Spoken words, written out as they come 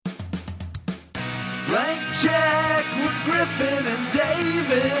Blank check with Griffin and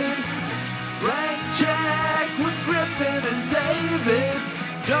David. Blank check with Griffin and David.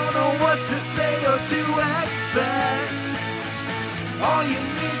 Don't know what to say or to expect. All you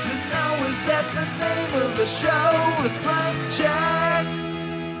need to know is that the name of the show is Blank Check.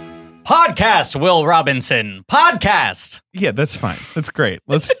 Podcast, Will Robinson. Podcast. Yeah, that's fine. That's great.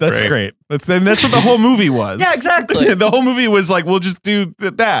 That's great. That's what the whole movie was. Yeah, exactly. The whole movie was like, we'll just do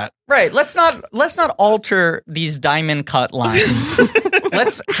that. Right. Let's not alter these diamond cut lines.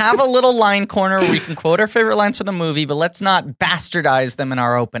 Let's have a little line corner where we can quote our favorite lines from the movie, but let's not bastardize them in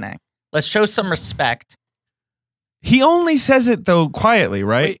our opening. Let's show some respect. He only says it though quietly,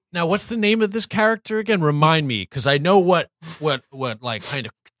 right? Wait, now, what's the name of this character again? Remind me, because I know what like kind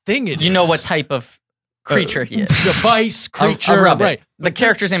of thing it is. You know what type of creature he is. Device, creature, a Rubbit. right. The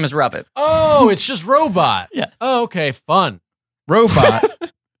character's name is Rubbit. Oh, it's just robot. Yeah. Oh, okay, fun. Robot.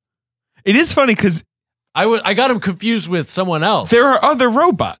 It is funny because I got him confused with someone else. there are other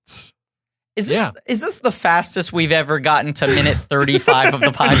robots. Is this the fastest we've ever gotten to minute 35 of the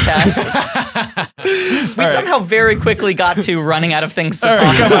podcast? We somehow very quickly got to running out of things to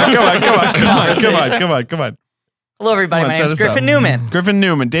talk about. Come on. Hello, everybody. My name is Griffin Newman. Griffin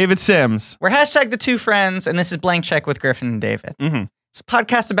Newman, David Sims. We're #the two friends, and this is Blank Check with Griffin and David. Mm-hmm. It's a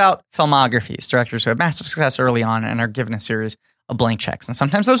podcast about filmographies, directors who had massive success early on and are given a series of blank checks. And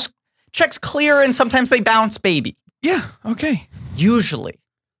sometimes those checks clear, and sometimes they bounce, baby. Yeah, okay. Usually,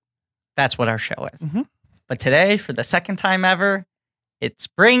 that's what our show is. Mm-hmm. But today, for the second time ever, it's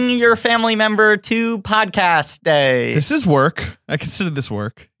Bring Your Family Member to Podcast Day. This is work. I consider this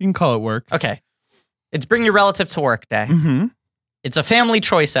work. You can call it work. Okay. It's Bring Your Relative to Work Day. Mm-hmm. It's a family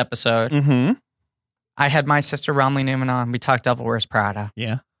choice episode. Mm-hmm. I had my sister Romley Newman on. We talked Devil Wears Prada.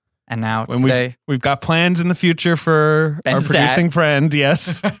 Yeah. And now When today, we've got plans in the future for Ben's our producing friend.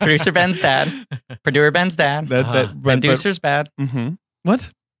 Yes. producer Ben's dad, producer Ben's dad, Benducer's bad. Mm-hmm.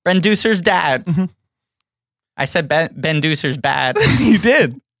 What? Benducer's dad. Mm-hmm. I said Benducer's bad. You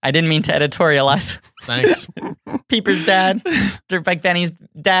did. I didn't mean to editorialize. Thanks. Peeper's dad, Dirtbike Benny's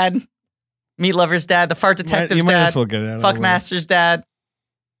dad, Meat Lover's dad, the Fart Detective's You might dad, as well get it out of the way. Fuckmaster's dad.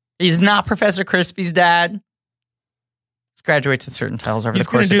 He's not Professor Crispy's dad. Let's graduate to certain titles over He's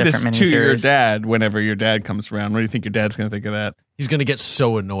the course going of to do different this to your miniseries. dad whenever your dad comes around. What do you think your dad's going to think of that? He's going to get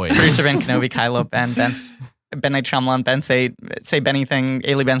so annoyed. Producer Ben Kenobi, Kylo, Ben Night Shyamalan, Ben say Bennything,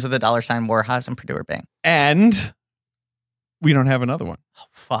 Ailey Benz with a $, Warhaz, and Purdue Bang. And we don't have another one. Oh,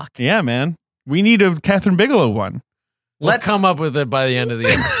 fuck. Yeah, man. We need a Catherine Bigelow one. Let's come up with it by the end of the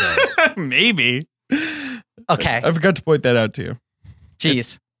episode. Maybe. Okay. I forgot to point that out to you.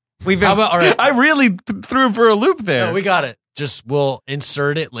 Jeez. How about, all right. I really threw him for a loop there. No, we got it. Just we'll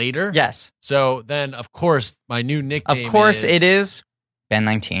insert it later. Yes. So then, of course, my new nickname Of course, it is Ben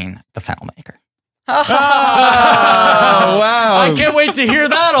 19, the Fennel Maker. Oh, wow. I can't wait to hear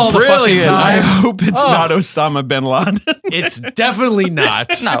that all the Brilliant. fucking I time. hope it's not Osama bin Laden. It's definitely not.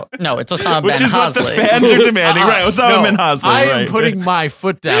 No, it's Osama Which Ben is what the Hasley. fans are demanding. Right, Osama bin Hasley. I am right. putting my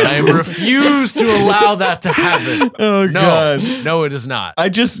foot down. I refuse to allow that to happen. Oh, God. No, it is not. I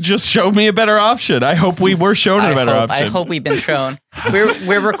just show me a better option. I hope we were shown a better option. I hope we've been shown.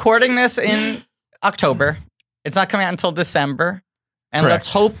 We're recording this in October. It's not coming out until December. And Correct. let's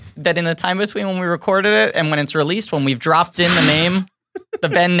hope that in the time between when we recorded it and when it's released, when we've dropped in the name, the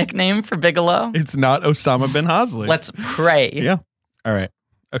Ben nickname for Bigelow, It's not Osama bin Hasley. let's pray. Yeah. All right.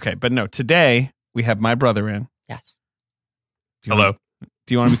 Okay, but no, today we have my brother in. Yes. Do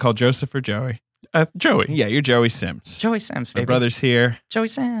you want to be called Joseph or Joey? Joey. Yeah, you're Joey Sims. Joey Sims, My baby. brother's here. Joey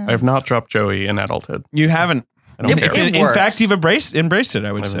Sims. I have not dropped Joey in adulthood. You haven't. I don't care. It In works. fact, you've embraced it,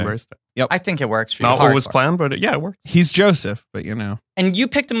 I would I've say. embraced it. I think it works for you. Not what was Hardcore. planned, but yeah, it worked. He's Joseph, but you know. And you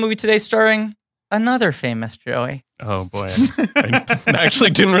picked a movie today starring another famous Joey. Oh boy, it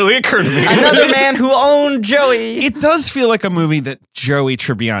actually didn't really occur to me. Another man who owned Joey. It does feel like a movie that Joey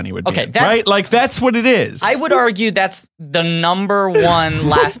Tribbiani would be Okay, in, that's- right? Like, that's what it is. I would argue that's the number one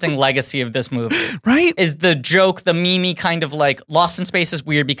lasting legacy of this movie. Right? Is the joke, the meme kind of like Lost in Space is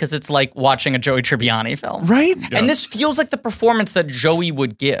weird because it's like watching a Joey Tribbiani film. Right? And this feels like the performance that Joey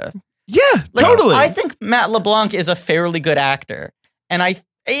would give. Yeah, Like, totally. I think Matt LeBlanc is a fairly good actor. And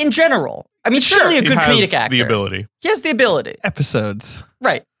in general, I mean, certainly a He good has comedic actor. the ability. He has the ability. Episodes.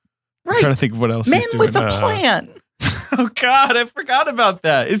 Right. I'm trying Right. to think of what else Man he's doing. with a plan. Oh, God, I forgot about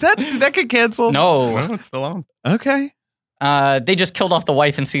that. Did that get canceled? No. Well, it's still on. Okay. They just killed off the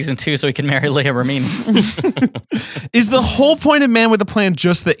wife in season 2 so he could marry Leah Remini. Is the whole point of Man with a Plan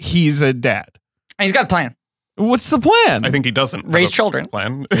just that he's a dad? And he's got a plan. What's the plan? I think he doesn't have Raise a children.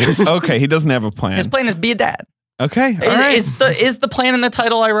 Plan. Okay, he doesn't have a plan. His plan is be a dad. Okay, all right. Is the plan in the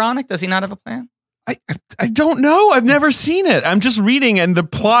title ironic? Does he not have a plan? I don't know. I've never seen it. I'm just reading, and the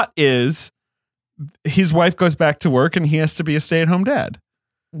plot is his wife goes back to work, and he has to be a stay-at-home dad.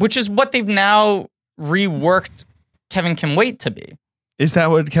 Which is what they've now reworked Kevin Can Wait to be. Is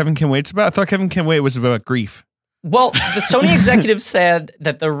that what Kevin Can Wait's about? I thought Kevin Can Wait was about grief. Well, the Sony executive said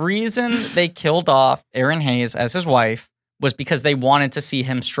that the reason they killed off Erin Hayes as his wife was because they wanted to see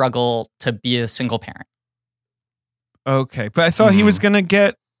him struggle to be a single parent. Okay, but I thought he was going to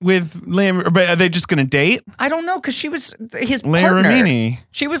get with Leia. But are they just going to date? I don't know, because she was his Leia partner. Remini.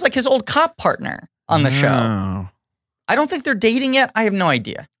 She was like his old cop partner on the show. Oh. I don't think they're dating yet. I have no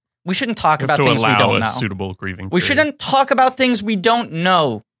idea. We shouldn't talk You about have to things we allow don't a know. suitable grieving We period. shouldn't talk about things we don't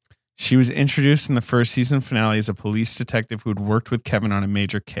know. She was introduced in the first season finale as a police detective who had worked with Kevin on a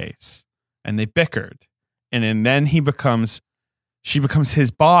major case, and they bickered, and then she becomes his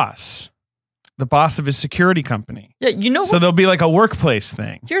boss, the boss of his security company. Yeah, you know what? So there'll be like a workplace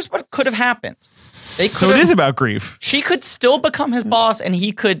thing. Here's what could have happened. They could So it have- is about grief. She could still become his boss, and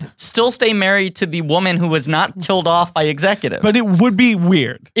he could still stay married to the woman who was not killed off by executives. But it would be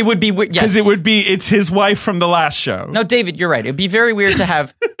weird. it would be weird. Yes. Because it's his wife from the last show. No, David, you're right. It'd be very weird to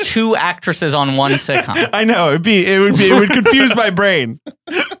have two actresses on one sitcom. I know. It would confuse my brain.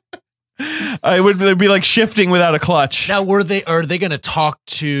 It would be like shifting without a clutch. Now, are they going to talk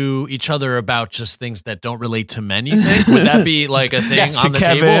to each other about just things that don't relate to men? You think would that be like a thing Yes, on to the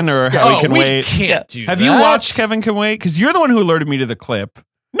Kevin table? or how he can we wait. can't do Have that. you watched Kevin Can Wait? Because you're the one who alerted me to the clip.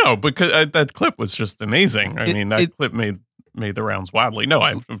 No, because that clip was just amazing. I It- mean, that it- clip made the rounds widely. No,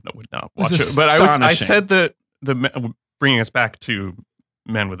 I would not was watch it. But I astonishing. said that bringing us back to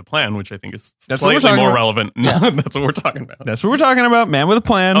Man with a Plan, which I think is That's what we're slightly talking more about. relevant. That's what we're talking about. That's what we're talking about. Man with a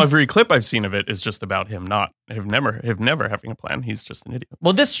plan. Every clip I've seen of it is just about him never having a plan. He's just an idiot.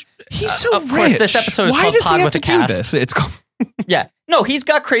 Well, this He's so of course, rich. this episode is Why called does he Pod have with to a do Cast. this? It's called. Yeah. No, he's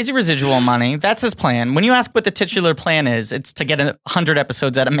got crazy residual money. That's his plan. When you ask what the titular plan is, it's to get 100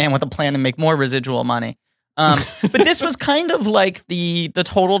 episodes out of Man with a Plan and make more residual money. But this was kind of like the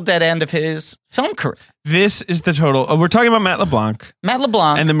total dead end of his film career. This is the total. We're talking about Matt LeBlanc, Matt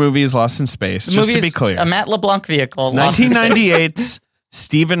LeBlanc. and the movie is Lost in Space. the Just movie to be is clear, a Matt LeBlanc vehicle. Lost in Space. 1998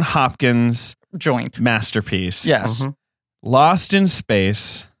 Stephen Hopkins joint. masterpiece. Yes. Mhm. Lost in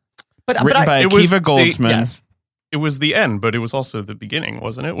Space, But written I, by It was Akiva the- Goldsman. yes. It was the end, but it was also the beginning,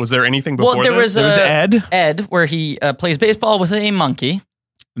 wasn't it? Was there anything before Well, there this? was There was Ed, Ed, where he plays baseball with a monkey.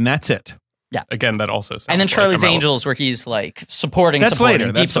 and that's it. Again, that also sounds And then like Charlie's a Mel- Angels, where he's like supporting, That's supporting, later.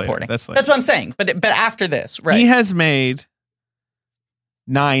 deep That's later. supporting. That's later. That's what I'm saying. But after this, right? He has made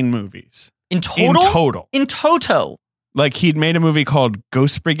 9 movies in total? in total. In toto. Like he'd made a movie called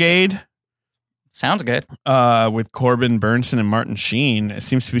Ghost Brigade Sounds good. with Corbin Burnson and Martin Sheen. It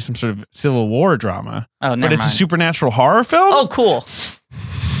seems to be some sort of Civil War drama, Oh, never but it's mind. a supernatural horror film. Oh, cool.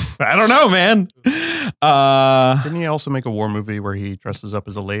 I don't know, man. Didn't he also make a war movie where he dresses up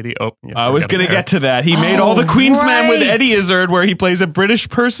as a lady? Oh, yeah, I was got it going to there. get to that. He made All the Oh, Queensmen with right. Eddie Izzard, where he plays a British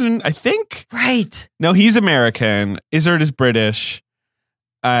person, I think. Right. No, he's American. Izzard is British.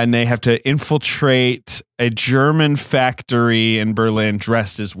 And they have to infiltrate a German factory in Berlin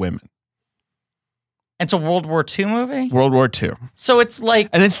dressed as women. It's a World War II movie? World War II. So it's like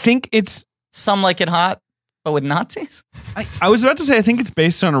And I think it's, Some Like It Hot, but with Nazis? I was about to say, I think it's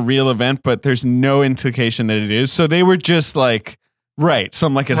based on a real event, but there's no indication that it is. So they were just like, right,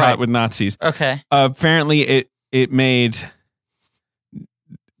 Some Like It Right. Hot with Nazis. Okay. Apparently it made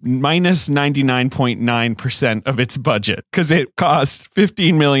minus 99.9% of its budget because it cost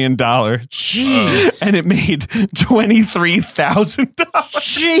 $15 million Jeez. and it made $23,000.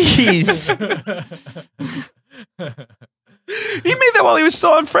 Jeez. He made that while he was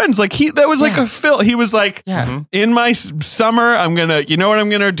still on Friends. Like that was like Yeah. a film. He was like, Yeah. in my summer, you know what I'm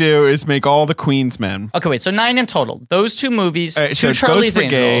gonna do is make all the Queensmen. Okay, wait. So 9 in total. Those 2 movies, All right, 2 so Charlie's Ghost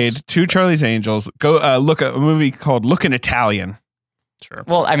Brigade, Angels. 2 Charlie's Angels. Go look at a movie called Lookin' Italian. Sure.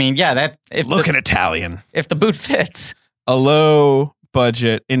 Well, I mean, yeah, that Lookin' Italian. if the boot fits. A low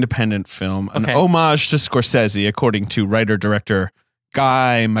budget independent film, an Okay. homage to Scorsese, according to writer-director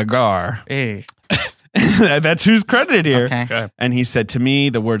Guy Magar. Eh, That's who's credited here. Okay. Okay. And he said to me,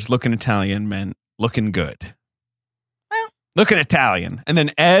 the words looking Italian meant looking good. Looking Italian. And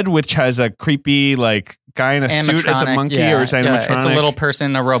then Ed, which has a creepy like guy in a suit as a Animatronic, monkey yeah, or is yeah, animatronic. it's a little person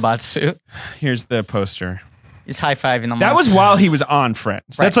in a robot suit. Here's the poster. He's high-fiving the That monkey. was while he was on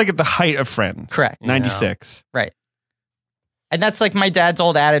Friends. Right. That's like at the height of Friends. Correct. 96. Right. And that's like my dad's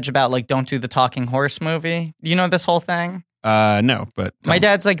old adage about like don't do the talking horse movie. You know this whole thing? No, but My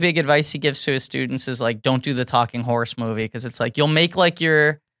dad's like big advice he gives to his students is like don't do the talking horse movie because it's like you'll make like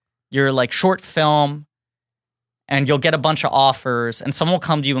your like short film and you'll get a bunch of offers, and someone will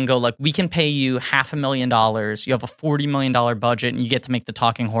come to you and go like, we can pay you $500,000. You have a $40 million budget, and you get to make the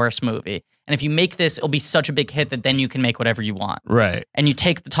Talking Horse movie. And if you make this, it'll be such a big hit that then you can make whatever you want. Right. And you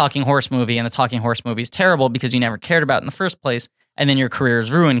take the Talking Horse movie, and the Talking Horse movie is terrible because you never cared about it in the first place, and then your career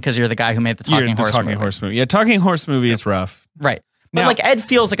is ruined because you're the guy who made the Talking Horse movie. Yeah, Talking Horse movie is rough. Right. But Now- like Ed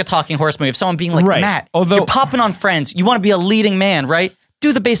feels like a Talking Horse movie. If someone being like, Right. Matt, Although- you're popping on Friends, you want to be a leading man, right?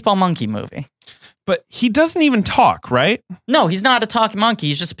 Do the Baseball Monkey movie. But he doesn't even talk, right? No, he's not a talking monkey.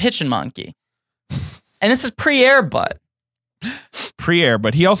 He's just a pitching monkey. And this is pre-Air Bud. Pre-air,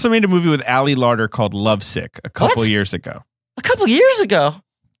 but he also made a movie with Ali Larter called Lovesick a couple What? years ago. A couple years ago.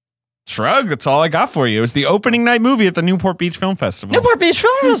 Shrug, that's all I got for you. It was the opening night movie at the Newport Beach Film Festival. Newport Beach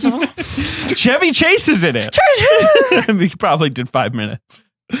Film Festival. Chevy Chase is in it. He probably did 5 minutes.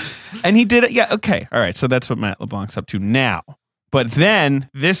 And he did it. Yeah, okay. All right. So that's what Matt LeBlanc's up to now. But then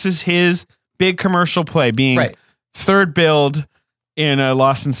this is his big commercial play being Right. third build in a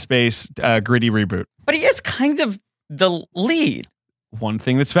Lost in Space gritty reboot. But he is kind of the lead. One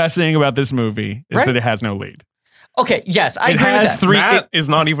thing that's fascinating about this movie is Right. that it has no lead. Okay, yes, I It agree has with that. three- Matt is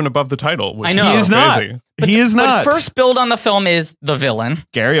not even above the title. Which I know. He is not. crazy. He is not. But first build on the film is the villain.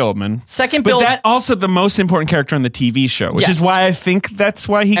 Gary Oldman. Second But build, that also the most important character on the TV show, which Yes. is why I think that's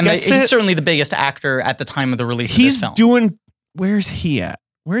why he and gets he's it. certainly the biggest actor at the time of the release of this He's film. doing. Where's he at?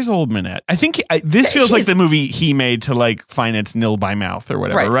 Where's Oldman at? I think this feels like He's- the movie he made to like finance Nil by Mouth or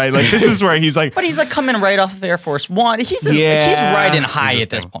whatever, Right. right? Like this is where he's like But he's like coming right off of Air Force One. He's Yeah. riding high He's a at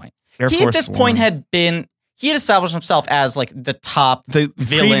this thing. point. Air He Force at this point One. he had established himself as like the top The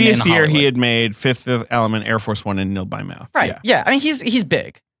villain previous in year Hollywood. he had made Fifth Element, Air Force One, and Nil by Mouth. Right. Yeah. I mean, he's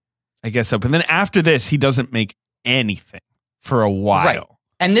big. I guess so. But then after this, he doesn't make anything for a while. Right.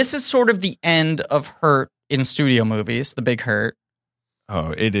 And this is sort of the end of Hurt in studio movies, The Big Hurt.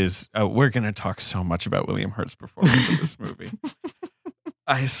 Oh, it is. We're going to talk so much about William Hurt's performance in this movie.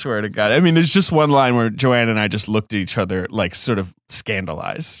 I swear to God. I mean, there's just one line where Joanne and I just looked at each other like sort of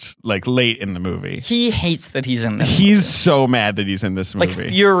scandalized, like late in the movie. He hates that he's in this. He's so mad that he's in this like movie.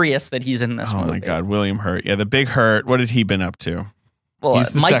 furious that he's in this Oh movie. my God, William Hurt. Yeah, The Big Hurt. What had he been up to? Well,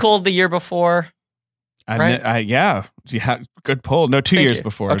 He's the Michael the year before. Right? Yeah, good pull. No, 2 Thank years you.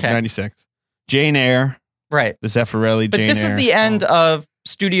 before, Okay. 96. Jane Eyre, Right. the Zeffirelli, But Jane this Eyre. is the end of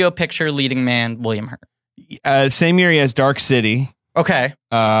studio picture leading man William Hurt. Same year he has Dark City. Okay.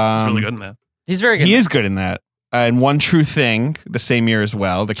 He's really good in that. He's very good. He is good in that. And One True Thing, the same year as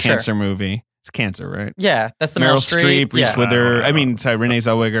well, the Sure. cancer movie. It's cancer, right? Yeah, that's the Meryl Meryl Streep, Reese Yeah. Wither. I mean, sorry, Renee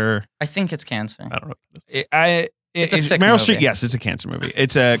Zellweger. I think it's cancer. I don't know. It's a sick Meryl movie. Streep. Yes, it's a cancer movie.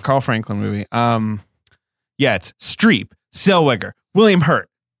 It's a Carl Franklin movie. Yeah, it's Streep, Zellweger, William Hurt,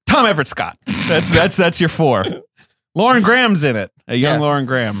 Tom Everett Scott. That's your four. Lauren Graham's in it. A young Yeah. Lauren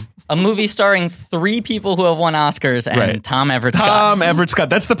Graham. A movie starring 3 people who have won Oscars and Right. Tom Everett Scott. Tom Everett Scott.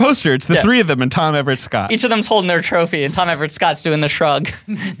 That's the poster. It's the Yeah. 3 of them and Tom Everett Scott. Each of them's holding their trophy, and Tom Everett Scott's doing the shrug.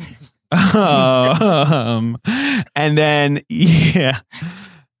 And then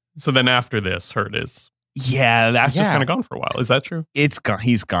So then after this, Hurt is that's just Yeah. kind of gone for a while. Is that true? it's gone.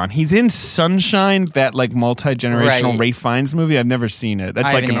 He's gone. He's in Sunshine, that like multi-generational Right. Ray Fiennes movie. I've never seen it. That's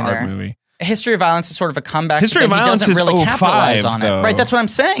I like an haven't art either. movie. History of Violence is sort of a comeback. History but of then Violence he doesn't is really 05, capitalize on though. it. Right, that's what I'm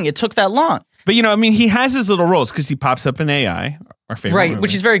saying. It took that long. But I mean, he has his little roles because he pops up in AI, our favorite Right, movie.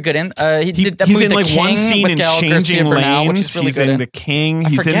 which he's very good in. He did that he's movie in The like King one scene with in Gal Changing Garcia Bernal, which Lanes. is really He's good in The King. I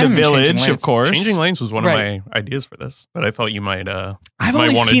He's forget in him The in Changing Village, of Lanes. course. Changing Lanes was one of Right. my ideas for this, but I thought you might I've might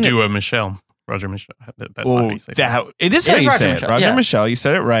only want to seen do a Michelle. Roger Michelle. That's not how Oh, you say it. it is It how is you Roger say Michelle, it. Roger yeah. Michelle. You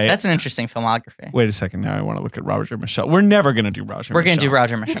said it right. That's an interesting filmography. Wait a second. Now I want to look at Roger Michelle. We're never going to do Roger We're Michelle. going to do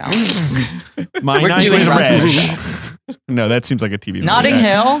Roger Michelle. My We're Night doing with Roger Reg. No, that seems like a TV movie. Notting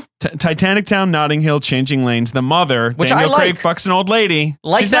Hill. Titanic Town, Notting Hill, Changing Lanes, The Mother, Which Daniel I Craig like. fucks an old lady.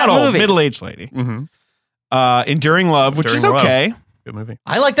 Like She's that not old, movie. middle-aged lady. Mhm. Enduring Love, which is Enduring Love. okay. Good movie.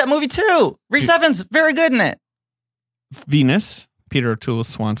 I like that movie too. Reese Evans, very good in it. Venus, Peter O'Toole's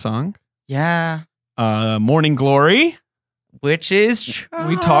swan song. Yeah. Morning Glory. Which is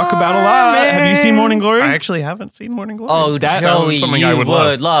We talk about a lot. Have you seen Morning Glory? I actually haven't seen Morning Glory. Oh, That Joey, sounds something you I would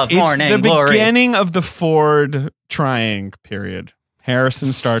love. It's Morning the Glory. beginning of the Ford trying period.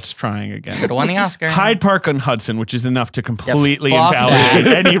 Harrison starts trying again. Should have won the Oscar. Hyde Park on Hudson, which is enough to completely fuck invalidate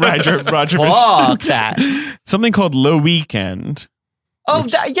that. any Roger Fuck that. Something called Le Weekend. Oh,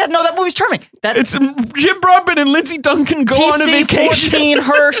 that movie's charming. That's It's Jim Broadbent and Lindsay Duncan go on a vacation. TC-14 Sounds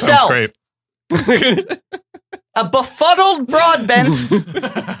herself. great. A befuddled Broadbent.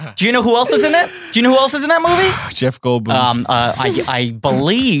 Do you know who else is in it? Do you know who else is in that movie? Jeff Goldblum. I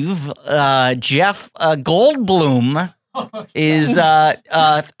believe Jeff Goldblum is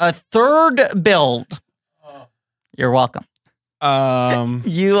a third build. You're welcome. Um,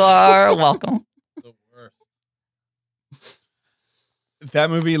 You are welcome. The worst. that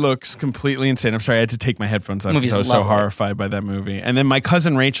movie looks completely insane. I'm sorry, I had to take my headphones off Movie's because I was so lovely. horrified by that movie. And then My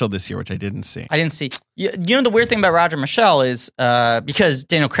Cousin Rachel this year, which I didn't see. I didn't see. You know the weird thing about Roger Michelle is because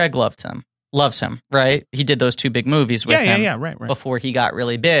Daniel Craig loves him, right? He did those 2 big movies with him Right. before he got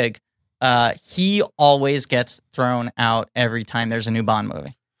really big. He always gets thrown out every time there's a new Bond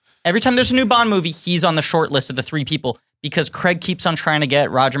movie. Every time there's a new Bond movie, he's on the short list of the 3 people because Craig keeps on trying to get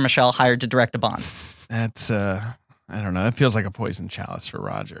Roger Michelle hired to direct a Bond. That's I don't know. That feels like a poison chalice for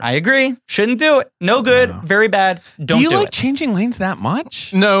Roger. I agree. Shouldn't do it. No good. No. Very bad. Don't do you like it. Changing Lanes that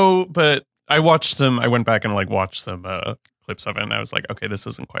much? No, but I watched them. I went back and watched some clips of it, and I was like, okay, this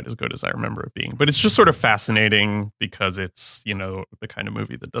isn't quite as good as I remember it being. But it's just sort of fascinating because it's the kind of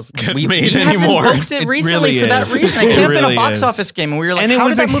movie that doesn't get We made have anymore. invoked it recently really for that is. reason. It It came up in really a box is. office game, and we were like, And it how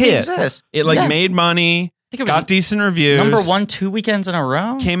was did that a movie hit. exist? It Yeah. made money, I think it was got decent reviews. number 1 2 weekends in a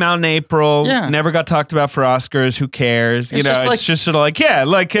row. Came out in April. Yeah. Never got talked about for Oscars. Who cares? It's just It's just sort of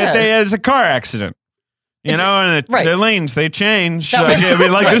it's a car accident. It's- And right. the lanes, they change. That was-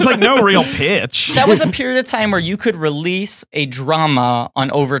 There's no real pitch. That was a period of time where you could release a drama on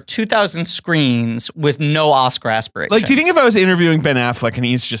over 2,000 screens with no Oscar aspirations. Do you think if I was interviewing Ben Affleck and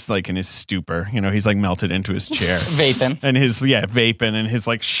he's just in his stupor, he's melted into his chair. vaping? And his vaping and his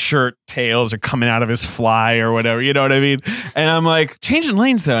shirt tails are coming out of his fly or whatever, you know what I mean? And I'm like, changing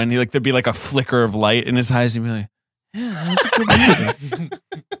lanes though, and there'd be a flicker of light in his eyes, and he'd be like, yeah, that was a good movie.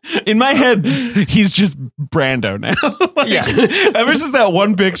 In my head, he's just Brando now. Yeah. Ever since that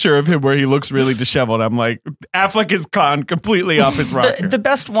one picture of him where he looks really disheveled, I'm like, Affleck is gone completely off his rocker. The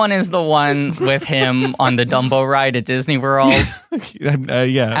best one is the one with him on the Dumbo ride at Disney World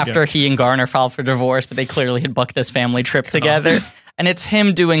after he and Garner filed for divorce, but they clearly had booked this family trip together. And it's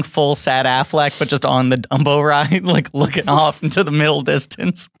him doing full sad Affleck, but just on the Dumbo ride, looking off into the middle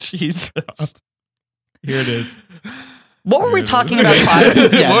distance. Jesus. Here it is. What were we talking about?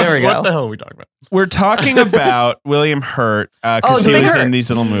 Yeah, there we go. What the hell are we talking about? We're talking about William Hurt because the he Big was Hurt. in these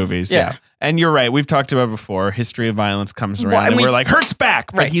little movies. Yeah. And you're right. We've talked about it before. History of Violence comes around, Well, and and we're we've- like, Hurt's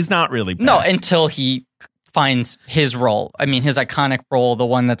back, but Right. he's not really back. No, until he finds his role. I mean, his iconic role, the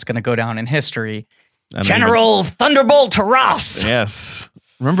one that's going to go down in history. I don't General Thunderbolt Ross. even- Yes.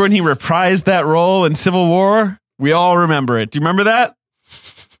 Remember when he reprised that role in Civil War? We all remember it. Do you remember that?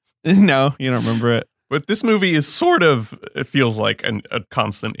 No, you don't remember it. But this movie is it feels like a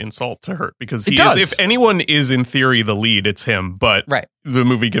constant insult to Hurt because It does. if anyone is in theory the lead, it's him. But Right. the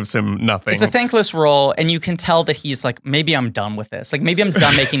movie gives him nothing. It's a thankless role, and you can tell that he's like, maybe I'm done with this. Maybe I'm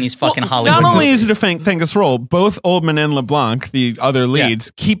done making these fucking Hollywood Not only movies. is it a thankless role, both Oldman and LeBlanc, the other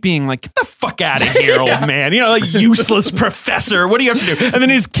leads, keep being like, get the fuck out of here, old man. Useless professor. What do you have to do? And then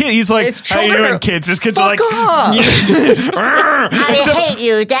his kid, he's like, It's how you children doing, are- kids? His kids Fuck are like, off. I hate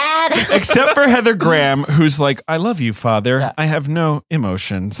you, Dad. except for Heather Graham, who's like, I love you, Father. Yeah. I have no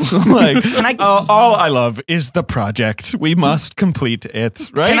emotions. All I love is the project. We must complete it.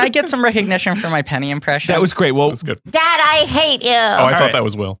 Right? Can I get some recognition for my Penny impression? That was great. Well, That's good. Dad, I hate you. Oh, I thought right. that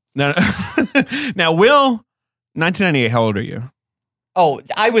was Will. now, now, Will, 1998. How old are you? Oh,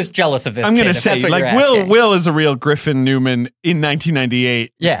 I was jealous of this. I'm going gonna to say, Will is a real Griffin Newman in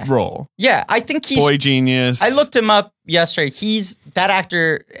 1998 Yeah. role. Yeah, I think he's. Boy genius. I looked him up yesterday. He's that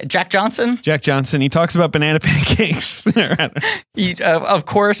actor, Jack Johnson. Jack Johnson. He talks about banana pancakes. He, of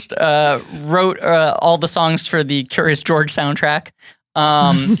course, wrote all the songs for the Curious George soundtrack.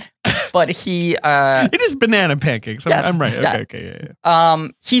 But he, It is banana pancakes. Yes. I'm right. Yeah. Okay. Yeah.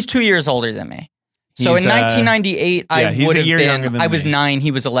 he's 2 years older than me. So He's, in 1998, he's I would a have year younger been. than I was me. 9.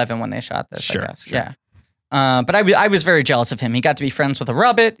 He was 11 when they shot this. Sure, I guess. sure. Yeah. But I was very jealous of him. He got to be friends with a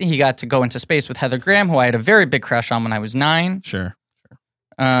Rubbit. He got to go into space with Heather Graham, who I had a very big crush on when I was 9. Sure.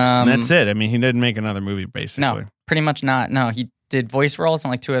 And Um, that's it. I mean, he didn't make another movie, basically. No, pretty much not. No, he did voice roles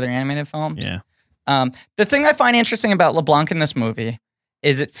in 2 other animated films. Yeah. The thing I find interesting about LeBlanc in this movie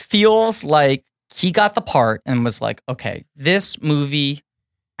is it feels like he got the part and was like, okay, this movie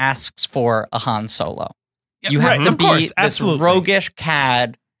asks for a Han Solo. You have right, to of be course, this absolutely. roguish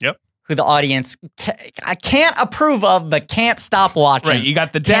cad Yep. who the audience I can't approve of, but can't stop watching. Right. You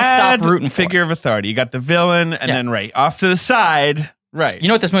got the Can't dad stop rooting for. figure of authority. You got the villain, and Yeah. then right off to the side. Right. You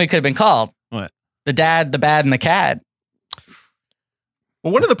know what this movie could have been called? What? The Dad, the Bad, and the Cad.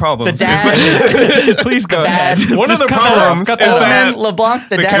 Well, one of the problems The is dad- Please go Dad. ahead. One of Just the cut it off, problems cut is that off. that Oldman, LeBlanc,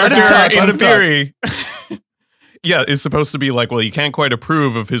 the the Dad, and the character Cad. let him in talk. theory, is supposed to be like, well, you can't quite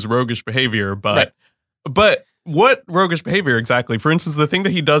approve of his roguish behavior, but what roguish behavior exactly? For instance, the thing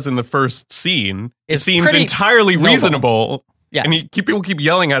that he does in the first scene It's seems pretty entirely noble. reasonable. Yes. And people keep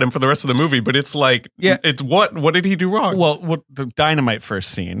yelling at him for the rest of the movie, but it's like, Yeah. it's what did he do wrong? Well, what the dynamite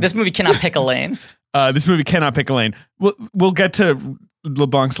first scene. This movie cannot pick a lane. This movie cannot pick a lane. We'll get to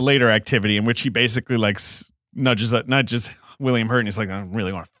LeBlanc's later activity in which he basically like nudges William Hurt and he's like, I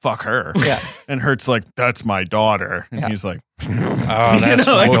really want to fuck her. Yeah. And Hurt's like, that's my daughter. And Yeah. he's like, Oh, that's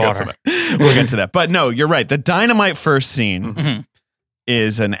my daughter. We'll get to that. But no, you're right. The dynamite first scene Mhm.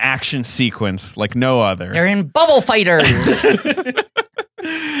 is an action sequence like no other. They're in Bubble Fighters.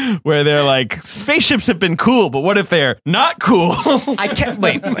 Where they're like, spaceships have been cool, but what if they're not cool? I can't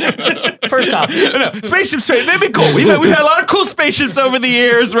wait. First off, No, spaceships, they've been cool. We've had a lot of cool spaceships over the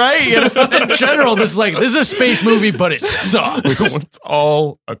years, right? You know? In general, this is a space movie, but it sucks. It's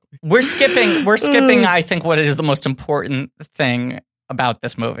all ugly. we're skipping. I think what is the most important thing about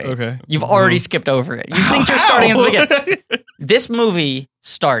this movie. Okay. You've already skipped over it. You think you're starting at the beginning. This movie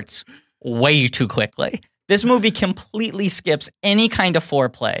starts way too quickly. This movie completely skips any kind of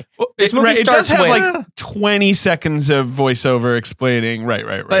foreplay. This movie it does starts have with, like 20 seconds of voiceover explaining. Right.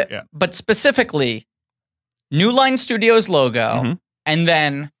 but Yeah. but specifically, New Line Studios logo, Mhm. and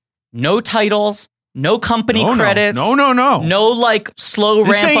then no titles, no company No, credits, no. like slow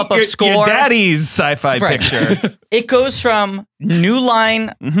This ramp ain't up of your score. daddy's sci-fi Right. picture. It goes from New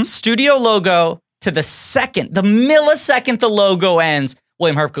Line Mhm. Studio logo to the millisecond the logo ends.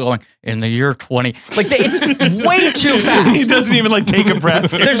 William Hurt going, in the year 20. Like, it's way too fast. He doesn't even like take a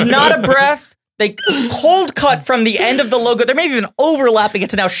breath. There's not a breath. They cold cut from the end of the logo. They're maybe even overlapping it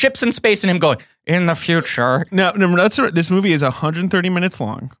to now ships in space and him going, in the future. No, that's right. This movie is 130 minutes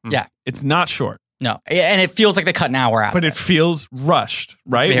long. Yeah. It's not short, No. And it feels like they cut an hour out. but it feels rushed,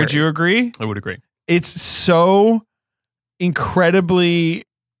 right? Very. Would you agree? I would agree. It's so incredibly,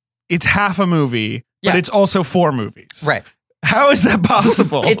 it's half a movie, Yeah. but it's also 4 movies. Right. How is that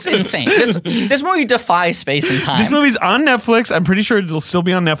possible? It's insane. This movie defies space and time. This movie's on Netflix. I'm pretty sure it'll still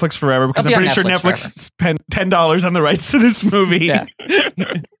be on Netflix forever because It'll I'm be pretty on sure Netflix Netflix spent $10 on the rights to this movie. Yeah.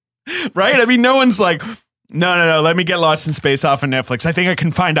 Right? I mean, no one's like, no, let me get Lost in Space off of Netflix. I think I can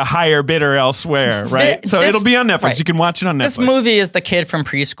find a higher bidder elsewhere, right? So This- it'll be on Netflix. right. You can watch it on Netflix. This movie is the kid from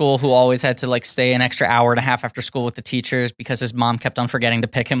preschool who always had to like stay an extra hour and a half after school with the teachers because his mom kept on forgetting to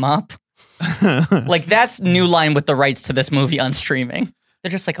pick him up. Like, that's New Line with the rights to this movie on streaming.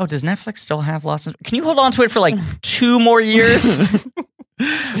 They're just like, oh, does Netflix still have Lost in Space? Can you hold on to it for like 2 more years?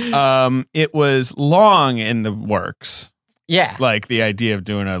 It was long in the works, Yeah. like the idea of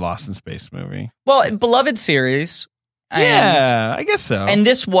doing a Lost in Space movie. Well, beloved series. And, Yeah, I guess so. And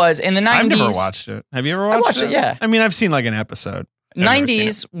this was in the 90s. I've never watched it. Have you ever watched it? watched it, yeah. I mean, I've seen like an episode. I've never seen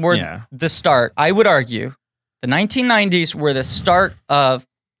 90s were Yeah. the start. I would argue the 1990s were the start of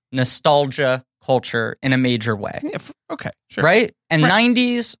nostalgia culture in a major way. Yeah, okay, sure. Right? And Right.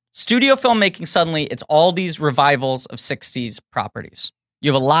 90s studio filmmaking, suddenly it's all these revivals of 60s properties.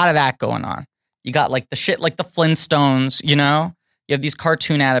 You have a lot of that going on. You got like the shit like the Flintstones, you know? You have these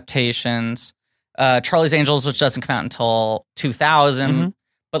cartoon adaptations. Charlie's Angels, which doesn't come out until 2000. Mhm.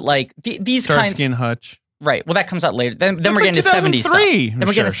 But like these kinds. Starsky and Hutch. Right. Well, that comes out later. Then That's we're like getting to 70s stuff. 2003. Then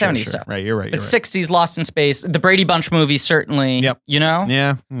we're getting to Sure, 70s sure. stuff. Right, you're right. But 60s, Lost in Space, the Brady Bunch movies, certainly. Yep. You know?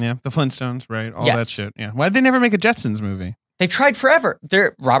 Yeah. The Flintstones, right? All Yes. that shit. Yeah. Why'd they never make a Jetsons movie? They've tried forever.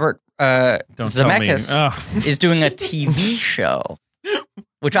 Robert Don't tell me. Zemeckis Ugh. is doing a TV show,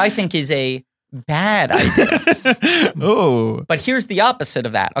 which I think is a bad idea. Oh. But here's the opposite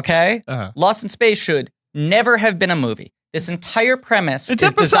of that, okay? Uh-huh. Lost in Space should never have been a movie. This entire premise It's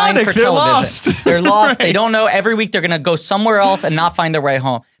is designed episodic. for They're television. lost. They're lost. They Right. don't know. Every week they're going to go somewhere else and not find their way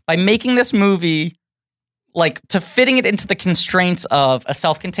home. By making this movie, like, to fitting it into the constraints of a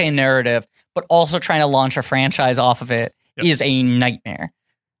self-contained narrative, but also trying to launch a franchise off of it is a nightmare.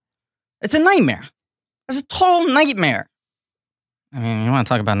 It's a nightmare. It's a total nightmare. I mean, you want to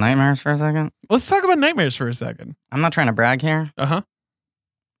talk about nightmares for a second? Let's talk about nightmares for a second. I'm not trying to brag here. Uh-huh.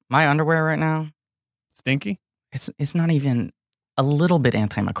 My underwear right now, Stinky? it's not even a little bit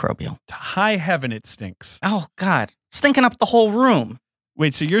antimicrobial. To high heaven, it stinks. Oh, God. Stinking up the whole room.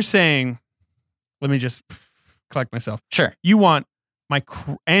 Wait, so you're saying, let me just collect myself. Sure. You want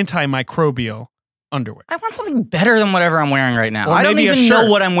antimicrobial underwear. I want something better than whatever I'm wearing right now. Or I don't maybe a even know shirt.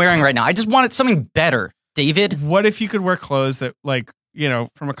 what I'm wearing right now. I just wanted something better, David. What if you could wear clothes that, like, you know,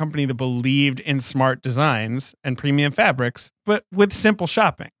 from a company that believed in smart designs and premium fabrics, but with simple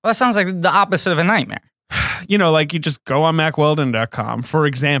shopping? Well, that sounds like the opposite of a nightmare. You know, like you just go on MacWeldon.com, for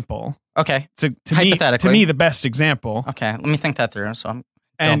example. Okay. To Hypothetically. me, the best example. Okay. Let me think that through. So I'm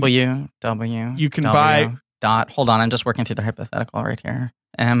And W. you can buy- dot. Hold on. I'm just working through the hypothetical right here.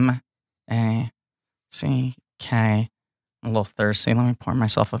 M-A-C-K. I'm a little thirsty. Let me pour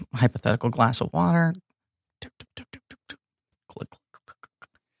myself a hypothetical glass of water.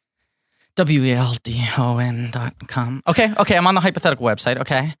 WELDON.com. Okay, I'm on the hypothetical website.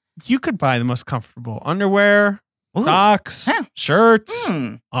 Okay. You could buy the most comfortable underwear, Ooh. socks, Yeah. shirts,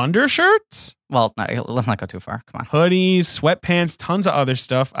 Hmm. undershirts, Well, no, let's not go too far. Come on. hoodies, sweatpants, tons of other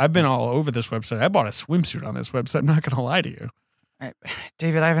stuff. I've been all over this website. I bought a swimsuit on this website. I'm not going to lie to you.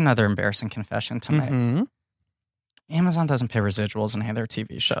 David, I have another embarrassing confession to make. Mhm. Amazon doesn't pay residuals on any of their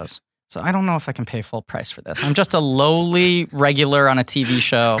TV shows. So I don't know if I can pay full price for this. I'm just a lowly regular on a TV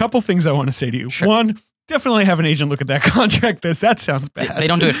show. Couple things I want to say to you. Sure. One, definitely have an agent look at that contract. That sounds bad. They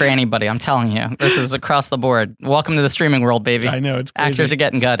don't do it for anybody. I'm telling you. This is across the board. Welcome to the streaming world, baby. I know it's crazy. Actors are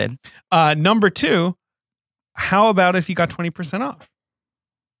getting gutted. Number two, how about if you got 20% off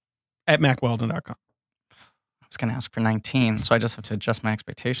at MacWeldon.com? I was going to ask for 19, so I just have to adjust my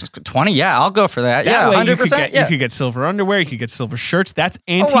expectations. 20, yeah, I'll go for that. That Yeah, way 100%. you could get silver underwear. You could get silver shirts. That's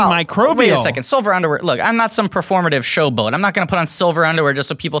Oh, well, antimicrobial. wait a second. Silver underwear. Look, I'm not some performative showboat. I'm not going to put on silver underwear just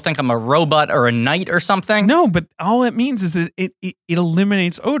so people think I'm a robot or a knight or something. No, but all it means is that it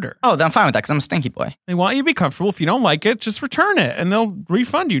eliminates odor. Oh, then I'm fine with that because I'm a stinky boy. They want you to be comfortable. If you don't like it, just return it, and they'll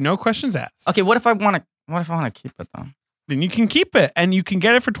refund you. No questions asked. Okay, what if I want to keep it though? Then you can keep it, and you can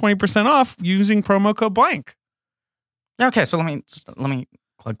get it for 20% off using promo code blank. Yeah, okay, so let me look. Let me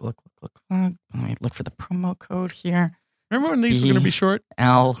look for the promo code here. Remember when these were going to be short?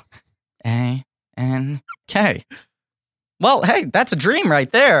 LANK. Well, hey, that's a dream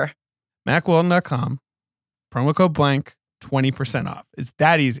right there. MacWeldon.com, promo code blank, 20% off. It's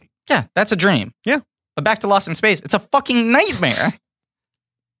that easy. Yeah, that's a dream. Yeah. But back to Lost in Space, it's a fucking nightmare.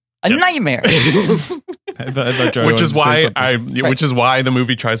 A nightmare. I thought Joey Which is wanted to say something. which is why the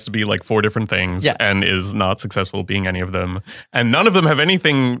movie tries to be like 4 different things Yes. and is not successful being any of them. And none of them have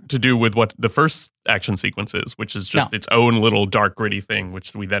anything to do with what the first action sequence is, which is just its own little dark, gritty thing,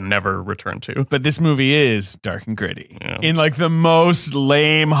 which we then never return to. But this movie is dark and gritty Yeah. in like the most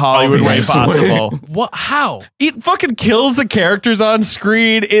lame Hollywood way Obvious possible. What? How? It fucking kills the characters on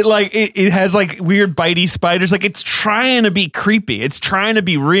screen. It has like weird bitey spiders. Like it's trying to be creepy. It's trying to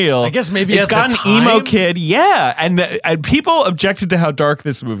be real. I guess maybe it's at got the an emo time? kid. Yeah, and people objected to how dark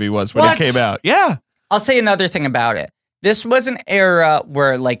this movie was when What? it came out. Yeah, I'll say another thing about it. This was an era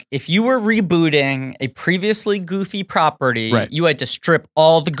where, like, if you were rebooting a previously goofy property, Right. you had to strip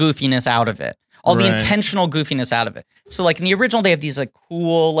all the goofiness out of it, all the Right. intentional goofiness out of it. So, like, in the original, they have these, like,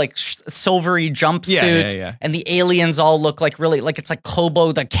 cool, like, silvery jumpsuits, yeah. and the aliens all look like really, like, it's like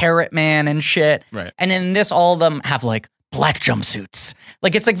Kobo the Carrot Man and shit. Right. And in this, all of them have, like, black jumpsuits.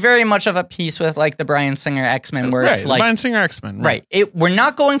 Like, it's, like, very much of a piece with, like, the Bryan Singer X-Men, where it's, like, Bryan Singer X-Men. right. We're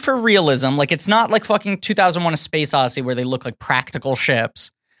not going for realism. Like, it's not like fucking 2001: A Space Odyssey where they look like practical ships.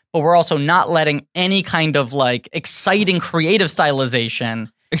 But we're also not letting any kind of like exciting creative stylization.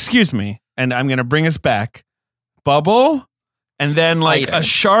 Excuse me, and I'm gonna bring us back. Bubble, and then like Fighter. a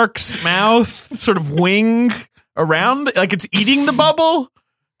shark's mouth, sort of wing around, like it's eating the bubble,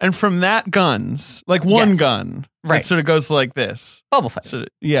 and from that guns, like one Yes. gun, Right. It sort of goes like this. Bubble fight. So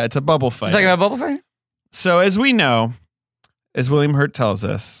yeah, it's a bubble fight. You talking about bubble fight? So as we know, as William Hurt tells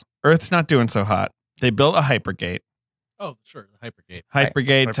us, Earth's not doing so hot. They built a hypergate. Oh, sure, the Hypergate.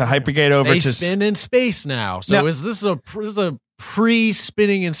 Hypergate to hypergate over They to spin in space now. So No. is this a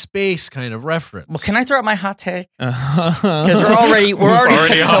pre-spinning in space kind of reference? Well, can I throw out my hot take? because Because we're already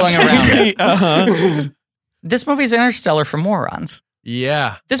tiptoeing around it. uh-huh. This movie's Interstellar for morons.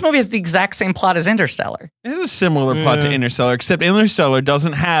 Yeah. This movie has the exact same plot as Interstellar. It's a similar plot to Yeah. Interstellar, except Interstellar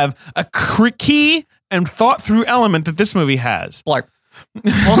doesn't have a key and thought through element that this movie has. Blarp.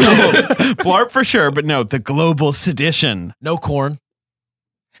 Blarp for sure, but no, the global sedition. No corn.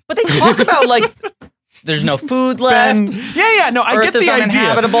 But they talk about like there's no food Ben, left. yeah, no, I Earth get is the idea.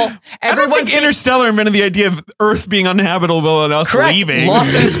 uninhabitable. I don't Everyone's think Interstellar invented the idea of Earth being uninhabitable and us correct. leaving.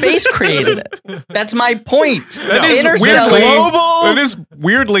 Lost in Space created it. That's my point. That is Interstellar. weirdly, Global. that is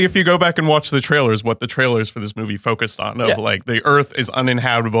weirdly, if you go back and watch the trailers, what the trailers for this movie focused on, of Yeah. like the Earth is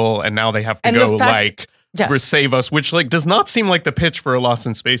uninhabitable and now they have to And the go fact- like Yes. save us, which like does not seem like the pitch for a Lost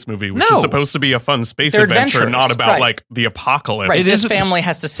in Space movie, which No. is supposed to be a fun space They're adventure, adventurers, not about right. like the apocalypse. Right, It this is- family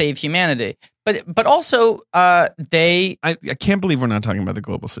has to save humanity, but also they I can't believe we're not talking about the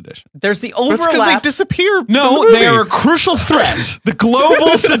global sedition. there's the That's because they overlap. disappear. No, from the they are a movie. crucial threat. The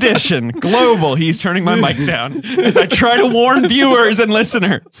global sedition. Global. He's turning my mic down as I try to warn viewers and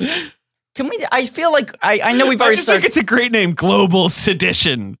listeners. Can we? I feel like I know we've I already just think started. it's a great name. Global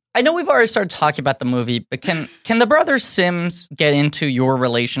sedition. I know we've already started talking about the movie, but can the brothers Sims get into your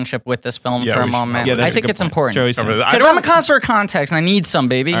relationship with this film Yeah, for a we should moment? Yeah, that's I a think good it's point. important Joey Cover Sims. that. I because I'm a don't- connoisseur of context and I need some,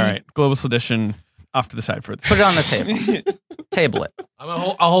 baby. All right, global sedition off to the side for Put it on the table. Table it.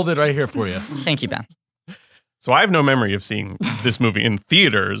 I'll hold it right here for you. Thank you, Ben. So I have no memory of seeing this movie in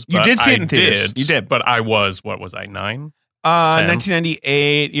theaters. You but did see it in I theaters. You did. But I was, what was I, 9?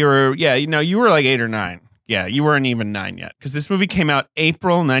 1998. You were, you were like 8 or 9. Yeah, you weren't even 9 yet because this movie came out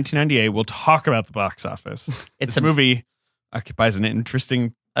April 1998. We'll talk about the box office. It's this movie occupies an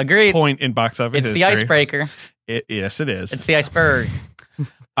interesting Agreed. point in box office It's history. the icebreaker. Yes, it is. It's the iceberg.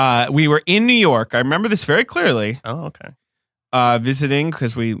 We were in New York. I remember this very clearly. Oh, okay. Visiting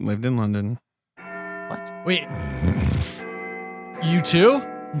because we lived in London. Wait, you too?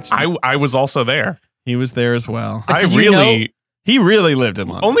 I was also there. He was there as well. He really lived in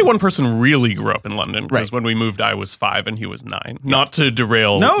London. Only one person really grew up in London because Right. when we moved, I was 5 and he was 9. Not to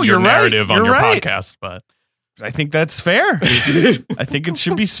derail No, your you're right. narrative on You're your right. podcast, but I think that's fair. I think it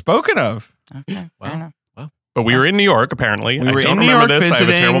should be spoken of. Okay. fair enough. but we were in New York apparently. We I were don't in New remember York this. I have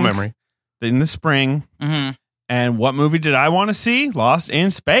a terrible visiting. memory. In the spring. Mhm. And what movie did I want to see? Lost in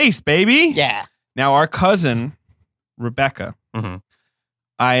Space, baby. Yeah. Now, our cousin, Rebecca, hmm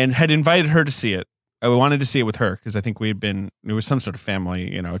I had invited her to see it. I wanted to see it with her because I think there was some sort of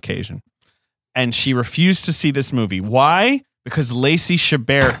family, occasion. And she refused to see this movie. Why? Because Lacey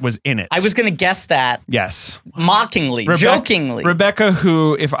Chabert was in it. I was going to guess that Yes. mockingly, jokingly. Rebecca,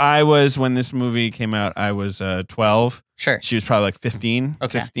 who, if I was, when this movie came out, I was 12. Sure. She was probably like 15,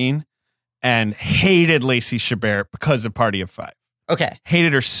 Okay. 16. And hated Lacey Chabert because of Party of Five. Okay.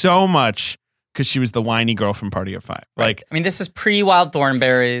 Hated her so much because she was the whiny girl from Party of Five. Like, I mean, this is pre-Wild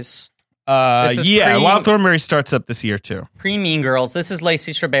Thornberries, This is Wild Thornberry starts up this year too. pre-Mean Girls. This is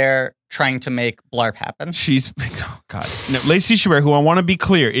Lacey Chabert trying to make Blarp happen. She's, oh God. No, Lacey Chabert, who I want to be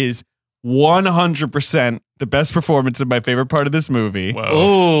clear is 100% the best performance in my favorite part of this movie. Whoa.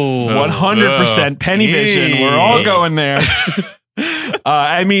 Oh, 100% Penny Vision. We're all going there.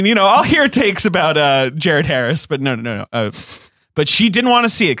 I mean, all hear takes about Jared Harris, but no. But she didn't want to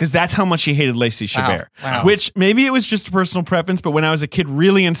see it because that's how much she hated Lacey Chabert. Wow. Which maybe it was just a personal preference, but when I was a kid,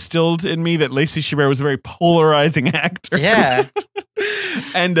 really instilled in me that Lacey Chabert was a very polarizing actor. yeah.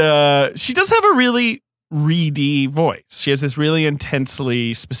 And she does have a really reedy voice. She has this really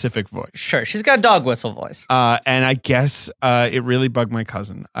intensely specific voice. Sure. She's got a dog whistle voice. And I guess it really bugged my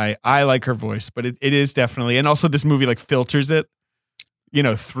cousin. I like her voice, but it is definitely, and also this movie like filters it,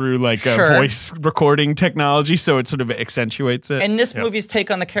 through like Sure. a voice recording technology, so it sort of accentuates it. And this movie's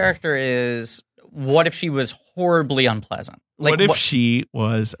take on the character is, what if she was horribly unpleasant? Like, what if she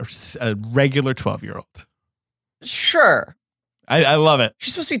was a regular 12-year-old? Sure. I love it.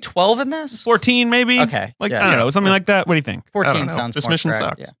 She's supposed to be 12 in this? 14 maybe? Okay, Like, yeah. I don't know, something like that. What do you think? 14 don't know. sounds This more mission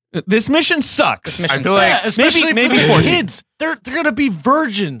correct, sucks. yeah. This mission sucks. This mission I feel sucks. like especially maybe for the 14. kids. They're gonna be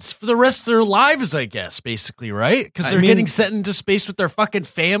virgins for the rest of their lives, I guess, basically, right? Because they're getting sent into space with their fucking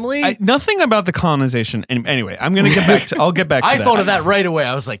family. Nothing about the colonization. Anyway, I'm going to get back to. I'll get back to I that. thought of that right away.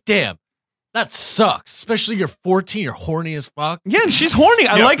 I was like, damn, that sucks. Especially you're 14, you're horny as fuck. Yeah, she's horny.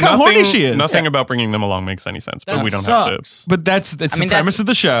 I Yeah, like how horny she is. Nothing about bringing them along makes any sense, but That we don't sucks. But that's I the mean, premise of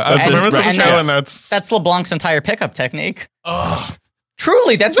the show. That's the And- premise of the and show, that's- and That's LeBlanc's entire pickup technique. Ugh.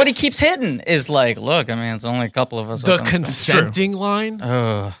 Truly, that's what he keeps hitting. Is like, look, I mean, it's only a couple of us. The up in space. consenting line.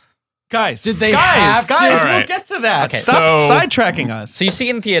 Ugh. guys. Did they guys, have to? guys? All We'll right. get to that. Okay. Stop So- sidetracking us. So you see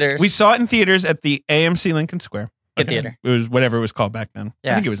it in theaters. We saw it in theaters at the AMC Lincoln Square. Good theater. It was whatever it was called back then. I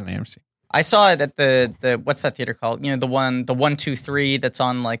Yeah. think it was an AMC. I saw it at the what's that theater called? The 1-2-3 that's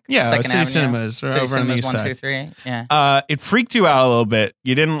on like Yeah, Second City Avenue. Cinemas or City over on the Cinemas east side. 1-2-3. Yeah. It freaked you out a little bit.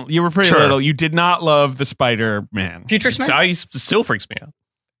 You were pretty Sure. little. You did not love the Spider-Man. Future Smith. still freaks me out.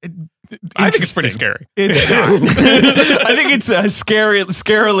 I think it's pretty scary. It's not. I think it's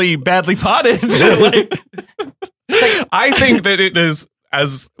scarily badly potted. I think that it is,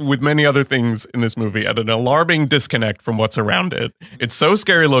 as with many other things in this movie, at an alarming disconnect from what's around it. It's so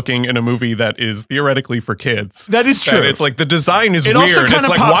scary looking in a movie that is theoretically for kids. That is true. It's like the design is It weird. also kinda It's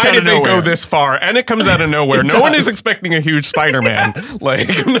like, pops why out did of they nowhere. go this far? And it comes out of nowhere. It No one does. is expecting a huge Spider-Man. Like,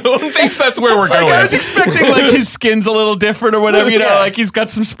 no one thinks that's where we're Like, going. I was expecting like his skin's a little different or whatever, Yeah. like he's got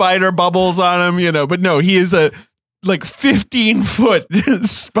some spider bubbles on him, but no, he is a like 15-foot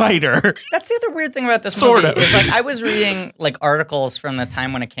spider. That's the other weird thing about this Sort movie of. is like I was reading like articles from the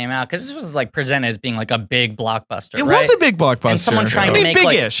time when it came out because this was like presented as being like a big blockbuster. It right? was a big blockbuster. And someone trying I to mean, make,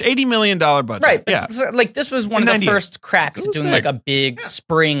 like- big-ish, $80 million budget. Right, but yeah. like this was one In of the 98. first cracks It at was doing big. like a big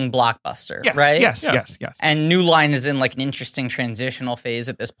spring blockbuster, Yes, right? yes, Yeah. yes. And New Line is in like an interesting transitional phase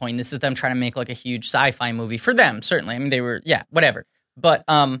at this point. This is them trying to make like a huge sci-fi movie for them, certainly. I mean, they were, whatever. But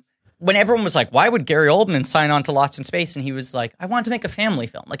when everyone was like, why would Gary Oldman sign on to Lost in Space? And he was like, I wanted to make a family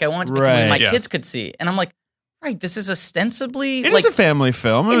film. Like, I wanted to make a movie Right, my yes. kids could see. And I'm like, Right. This is ostensibly It is a family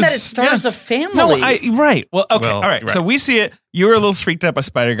film. in that it stars a family. No, right. Well, okay. Well, all right. right. So we see it. You were a little freaked out by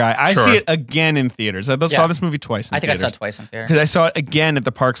Spider Guy. I Sure. see it again in theaters. I saw this movie twice in I think I theaters. saw it twice in theater. Because I saw it again at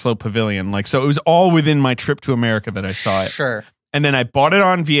the Park Slope Pavilion. So it was all within my trip to America that I saw it. Sure. And then I bought it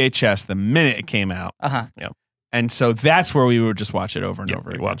on VHS the minute it came out. Uh-huh. And so that's where we would just watch it over and over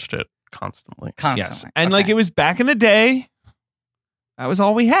We again. watched it constantly. Constantly. Yes. And it was back in the day, that was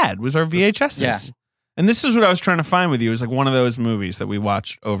all we had was our VHSs. Yeah. And this is what I was trying to find with you. It was like one of those movies that we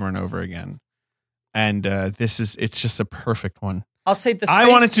watched over and over again. And it's just a perfect one. I'll say the I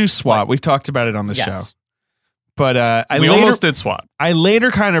wanted to do SWAT. We've talked about it on the show. But We almost did SWAT. I later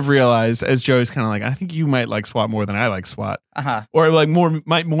kind of realized, as Joey's kind of like, I think you might like SWAT more than I like SWAT. Uh-huh. Or like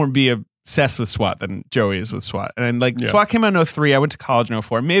might more be obsessed with SWAT than Joey is with SWAT. And Yeah. SWAT came out in 2003. I went to college in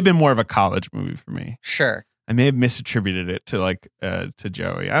 2004. It may have been more of a college movie for me. Sure. I may have misattributed it to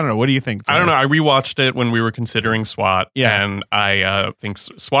Joey. I don't know. What do you think? I don't know. I rewatched it when we were considering SWAT. Yeah. And I think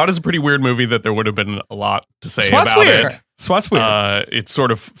SWAT is a pretty weird movie that there would have been a lot to say SWAT's about weird. it. SWAT's weird. It's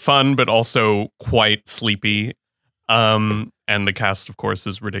sort of fun, but also quite sleepy. And the cast, of course,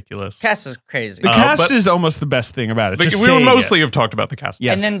 is ridiculous. Cast is crazy. The cast but- is almost the best thing about it. But Just we saying mostly it. have talked about the cast.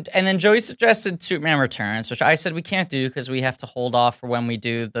 Yes. And then Joey suggested Superman Returns, which I said we can't do because we have to hold off for when we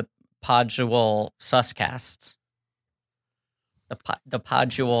do the Podual Suscasts. The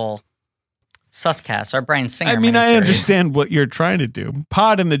Podual Suscast, our Bryan Singer. I mean, I miniseries. understand what you're trying to do.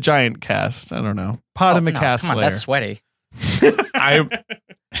 Pod and the Giant Cast. I don't know. Pod and the no, Cast come on, Slayer. that's sweaty. I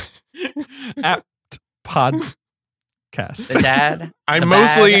Apt Pod Cast. The dad, I the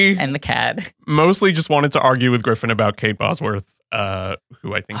mostly- bad, and the cad. mostly just wanted to argue with Griffin about Kate Bosworth,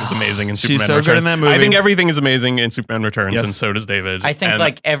 who I think is amazing in Superman She's so Returns. good in that movie. I think everything is amazing in Superman Returns, Yes. and so does David. I think And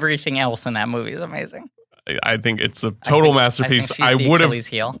like everything else in that movie is amazing. I think it's a total masterpiece. I think she's the Achilles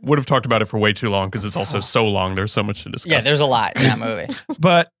heel. would have talked about it for way too long because it's also so long. There's so much to discuss. Yeah, there's a lot in that movie.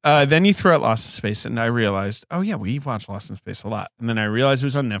 But then you threw out Lost in Space, and I realized, oh yeah, we watched Lost in Space a lot. And then I realized it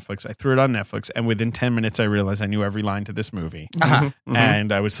was on Netflix. I threw it on Netflix, and within 10 minutes, I realized I knew every line to this movie. Uh-huh.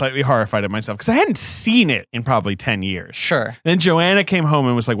 And I was slightly horrified at myself because I hadn't seen it in probably 10 years. Sure. Then Joanna came home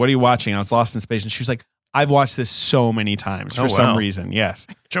and was like, "What are you watching?" And I was Lost in Space, and she was like, "I've watched this so many times for Oh, some wow. reason." Yes,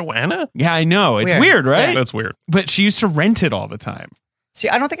 Joanna? yeah, I know it's Weird. weird, right? That's weird. But she used to rent it all the time. See,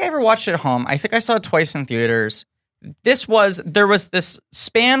 I don't think I ever watched it at home. I think I saw it twice in theaters. There was this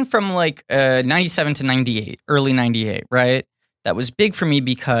span from like 97 to 98, early 98, right? That was big for me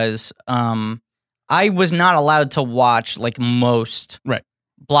because I was not allowed to watch like most Right.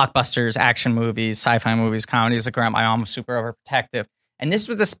 blockbusters, action movies, sci-fi movies, comedies. Like my mom was super overprotective. And this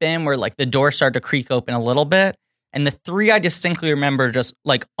was the span where like the door started to creak open a little bit. And the three I distinctly remember just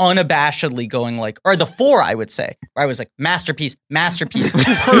like unabashedly going like, or the four I would say, where I was like, masterpiece,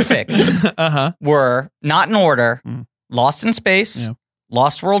 perfect, Uh-huh. were not in order, Mm. Lost in Space, Yeah.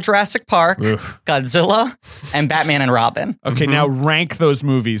 Lost World Jurassic Park, Oof. Godzilla, and Batman and Robin. Okay, now rank those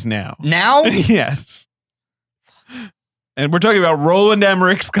movies now. Now, Yes. And we're talking about Roland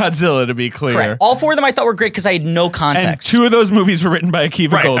Emmerich's Godzilla, to be clear. correct. All four of them I thought were great because I had no And context. two of those movies were written by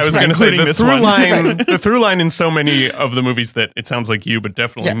Akiva Right. I Goldsman, was going to say including the this through one. line. The through line in so many of the movies that it sounds like you, but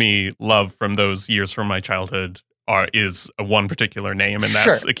definitely Yeah. me, love from those years from my childhood is one particular name, and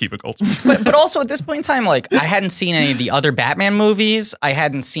that's Sure. Akiva Goldsman. but also at this point in time, like I hadn't seen any of the other Batman movies. I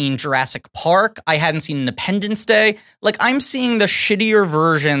hadn't seen Jurassic Park. I hadn't seen Independence Day. Like I'm seeing the shittier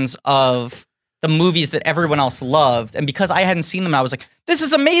versions of the movies that everyone else loved. And because I hadn't seen them, I was like, this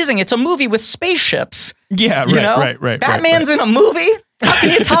is amazing. It's a movie with spaceships. Yeah, right, You know? right. Batman's in a movie? How can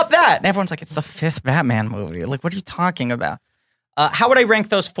you top that? And everyone's like, it's the fifth Batman movie. Like, what are you talking about? How would I rank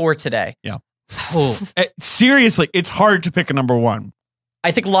those four today? Yeah. Oh, Seriously, it's hard to pick a number one.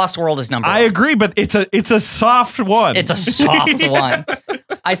 I think Lost World is number I one. agree, but it's a soft one. It's a soft one.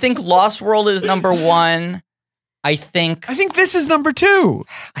 I think Lost World is number one. I think this is number two.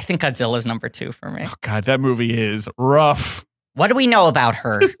 Godzilla is number two for me. Oh, God, that movie is rough. What do we know about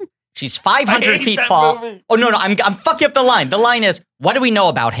her? She's 500 hate feet that tall. movie. Oh, no, I'm fucking up the line. The line is, what do we know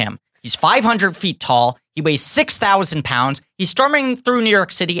about him? He's 500 feet tall. He weighs 6,000 pounds. He's storming through New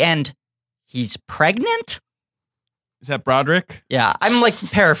York City and he's pregnant? Is that Broderick? Yeah, I'm like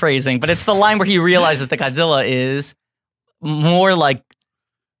paraphrasing, but it's the line where he realizes that Godzilla is more like,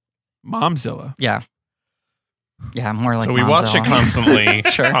 Momzilla. yeah, more like So we watch it Momzilla. constantly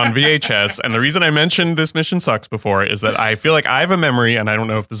Sure. on VHS. And the reason I mentioned This Mission Sucks before is that I feel like I have a memory, and I don't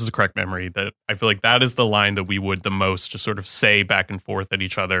know if this is a correct memory, that I feel like that is the line that we would the most just sort of say back and forth at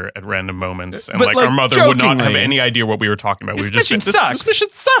each other at random moments. And But, like our mother would not have jokingly. any idea what we were talking about. This We would just mission say, sucks. This mission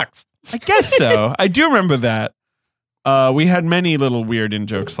sucks. I guess so. I do remember that. We had many little weird in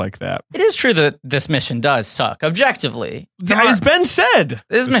jokes like that. It is true that this mission does suck, objectively. As Ben said,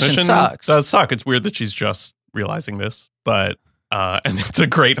 This mission sucks. Does suck. It's weird that she's just realizing this, but and it's a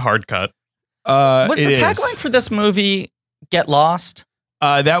great hard cut. Was the tagline for this movie "Get Lost"?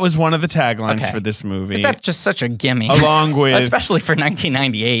 That was one of the taglines Okay. for this movie. It's just such a gimme, Along with especially for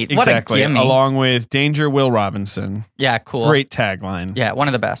 1998. exactly, What a gimme! along with Danger Will Robinson. Yeah, cool. Great tagline. Yeah, one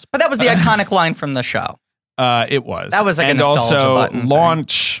of the best. But that was the iconic line from the show. It was. That was like a and nostalgia also button thing.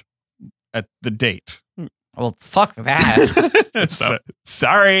 launch at the date. Well, fuck that.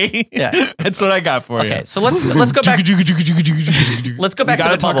 Sorry. Yeah. That's what I got for you. Okay, so let's go back. Let's go back we to gotta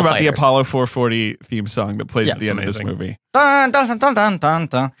the talk Bubble about the Fighters. Apollo 440 theme song that plays Yeah, at the it's end of this amazing. movie. Dun, dun, dun, dun, dun,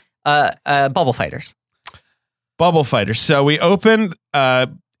 dun. Bubble Fighters. Bubble Fighters. So we opened,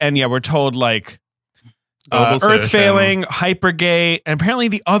 and yeah, we're told like Global Earth Citizen. failing, Hypergate, and apparently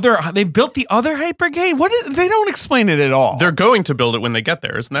they built the other Hypergate. What is? They don't explain it at all. They're going to build it when they get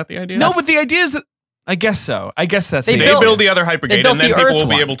there. Isn't that the idea? no, but the idea is that I guess so. I guess that's They the They idea. built- build the other they hypergate, built and then the people Earth will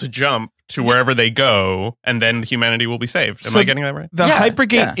be one. able to jump to wherever they go, and then humanity will be saved. Am So I getting that right? The Yeah,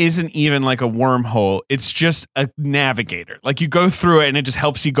 Hypergate yeah. isn't even like a wormhole. It's just a navigator. Like you go through it and it just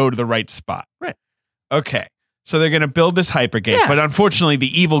helps you go to the right spot. Right. Okay. So they're going to build this Hypergate, Yeah. but unfortunately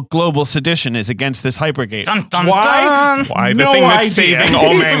the evil global sedition is against this Hypergate. Dun, dun, Why? dun. Why? The No thing that's idea. saving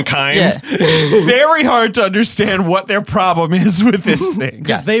all mankind? Yeah. Very hard to understand what their problem is with this thing.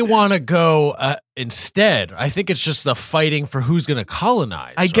 Because they want to go instead. I think it's just the fighting for who's going to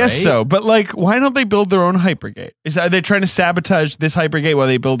colonize. I guess right? so, but like, why don't they build their own Hypergate? Are they trying to sabotage this Hypergate while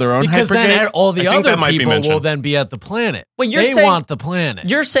they build their own Because Hypergate? then all the I think other that might be people will mentioned. then be at the planet. Wait, you're they saying- want the planet.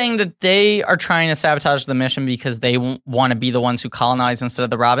 You're saying that they are trying to sabotage the mission because they want to be the ones who colonize instead of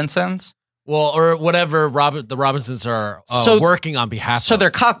the Robinsons? Well, or whatever the Robinsons are So- working on behalf So of. they're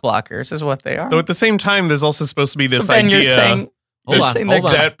cock blockers, is what they are. Though at the same time, there's also supposed to be this so Ben, idea you're saying, Hold you're on, saying hold they're-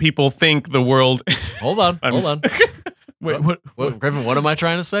 on. that people think the world. Hold on. Wait, What, Griffin, what am I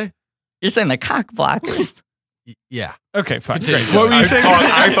trying to say? you're saying they're cock blockers. Yeah. Okay, fine. Continue, Great. What were you saying?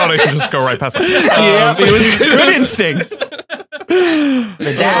 I thought I should just go right past that. Yeah, it was good instinct. The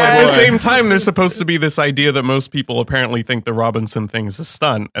At dad. the same time, there's supposed to be this idea that most people apparently think the Robinson thing is a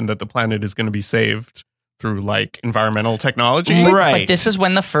stunt and that the planet is going to be saved through like environmental technology. Right. But this is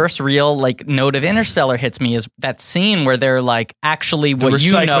when the first real like note of Interstellar hits me is that scene where they're like, actually, The what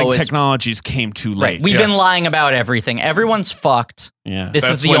you recycling know is technologies came too late. right. We've been lying about everything. Everyone's fucked. Yeah. This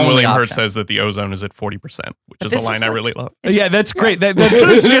That's is the when only William Hurt option. says that the ozone is at 40%, which But is this a line is I like- really love. Yeah, that's great. That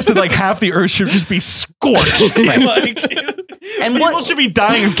sort of suggests that like half the Earth should just be scorched. Right. And People what- should be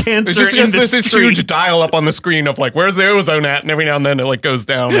dying of cancer It's just in the this huge streets. dial up on the screen of like, where's the ozone at? And every now and then it like goes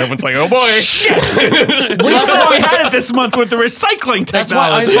down. And everyone's like, oh boy. Well, that's what we had it this month with the recycling technology. That's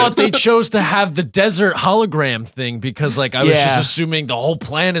why I thought they chose to have the desert hologram thing because, like, I was Yeah. just assuming the whole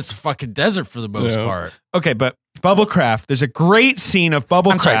planet's a fucking desert for the most Yeah. part. Okay, but Bubblecraft. There's a great scene of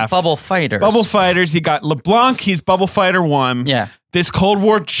Bubblecraft. I'm sorry, Bubble Fighters. Bubble Fighters. You got LeBlanc. He's Bubble Fighter 1. Yeah. This Cold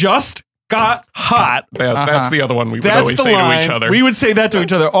War just got hot. That's the other one we would That's always the say line. to each other. We would say that to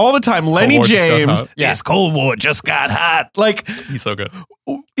each other all the time. Lenny War just got James. hot. Yeah. This Cold War just got hot. Like, He's so good.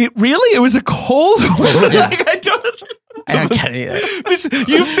 it really? It was a Cold War? Yeah. Like, I don't... I don't get it either. This,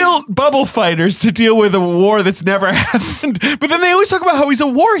 you built Bubble Fighters to deal with a war that's never happened. But then they always talk about how he's a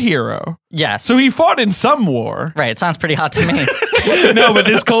war hero. Yes. So he fought in some war. right. It sounds pretty hot to me. No, but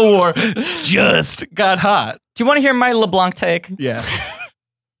this Cold War just got hot. Do you want to hear my LeBlanc take? Yeah.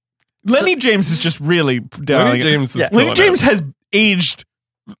 Lenny James is just really dialing Lenny it. James is Lenny killing James it. has aged,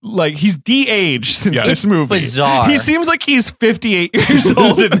 like, he's de-aged since Yeah. this It's movie. bizarre. He seems like he's 58 years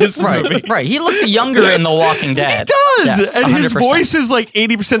old in this movie. Right. Right. He looks younger in The Walking Dead. He does. Yeah, and his 100%. voice is like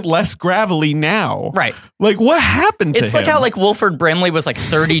 80% less gravelly now. Right. Like, what happened to It's him? like how like Wilford Brimley was like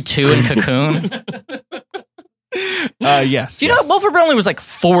 32 in Cocoon. yes. Do you know that Wilford Brimley was like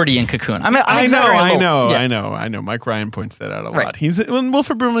 40 in Cocoon? I'm I exaggerating a little. Yeah. I know. Mike Ryan points that out a Right. lot.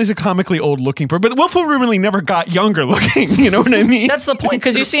 Wilford Brimley's a comically old looking person, but Wilford Brimley never got younger looking. You know what I mean? That's the point,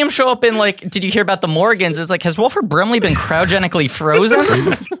 because you see him show up in like, did you hear about the Morgans? It's like, has Wilford Brimley been cryogenically frozen?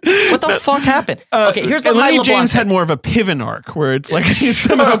 What the fuck happened? Okay, here's the and my Lenny LeBlanc James take. had more of a Piven arc where it's like he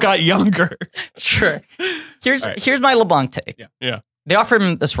somehow got younger. Sure. Here's my LeBlanc take. Yeah. They offered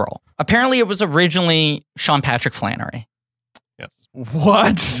him this role. Apparently, it was originally Sean Patrick Flannery, Yes.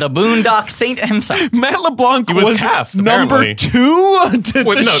 What? the Boondock Saint himself. Matt LeBlanc He was cast, number apparently. 2 to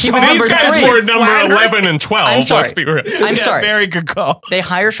Well, no, He these was number guys 3. were number 11 and 12. I'm sorry. Let's be real. I'm sorry. Very good call. They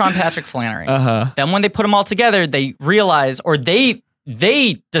hire Sean Patrick Flannery. Uh-huh. Then when they put them all together, they realize, or they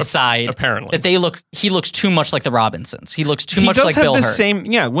they decide Apparently. that he looks too much like the Robinsons. He looks too much does like have Bill the Hurt. same.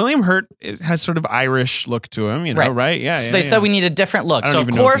 Yeah, William Hurt has sort of Irish look to him. You know, right? Yeah. So they said we need a different look. I don't So of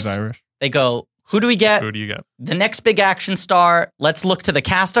even know if he's course Irish. they go, who do we get? Who do you get? The next big action star. Let's look to the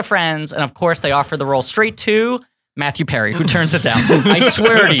cast of Friends, and of course they offer the role straight to Matthew Perry, who turns it down. I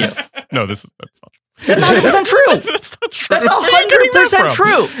swear to you, No, that's not. that's 100% true. That's not true. That's Where are you getting that 100%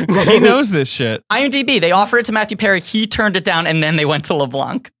 from? true. He knows this shit. IMDb, they offer it to Matthew Perry. He turned it down, and then they went to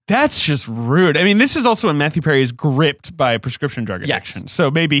LeBlanc. That's just rude. I mean, this is also when Matthew Perry is gripped by prescription drug addiction. So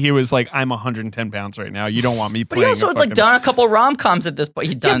maybe he was like, I'm 110 pounds right now. You don't want me But playing he also a had like fucking- done a couple rom-coms at this point.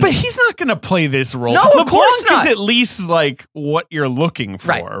 He'd done. Yeah, but he's not going to play this role. No, of course LeBlanc not. is at least like what you're looking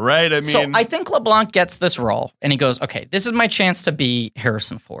for, right? I mean, So I think LeBlanc gets this role, and he goes, okay, this is my chance to be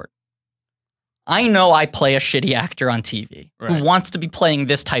Harrison Ford. I know I play a shitty actor on TV Right. who wants to be playing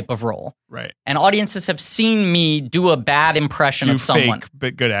this type of role. right. And audiences have seen me do a bad impression Do of someone. fake,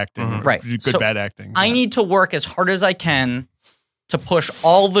 but good acting. Mhm. Right. Do good, So bad acting. I need to work as hard as I can to push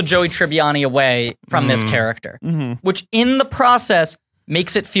all the Joey Tribbiani away from this character, Mhm. which in the process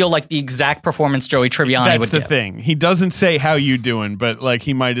makes it feel like the exact performance Joey Tribbiani That's would the give. thing. He doesn't say how you doing, but like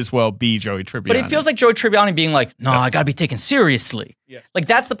he might as well be Joey Tribbiani. But it feels like Joey Tribbiani being like, no, I gotta be taken seriously. Yeah. Like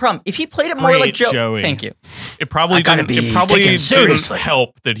that's the problem. If he played it more Great, like Joey. Thank you. It probably I gotta didn't. be It probably taken didn't seriously.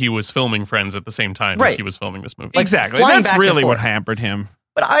 help that he was filming Friends at the same time Right. as he was filming this movie. Like, exactly. flying That's back and really what forth. hampered him.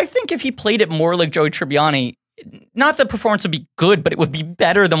 But I think if he played it more like Joey Tribbiani, not the performance would be good, but it would be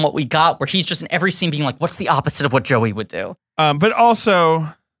better than what we got, where he's just in every scene being like, what's the opposite of what Joey would do? But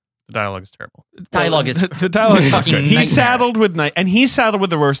also, The dialogue is terrible. Dialogue is the dialogue is fucking good. nightmare. He's saddled with and he's saddled with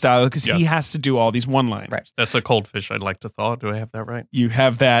the worst dialogue because he Yes. has to do all these one-liners. Right. That's a cold fish I'd like to thaw. Do I have that right? You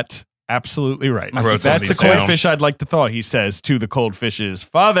have that absolutely right. I wrote some That's of the these cold down. fish I'd like to thaw. He says to the cold fish's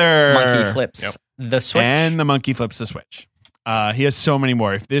father. Monkey flips the switch. And the monkey flips the switch. He has so many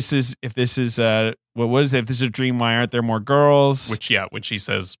more. If this is what was it? If this is a dream, why aren't there more girls? Which he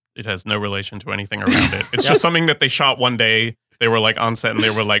says it has no relation to anything around it. It's just something that they shot one day. They were like on set and they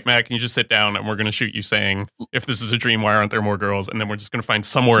were like, Matt, can you just sit down and we're going to shoot you saying, if this is a dream, why aren't there more girls? And then we're just going to find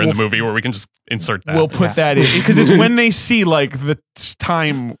somewhere in the movie where we can just insert that. We'll put that in because it's when they see like the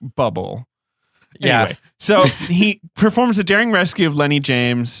time bubble. Yeah. Anyway, so he performs the daring rescue of Lenny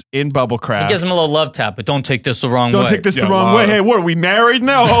James in Bubblecraft. He gives him a little love tap, but don't take this the wrong Don't way. take this Yeah, the wrong wow. way. Hey, what are we married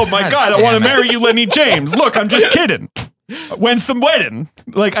now? Oh my God, I damn want to it. marry you, Lenny James. Look, I'm just kidding. When's the wedding?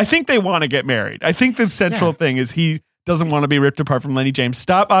 Like, I think they want to get married. I think the central thing is he doesn't want to be ripped apart from Lenny James.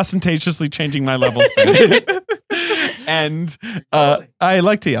 Stop ostentatiously changing my levels. Ben. And I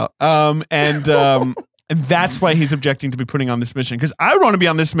like to yell. And that's why he's objecting to be putting on this mission. Because I would want to be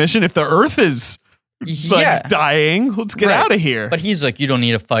on this mission if the Earth is like dying. Let's get Right. out of here. But he's like, you don't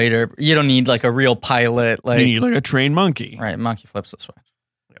need a fighter. You don't need like a real pilot. Like, you need like a trained monkey. right, monkey flips this way.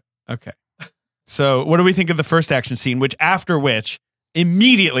 Okay. So what do we think of the first action scene?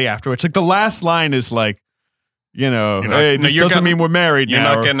 Immediately after which, like the last line is like, You're not- hey, no, this you're doesn't gonna- mean we're married You're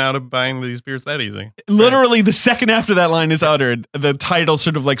now. not getting out of buying these beers that easy. Literally, the second after that line is uttered, the title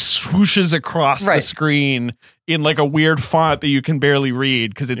sort of like swooshes across the Right. screen in like a weird font that you can barely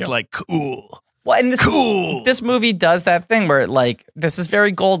read because it's Yeah. like cool. Well, and this Cool. this movie does that thing where it like this is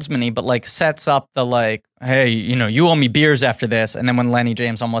very Goldsman-y, but like sets up the like, hey, you owe me beers after this, and then when Lenny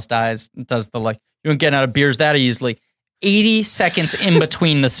James almost dies, it does the like, you ain't getting out of beers that easily. 80 seconds in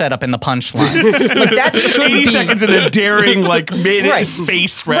between the setup and the punchline. Like that should 80 be seconds in a daring like mid Right.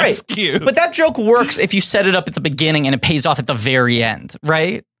 space Right. rescue. But that joke works if you set it up at the beginning and it pays off at the very end,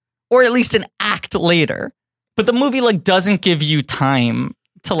 right? Or at least an act later. But the movie like doesn't give you time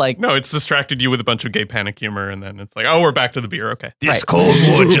to like No, it's distracted you with a bunch of gay panic humor, and then it's like, oh, we're back to the beer. Okay. this Right. Cold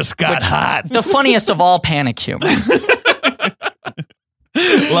War just got hot. the funniest of all panic humor.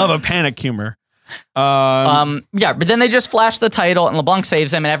 Love a panic humor. Yeah, but then they just flash the title and LeBlanc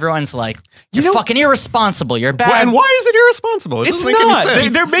saves him and everyone's like, you're fucking irresponsible. You're bad. And why is it irresponsible? It It's doesn't make not. any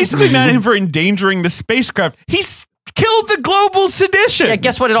sense. They're basically mad at him for endangering the spacecraft. He's killed the global sedition. Yeah,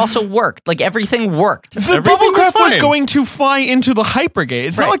 guess what? It also worked. Like everything worked. The Everything bubblecraft was fine. going to fly into the hypergate.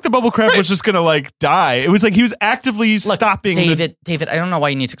 It's Right. not like the bubblecraft was just going to like die. It was like he was actively Look, stopping. David, I don't know why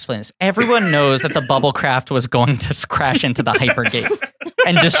you need to explain this. Everyone knows that the bubblecraft was going to crash into the hypergate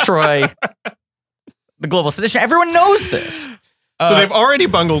and destroy the global sedition. Everyone knows this. So they've already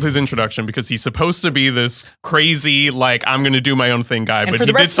bungled his introduction because he's supposed to be this crazy, like, I'm going to do my own thing guy. But for he the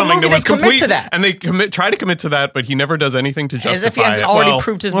did rest of the something movie, that was they commit complete. to that. And they try to commit to that, but he never does anything to justify As if he hasn't it. already Well,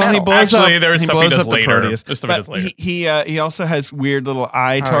 proved his Well, he mettle. blows Actually, up, there's he stuff he blows does up the later. Proteus. There's stuff he But does later. he also has weird little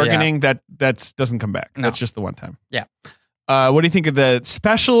eye Oh, targeting that doesn't come back. No. That's just the one time. Yeah. What do you think of the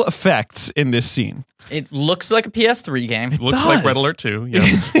special effects in this scene? It looks like a PS3 game. Looks like Red Alert 2.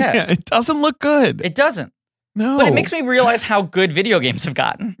 Yes. Yeah. It doesn't look good. It doesn't. No. But it makes me realize how good video games have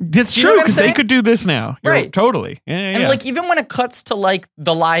gotten. That's Do you know true, what I'm because they saying? could do this now. You're Right. Totally. Yeah, And yeah. like even when it cuts to like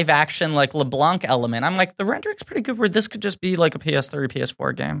the live action like LeBlanc element, I'm like the rendering's pretty good where this could just be like a PS3,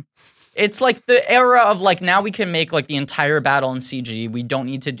 PS4 game. It's like the era of like now we can make like the entire battle in CG. We don't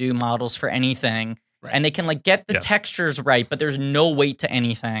need to do models for anything. Right. And they can like get the Yes. textures right, but there's no weight to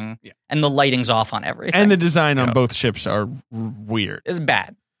anything. Yeah. And the lighting's off on everything. And the design on Yeah. both ships are weird. is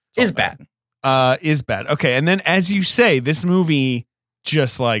bad. all Is bad. bad. Is bad. Okay, and then as you say, this movie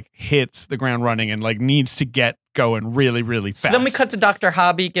just like hits the ground running and like needs to get going really, really fast. So then we cut to Dr.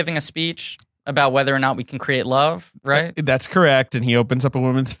 Hobby giving a speech about whether or not we can create love, right? That's correct, and he opens up a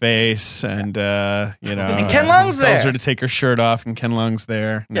woman's face, and And Ken Lung's tells there. her to take her shirt off, and Ken Lung's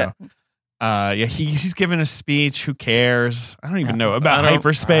there. No. He's giving a speech. Who cares? I don't even know about I don't-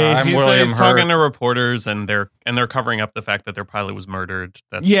 hyperspace. I'm He's, William he's talking Hurt. to reporters, and they're covering up the fact that their pilot was murdered.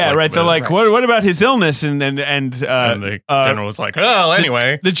 That's yeah, right. They're like, Right. what about his illness? And and the general was like, oh,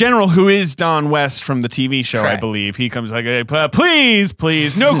 anyway. The general, who is Don West from the TV show, I Correct. believe, he comes like, "Hey,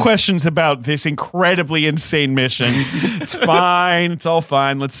 please, no questions about this incredibly insane mission. It's fine. It's all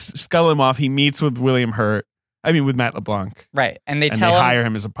fine. Let's scull him off." He meets with with Matt LeBlanc, Right. And they and tell they him hire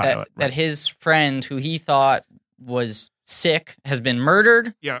him as a pilot. that his friend, who he thought was sick, has been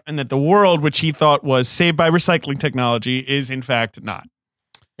murdered. Yeah, and that the world, which he thought was saved by recycling technology, is in fact not.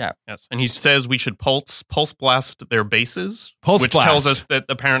 Yes, and he says we should pulse blast their bases, Pulse which blast. tells us that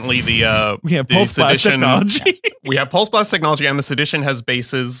apparently the We have the pulse blast sedition- technology. we have pulse blast technology, and the sedition has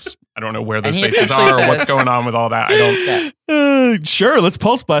bases. I don't know where those And he bases essentially are or what's says- going on with all that. I don't. Yeah. Sure, let's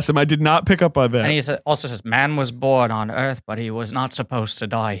pulse blast him. I did not pick up on that. And he also says, man was born on Earth, but he was not supposed to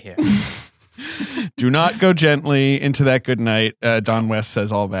die here. Do not go gently into that good night. Don West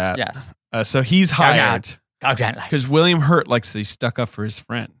says all that. Yes. So he's hired Go gently. because William Hurt likes that he's stuck up for his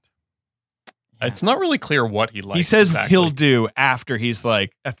friend. It's not really clear what he likes. He says exactly. he'll do after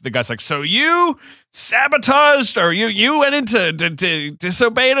the guy's like, so you sabotaged or you went into to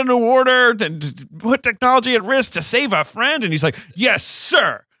disobeyed an order to put technology at risk to save a friend, and he's like, yes,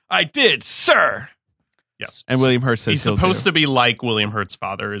 sir, I did, sir. Yes. And William Hurt says He's supposed to be like William Hurt's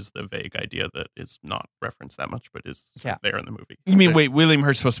father, is the vague idea that is not referenced that much, but is sort of there in the movie. You mean wait? William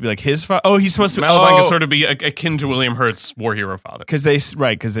Hurt's supposed to be like his father? Oh, he's supposed to. Matt LeBlanc is Oh, sort of be akin to William Hurt's war hero father. because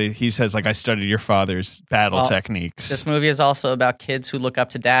he says like I studied your father's battle Well, techniques. This movie is also about kids who look up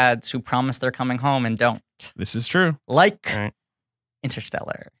to dads who promise they're coming home and don't. This is true. Like All right.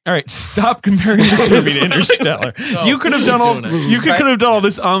 Interstellar. All right, stop comparing this movie to Interstellar. No, You could have done all doing it. you could Right. have done all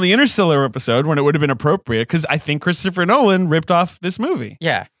this on the Interstellar episode when it would have been appropriate because I think Christopher Nolan ripped off this movie.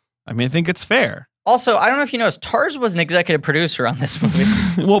 Yeah. I mean, I think it's fair. Also, I don't know if you noticed, Tars was an executive producer on this movie.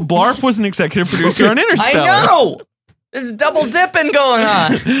 Well, Blarp was an executive producer on Interstellar. I know! There's double dipping going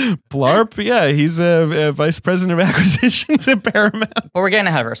on. Blarp, yeah, he's a vice president of acquisitions at Paramount. But we're getting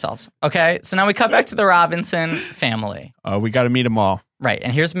ahead of ourselves. Okay, so now we cut back to the Robinson family. We got to meet them all. Right,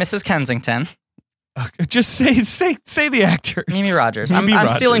 and here's Mrs. Kensington, Just say the actors. Mimi Rogers. I'm Mimi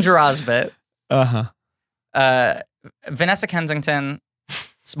stealing Rogers. Gerard's bit. Uh-huh. Vanessa Kensington's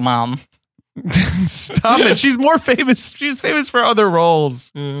mom. Stop it. She's more famous. She's famous for other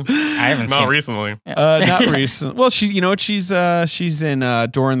roles. I haven't Not seen recently. Not recent. Well, she's in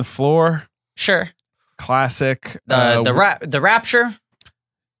Door on the Floor. Sure. Classic. The Rapture.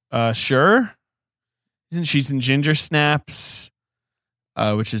 Sure. She's in Ginger Snaps,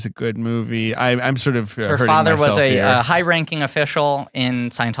 which is a good movie. I'm sort of Her hurting father was myself a here. high-ranking official in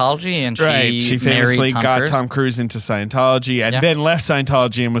Scientology, and She famously married Tom got Cruise. Tom Cruise into Scientology and Yeah. then left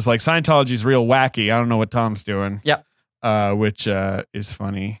Scientology and was like, Scientology's real wacky. I don't know what Tom's doing. Yep. Which is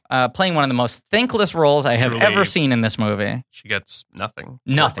funny. Playing one of the most thankless roles I have Truly. ever seen in this movie. She gets nothing.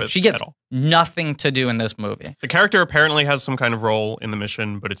 Nothing. with She gets at all. nothing to do in this movie. The character apparently has some kind of role in the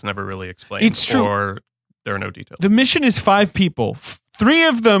mission, but it's never really explained. It's true. Or there are no details. The mission is 5 people. 3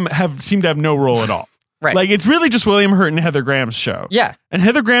 of them seem to have no role at all. Right. Like it's really just William Hurt and Heather Graham's show. Yeah. And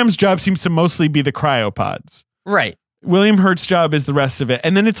Heather Graham's job seems to mostly be the cryopods. Right. William Hurt's job is the rest of it.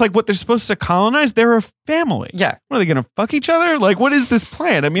 And then it's like what they're supposed to colonize. They're a family. Yeah. What, are they going to fuck each other? Like, what is this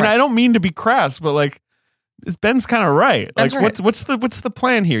plan? I mean, Right. I don't mean to be crass, but like, Ben's kind of right. Ben's Like, right. what's the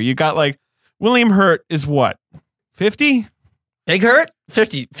plan here? You got like William Hurt is what? 50? Big Hurt?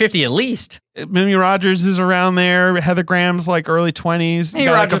 50 at least. Mimi Rogers is around there. Heather Graham's like early 20s. Hey, You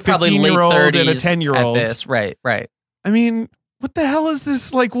got, like, Rogers a probably late 15-year-old 30s and a 10-year-old. at this. Right. I mean, what the hell is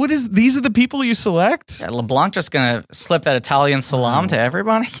this? Like, these are the people you select? Yeah, LeBlanc just gonna slip that Italian salam to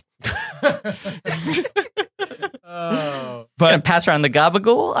everybody. Gonna But pass around the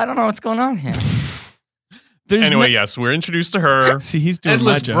gabagool. I don't know what's going on here. there's Anyway, yes, we're introduced to her. see, he's doing my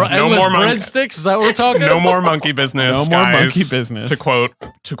Endless, job. No more breadsticks. Is that what we're talking? No more monkey business. No more guys. monkey business.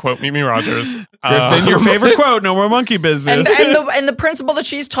 To quote Mimi Rogers. Griffin, your favorite quote: "No more monkey business." And the principal that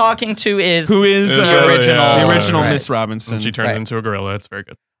she's talking to is Who is the original, the original right. Miss Robinson? She turns Right. into a gorilla. It's very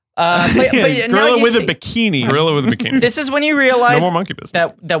good. but now gorilla you with see- a bikini. Gorilla with a bikini. This is when you No realize more monkey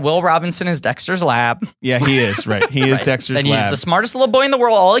business. that Will Robinson is Dexter's lab. Yeah, he is right. He is Right. Dexter's That he's lab. the smartest little boy in the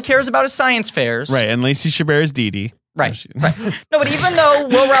world. All he cares about is science fairs. Right, and Lacey Chabert is Dee Dee. Right. Right. No, but even though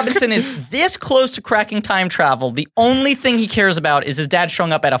Will Robinson is this close to cracking time travel, the only thing he cares about is his dad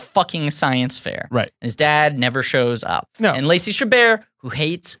showing up at a fucking science fair. Right. And his dad never shows up. No. And Lacey Chabert, who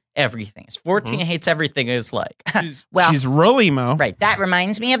hates everything, is 14, hates everything, is like, Well, She's real emo. right. that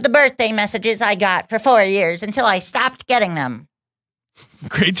reminds me of the birthday messages I got for 4 years until I stopped getting them.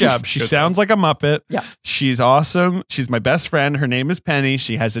 Great job. She Good sounds like a Muppet. Yeah. She's awesome. She's my best friend. Her name is Penny.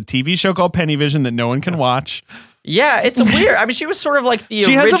 She has a TV show called Pennyvision that no one can watch. Yeah, it's a weird. I mean, she was sort of like the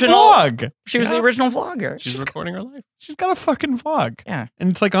She original. has a vlog. She was the original vlogger. She's recording her life. She's got a fucking vlog. Yeah.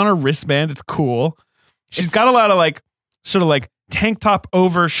 And it's like on her wristband. It's cool. She's It's- got a lot of like, sort of like tank top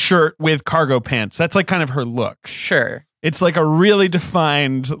over shirt with cargo pants. That's like kind of her look. Sure. It's like a really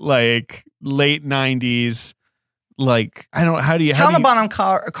defined, like late 90s, like, I don't know, how do you. Helena Bonham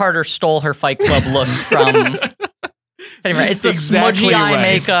Carter stole her Fight Club look from. It's the Exactly smudgy eye right.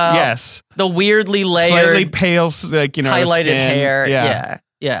 makeup. Yes. The weirdly layered, Slightly pale, like, highlighted skin. hair. Yeah.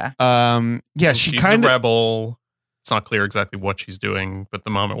 Yeah. Yeah, she She's kind a of. rebel. It's not clear exactly what she's doing, but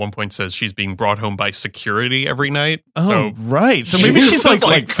the mom at one point says she's being brought home by security every night. Oh, So right. So maybe she's she's like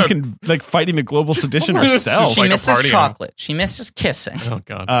like a- fucking like fighting the global sedition herself. She like a misses party chocolate. She misses kissing. oh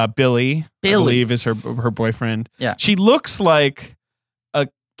god. Billy, I Billy. believe, is her boyfriend. Yeah. She looks like a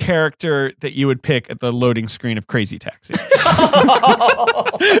character that you would pick at the loading screen of Crazy Taxi.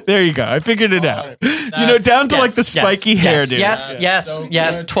 There you go. I figured it out. You know, down to like the spiky hairdo.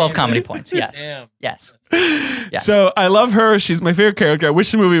 Yes. 12 comedy points. Yes. Damn. Yes. Yes. So I love her. She's my favorite character. I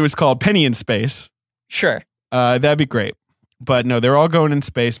wish the movie was called Penny in Space. Sure. That'd be great. But no, they're all going in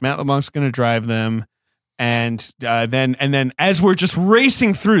space. Matt LeBlanc's going to drive them. And then as we're just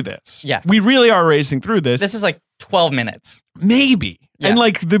racing through this, Yeah. we really are racing through this. This is like 12 minutes. Maybe. Yeah. And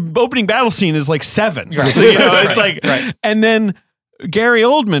like the opening battle scene is like 7. Right. So, you know, it's Right, like, right. and then Gary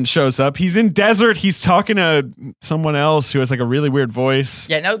Oldman shows up. He's in desert. He's talking to someone else who has like a really weird voice.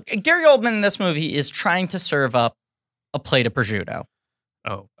 Yeah, no, Gary Oldman in this movie is trying to serve up a plate of prosciutto.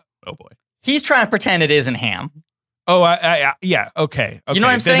 Oh boy. He's trying to pretend it isn't ham. Oh, yeah. Okay. You know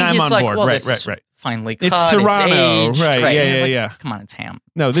what I'm Then saying? I'm He's on like, board. well, Right, this is right. finely cut. It's Serrano. aged, Right, yeah, yeah, Like, yeah. Come on, it's ham.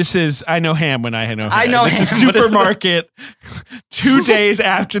 No, this is, I know ham when I know ham. I know this ham, is but it's- supermarket 2 days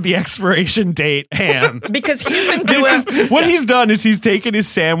after the expiration date ham. Because he's been This doing. is what he's done is he's taken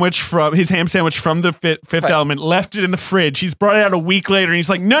his ham sandwich from the Fifth Right. Element, left it in the fridge. He's brought it out a week later, and he's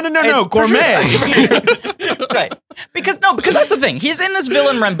like, no, It's gourmet. right. Because that's the thing. He's in this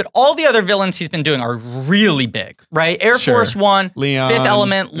villain run, but all the other villains he's been doing are really big, right? Air Sure. Force One, Leon, Fifth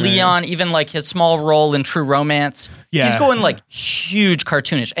Element, right. Leon, even like his small role in True Romance. Yeah. He's going like huge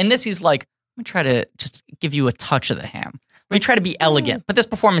cartoonish. And this he's like, I'm gonna try to just give you a touch of the ham. Let me try to be elegant. But this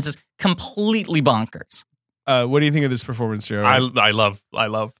performance is completely bonkers. What do you think of this performance, Joe? I love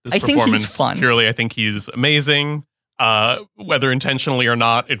this I think he's performance. fun. Purely, I think he's amazing. Whether intentionally or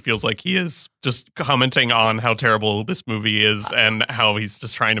not, it feels like he is just commenting on how terrible this movie is and how he's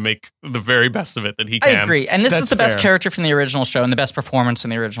just trying to make the very best of it that he I can. agree. And this That's is the best fair. character from the original show and the best performance in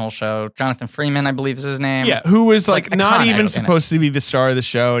the original show. Jonathan Freeman, I believe is his name. Yeah, who was It's, like, like, not iconic in even it. supposed to be the star of the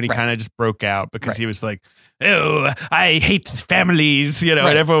show, and he Right. kind of just broke out because Right. he was like, "Oh, I hate families," you know,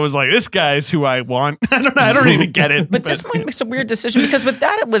 Right. and everyone was like, "This guy's who I want." I don't know. I don't even get it. But this one makes a weird decision because with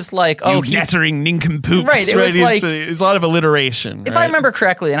that it was like, you he's nattering nincompoops. Right, it was like- it's a lot of alliteration. if right? I remember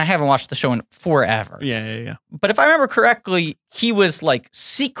correctly, and I haven't watched the show in forever, yeah. but if I remember correctly, he was like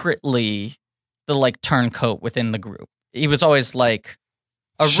secretly the like turncoat within the group. He was always like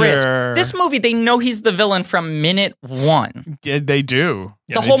a risk. Sure. This movie, they know he's the villain from minute one. Yeah, they do.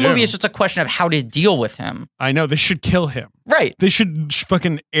 Yeah, The they whole do. movie is just a question of how to deal with him. I know they should kill him. Right. They should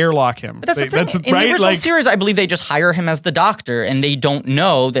fucking airlock him. But that's the thing. That's In right. the original Like, series, I believe they just hire him as the doctor, and they don't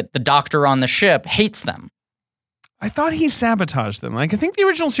know that the doctor on the ship hates them. I thought he sabotaged them. Like I think the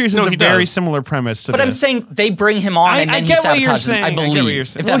original series has No, a he very does. similar premise to But this. I'm saying they bring him on, and I then he get what you're sabotages them. saying. I get what believe. you're If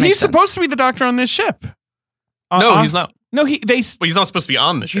saying. that Well, makes he's sense. supposed to be the doctor on this ship. No, he's not. No, Well, he's not supposed to be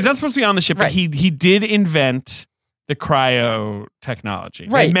on the ship. He's not supposed to be on the ship, Right. but he did invent the cryo technology.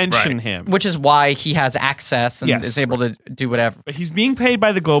 Right. They mention Right. him. Which is why he has access and Yes. is able to do whatever. But he's being paid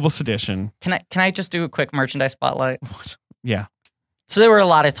by the Global Sedition. Can I just do a quick merchandise spotlight? Yeah. So there were a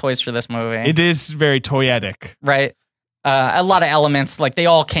lot of toys for this movie, It is very toyetic. right? A lot of elements, like they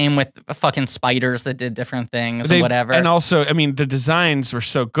all came with fucking spiders that did different things and whatever. And also, I mean, the designs were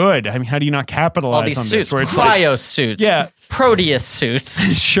so good. I mean, how do you not capitalize all these on suits, this? Where it's cryo suits, Yeah. Proteus suits.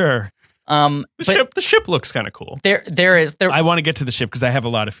 sure. The ship looks kind of cool. There I want to get to the ship because I have a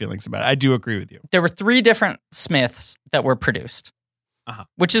lot of feelings about it. I do agree with you. there were 3 different Smiths that were produced,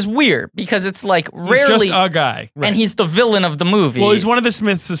 which is weird because it's like He's rarely, just a guy. Right. and he's the villain of the movie. Well, is one of the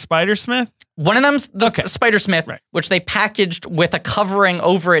Smiths a Spider Smith? One of them's the Okay. Spider Smith, Right. which they packaged with a covering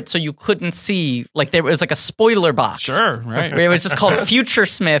over it so you couldn't see. Like there was like a spoiler box. Sure, right. Where it was just called Future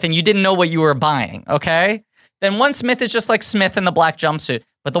Smith and you didn't know what you were buying, okay? Then one Smith is just like Smith in the black jumpsuit.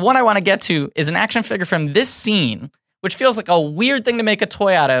 But the one I want to get to is an action figure from this scene, which feels like a weird thing to make a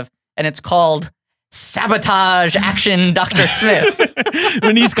toy out of, and it's called Sabotage Action Dr. Smith.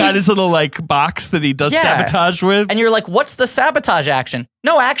 When he's got his little like box that he does Yeah. sabotage with. And you're like, what's the sabotage action?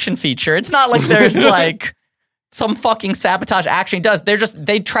 No action feature. It's not like there's like some fucking sabotage action he does.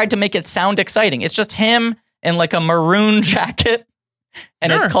 They tried to make it sound exciting. It's just him in like a maroon jacket.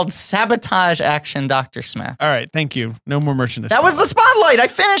 And it's Sure. called Sabotage Action Dr. Smith. All right, thank you. No more merchandise. That was the spotlight. I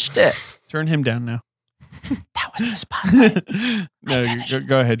finished it. Turn him down now. That was the spotlight. No,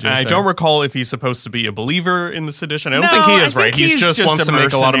 go ahead, Joe. And I sorry. don't recall if he's supposed to be a believer in this edition. I don't No, think he I is, think right? He he's just wants a to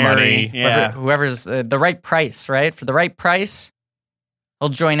make a lot of mercenary. money. Yeah. Whoever's the right price, right? For the right price, he'll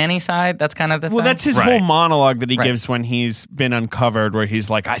join any side. That's kind of the Well, thing. that's his Right. whole monologue that he Right. gives when he's been uncovered, where he's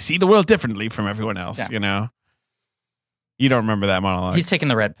like, I see the world differently from everyone else, Yeah. you know? You don't remember that monologue. He's taking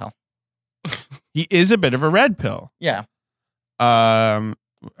the red pill. He is a bit of a red pill. Yeah.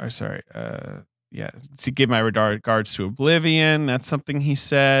 Sorry. Yeah. To give my regards to Oblivion. That's something he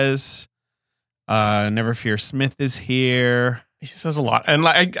says. Never Fear Smith is here. He says a lot, and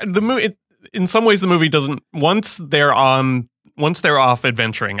like the movie. In some ways, the movie doesn't. Once they're off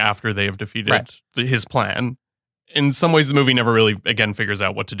adventuring after they have defeated Right. his plan. In some ways, the movie never really again figures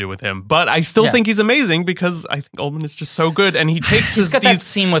out what to do with him. But I still Yeah. think he's amazing because I think Oldman is just so good, and he takes He's got that these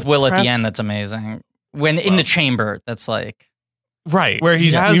scene with Will at crap- the end that's amazing. When in the chamber, that's like, right Where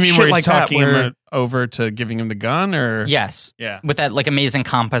he's, He has you mean shit where he's like that, talking where- him over to giving him the gun, or? yes. Yeah. With that like amazing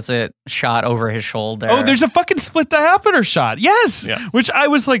composite shot over his shoulder. Oh, there's a fucking split diopter shot. Yes. Yeah. Which I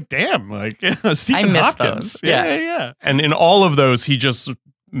was like, damn, like, Stephen I missed Hopkins. those. Yeah, Yeah. yeah. And in all of those, he just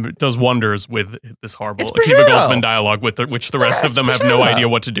does wonders with this horrible It's Cuba prosciutto. Goldsman dialogue, which the rest of them have no prosciutto. idea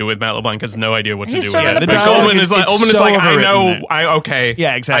what to do with. Matt LeBlanc has no idea what to He's do with. serving it. the But dialogue. Goldman is like, It's so I overwritten. know, okay,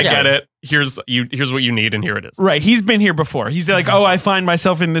 Yeah, exactly. I get it. Here's what you need, and here it is. Right. He's been here before. He's like, oh, I find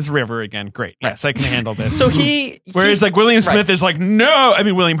myself in this river again. Great. Yes, I can handle this. So he Whereas like William Smith is like, no, I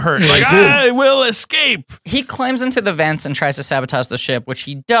mean William Hurt, like I will escape. he climbs into the vents and tries to sabotage the ship, which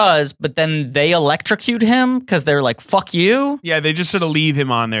he does, but then they electrocute him because they're like, fuck you. Yeah, they just sort of leave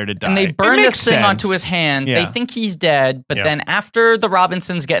him on there to die. And they It burn makes this thing sense. onto his hand. Yeah. They think he's dead, but Yeah. then after the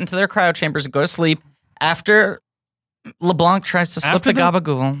Robinsons get into their cryo chambers and go to sleep, after LeBlanc tries to slip After the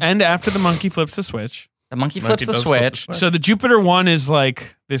gabagool, And after the monkey flips the switch. the monkey flips the does flip the switch. switch. So the Jupiter 1 is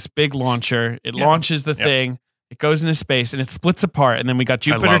like this big launcher. It Yeah. launches the Yep. thing. It goes into space and it splits apart. And then we got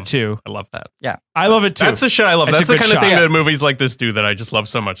Jupiter 2. I love that. I love it too. That's the shit I love. That's That's a the good kind of thing shot. that movies like this do that I just love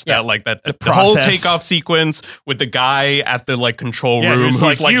so much. Yeah. That like that the, The whole process. takeoff sequence with the guy at the like control Yeah, room who's who's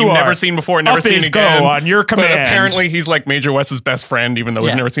like, like "You you've never are seen before, never up seen is again. go on your But command." apparently he's like Major West's best friend, even though Yeah.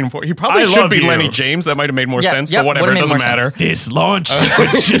 we've never seen him before. He probably I should love be you. Lenny James. That might have made more Yeah, sense, yep, but whatever, would've it made doesn't more matter. sense. This launch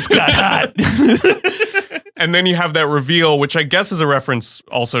sequence just got hot. And then you have that reveal, which I guess is a reference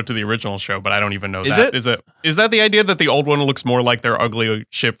also to the original show, but I don't even know Is that. it? Is that the idea that the old one looks more like their ugly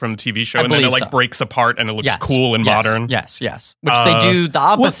ship from the TV show, I and then it believe like so. breaks apart and it looks Yes. cool and Yes. modern? Yes. Which they do the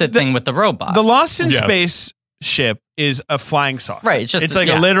opposite the- thing with the robot. The Lost in Yes. Space ship is a flying saucer. Right, it's just- like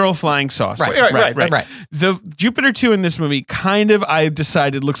yeah. a literal flying saucer. Right. The Jupiter 2 in this movie kind of, I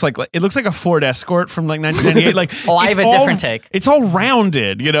decided, looks like a Ford Escort from like 1998. Like, Oh, I have it's a all- different take. It's all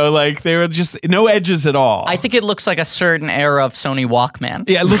rounded, you know, like there are just no edges at all. I think it looks like a certain era of Sony Walkman.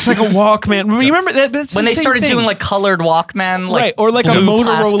 yeah, it looks like a Walkman. You remember that? That's When the they same started thing. doing like colored Walkman, like right, or like a blue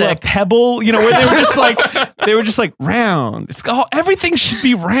Motorola plastic. Pebble, you know, where they were just like round. It's all, everything should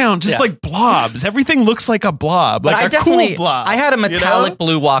be round, just Yeah. like blobs. Everything looks like a blob, But like I a definitely, cool blob. I had a metallic know?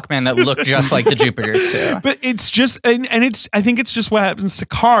 blue Walkman that looked just like the Jupiter too. But it's just, and it's, I think it's just what happens to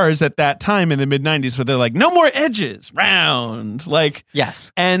cars at that time in the mid 90s where they're like, no more edges, round. Like,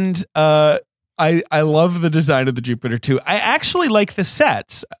 Yes. and I love the design of the Jupiter too. I actually like the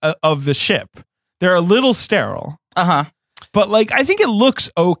sets of the ship. They're a little sterile, but like I think it looks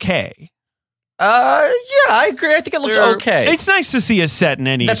okay. Yeah, I agree. I think it looks okay. It's nice to see a set in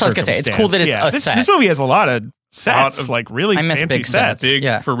any. That's what I was gonna say. It's cool that it's a set. This movie has a lot of sets, like really I miss fancy big sets. sets.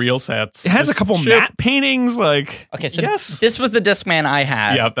 Big for real sets. It has a couple matte paintings, like okay. So this was the Discman I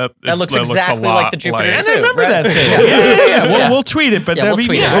had. Yeah, that looks exactly like the Jupiter. and 2, I remember right? that thing. Yeah. We'll tweet it, but we'll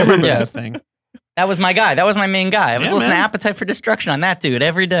tweet it. I'll remember that thing. That was my guy. That was my main guy. I was listening man. to Appetite for Destruction on that dude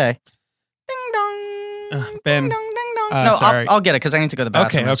every day. Ding dong. Ben, Ding dong, ding dong. No, sorry. I'll get it because I need to go to the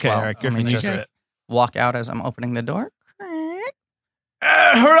bathroom as well. All right, Let me Griffin, you just get it. walk out as I'm opening the door.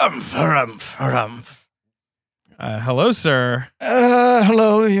 Harumph. Hello, sir.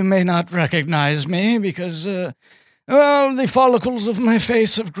 Hello, you may not recognize me because, the follicles of my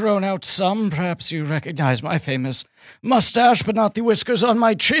face have grown out some. Perhaps you recognize my famous mustache, but not the whiskers on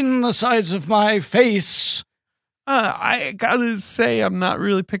my chin, the sides of my face. I gotta say, I'm not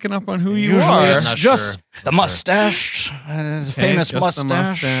really picking up on who you Usually are. it's just the mustache, the famous just the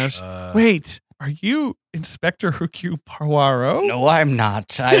mustache. Wait, are you Inspector Hercule Poirot? No, I'm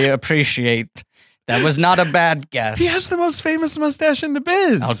not. I appreciate that was not a bad guess. He has the most famous mustache in the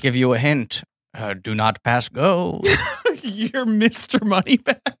biz. I'll give you a hint. Do not pass go. You're Mr.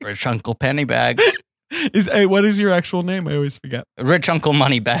 Moneybags. Rich Uncle Pennybags. What is your actual name? I always forget. Rich Uncle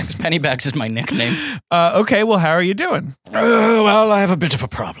Moneybags. Pennybags is my nickname. Okay, well, how are you doing? Well, I have a bit of a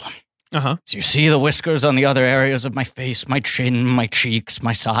problem. Uh-huh. So you see the whiskers on the other areas of my face, my chin, my cheeks,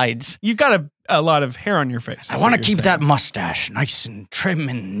 my sides. You've got a lot of hair on your face. I want to keep that mustache nice and trim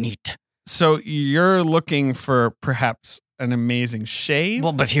and neat. So you're looking for perhaps an amazing shave?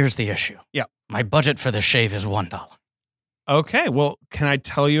 Well, but here's the issue. Yeah. My budget for the shave is $1. Okay, well, can I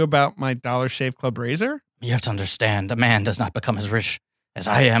tell you about my Dollar Shave Club razor? You have to understand, a man does not become as rich as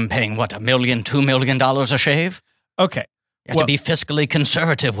I am paying, $1 million, $2 million a shave? Okay. You have to be fiscally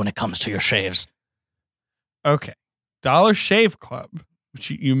conservative when it comes to your shaves. Okay. Dollar Shave Club, which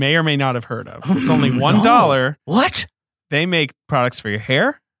you may or may not have heard of. It's only $1. No. What? They make products for your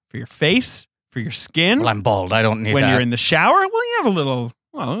hair, for your face, for your skin. Well, I'm bald. I don't need when that. you're in the shower, well, you have a little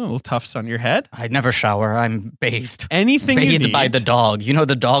tufts on your head. I never shower. I'm bathed. Anything you Bathed need. by the dog. You know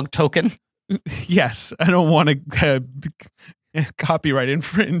the dog token? Yes. I don't want to copyright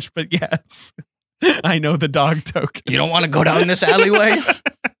infringe, but yes. I know the dog token. You don't want to go down this alleyway?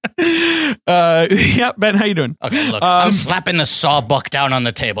 Yeah, Ben, how you doing? Okay, look, I'm slapping the sawbuck down on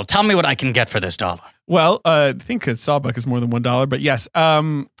the table. Tell me what I can get for this $1. Well, I think a sawbuck is more than $1, but yes.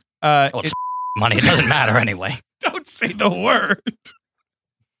 It's money. It doesn't matter anyway. Don't say the word.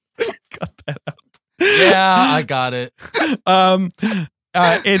 Cut that out. Yeah, I got it.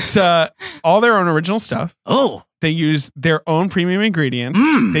 It's all their own original stuff. Oh, They use their own premium ingredients.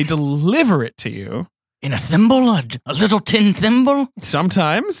 They deliver it to you. in a thimble? A little tin thimble?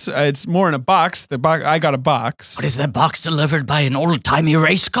 Sometimes it's more in a box. I got a box. But is that box delivered by an old-timey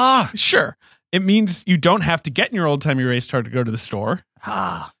race car? Sure. It means you don't have to get in your old-timey race car to go to the store.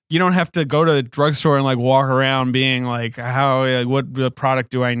 Ah. You don't have to go to the drugstore and like walk around being like, what product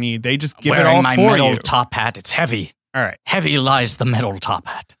do I need? They just give it all Wearing my for metal you. top hat. It's heavy. All right. Heavy lies the metal top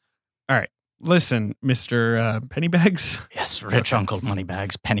hat. All right. Listen, Mr. Pennybags. Yes, Rich Uncle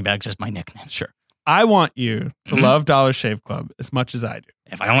Moneybags. Pennybags is my nickname. Sure. I want you to love Dollar Shave Club as much as I do.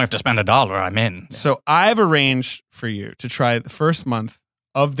 If I only have to spend $1, I'm in. So I've arranged for you to try the first month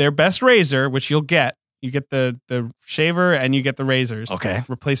of their best razor, which you'll get. You get the shaver and you get the razors. Okay.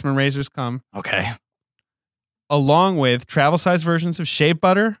 Replacement razors come. Okay. Along with travel size versions of shave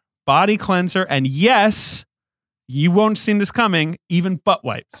butter, body cleanser, and yes, you won't see this coming, even butt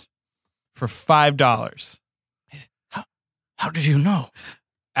wipes for $5. How did you know?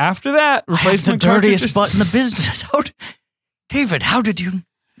 After that, I have the replacement dirtiest cartridges- butt in the business. David, how did you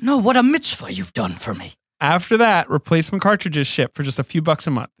know what a mitzvah you've done for me? After that, replacement cartridges ship for just a few bucks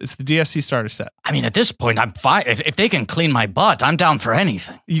a month. It's the DSC starter set. I mean, at this point, I'm fine. If they can clean my butt, I'm down for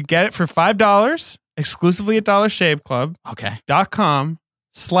anything. You get it for $5 exclusively at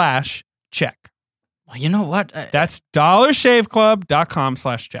dollarshaveclub.com/check. Well, you know what? That's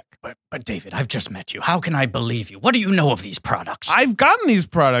dollarshaveclub.com/check. But David, I've just met you. How can I believe you? What do you know of these products? I've gotten these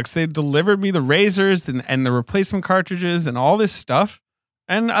products. They've delivered me the razors and the replacement cartridges and all this stuff.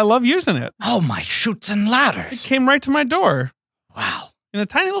 And I love using it. Oh, my chutes and It ladders. came right to my door Wow. in a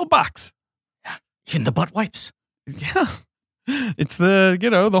tiny little box. Even the butt wipes. Yeah. It's the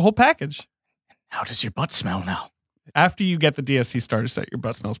whole package. How does your butt smell now? After you get the DSC starter set, your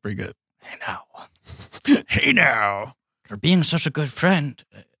butt smells pretty good. Hey, now. Hey now. For being such a good friend,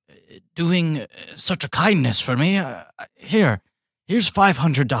 doing such a kindness for me, here's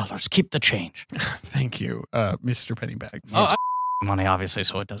 $500. Keep the change. Thank you, Mr. Pennybags. Oh, money, obviously,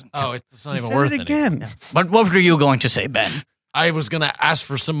 so it doesn't count. Oh, it's not even Said worth it it again. But what were you going to say, Ben? I was gonna ask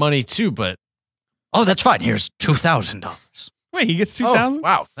for some money too, but Oh, that's fine. Here's $2,000. Wait, he gets 2,000?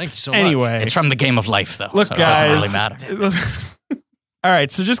 wow, thank you so much. Anyway, It's from the game of life, though. look, so guys. it doesn't really matter. All right,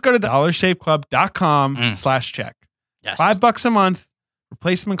 so just go to dollarshaveclub.com/check. Yes. $5 a month,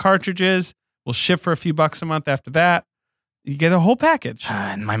 replacement cartridges. We'll ship for a few bucks a month after that. You get a whole package.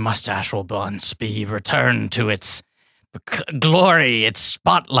 And my mustache will once be returned to its glory, its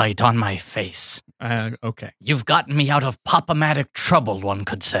spotlight on my face. Okay. You've gotten me out of pop-o-matic trouble, one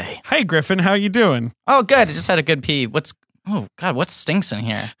could say. Hey, Griffin, how you doing? Oh, good. I just had a good pee. Oh, God, what stinks in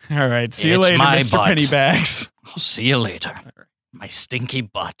here? All right, see you It's later, my Mr. butt. Pennybags. I'll see you later. My stinky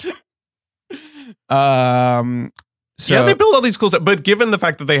butt. So Yeah, they build all these cool sets, but given the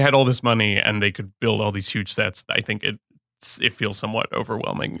fact that they had all this money and they could build all these huge sets, I think it feels somewhat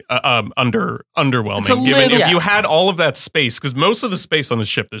overwhelming, underwhelming. It's a Given little- if you had all of that space, because most of the space on the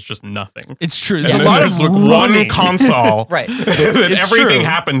ship there's just nothing. it's true. There's There's a a lot there's of like running. one console, Right. that It's everything true.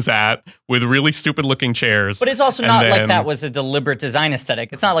 happens at with really stupid looking chairs. But it's also And not like then- that was a deliberate design aesthetic.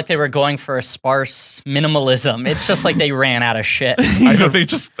 It's not like they were going for a sparse minimalism. It's just like they ran out of shit. I know they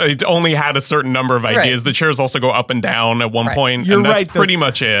only had a certain number of ideas. Right. The chairs also go up and down at one Right. point, You're and that's right, pretty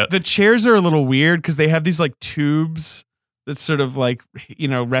much it. The chairs are a little weird because they have these like tubes that sort of like,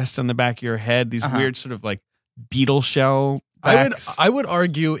 rest on the back of your head. These weird sort of like beetle shell backs. I would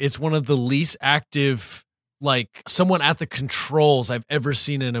argue it's one of the least active, like someone at the controls I've ever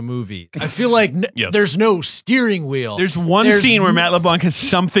seen in a movie. I feel like Yes. there's no steering wheel. There's one There's scene where Matt LeBlanc has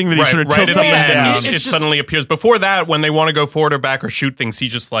something that he sort of right tilts at up the and end, down. It's it just- suddenly appears. Before that, when they want to go forward or back or shoot things, he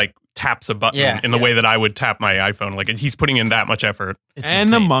just like taps a button Yeah. in the way that I would tap my iPhone. Like he's putting in that much effort. It's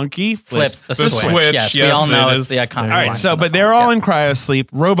And the insane. monkey Flips the The switch. switch, Yes, we yes, all know it it's is. the iconic. All right, so but they're all in cryo sleep.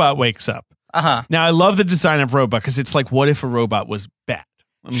 Robot wakes up. Uh-huh. Now I love the design of Robot because it's like, what if a robot was bad,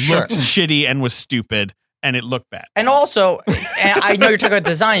 Sure. looked shitty, and was stupid, and it looked bad. And also, and I know you're talking about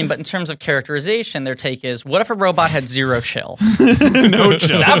design, but in terms of characterization, their take is, what if a robot had zero chill? No chill.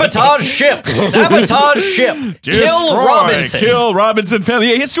 Sabotage ship! Sabotage ship! Kill Destroy, Robinson! Kill Robinson family.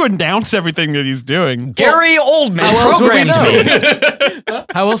 He has to announce everything that he's doing. Gary Oldman How else would we programmed know? me.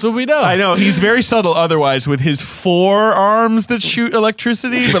 How else would we know? I know he's very subtle otherwise with his 4 arms that shoot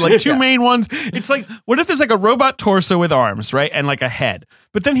electricity, but like 2 main ones. It's like, what if there's like a robot torso with arms, right? And like a head.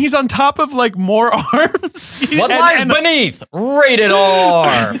 But then he's on top of like more arms. What lies beneath? Rated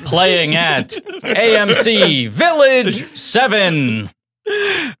R. Playing at AMC Village 7.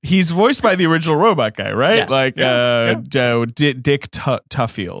 He's voiced by the original robot guy, right? Yes. Like Dick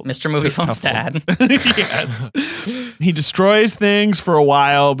Tuffield. Mr. Movie Phone's dad. Yes. He destroys things for a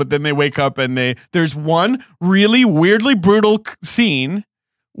while, but then they wake up and there's one really weirdly brutal scene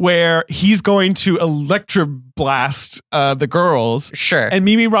where he's going to electroblast the girls. Sure. And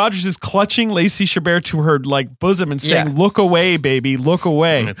Mimi Rogers is clutching Lacey Chabert to her like bosom and saying, Yeah. "Look away, baby, look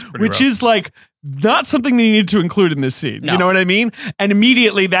away," It's pretty which rough. is like not something they needed to include in this scene. No. You know what I mean? And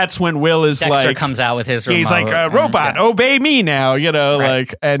immediately that's when Will is Dexter like, comes out with his remote. he's like, and- robot, yeah. obey me now, Right.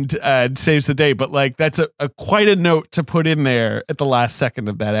 like, and saves the day. But like, that's a quite a note to put in there at the last second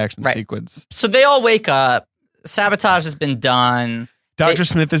of that action Right. sequence. So they all wake up. Sabotage has been done. Dr.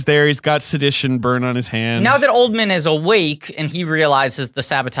 Smith is there. He's got sedition burn on his hand. Now that Oldman is awake and he realizes the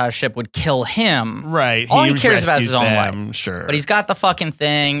sabotage ship would kill him, right. all he cares about is his own rescues life. Sure. But he's got the fucking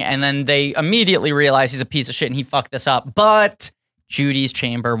thing, and then they immediately realize he's a piece of shit and he fucked this up. But Judy's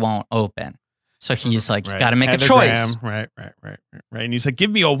chamber won't open. So he's like, you gotta make Heather a choice. Graham. Right. And he's like,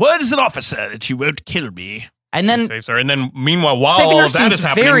 give me your word as an officer that you won't kill me. And then Saves her. And then meanwhile, while Saving all her of that seems is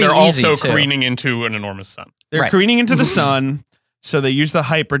happening, very they're easy, also too. careening into an enormous sun. They're Right. careening into the sun, so they use the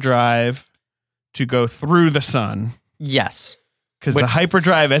hyperdrive to go through the sun. yes. Because the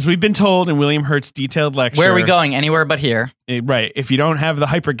hyperdrive, as we've been told in William Hurt's detailed lecture, Where are we going? Anywhere but here. Right. If you don't have the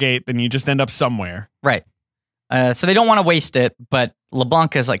hypergate, then you just end up somewhere. Right. So they don't want to waste it, but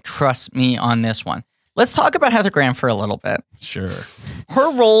LeBlanc is like, trust me on this one. Let's talk about Heather Graham for a little bit. Sure.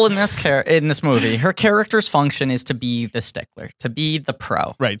 Her role in this movie, her character's function is to be the stickler, to be the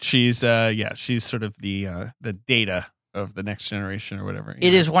pro. Right. She's she's sort of the Data of the next generation or whatever.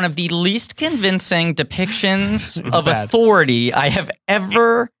 It is one of the least convincing depictions of bad. authority I have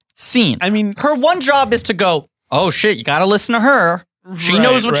ever seen. I mean, her one job is to go, oh shit, you got to listen to her. She Right,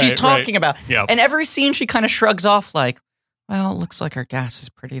 knows what she's right, talking about. Yep. And every scene she kind of shrugs off like, well, it looks like our gas is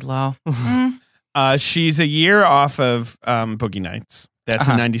pretty low. she's a year off of Boogie Nights. That's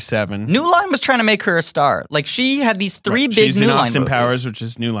in Uh-huh. 97. New Line was trying to make her a star. Like she had these three Right. big She's New in Line Austin movies. Powers, which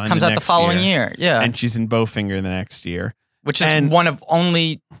is New Line. Comes out the next following year. Yeah. And she's in Bowfinger the next year. Which is and- one of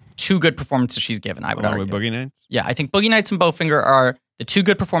only two good performances she's given, I would Along argue. with Boogie Nights. Yeah, I think Boogie Nights and Bowfinger are the two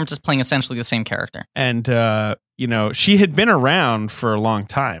good performances playing essentially the same character. And she had been around for a long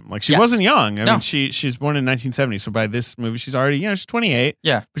time. Like she Yes. wasn't young. I No. mean, she was born in 1970. So by this movie, she's already she's 28.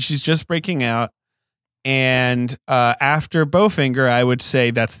 Yeah. But she's just breaking out. And after Bowfinger, I would say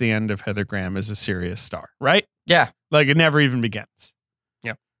that's the end of Heather Graham as a serious star, right? Yeah. Like it never even begins.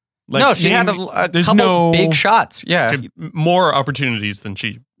 Yeah. Like, no, she had a there's couple no big shots. Yeah. She- more opportunities than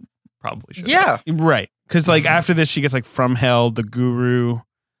she probably should. Yeah. right. Because like after this, she gets like From Hell, The Guru.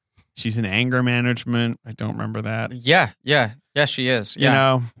 She's in Anger Management. I don't remember that. Yeah. She is. You Yeah.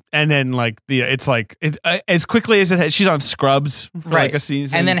 know, and then like it's like as quickly as it has, she's on Scrubs for like a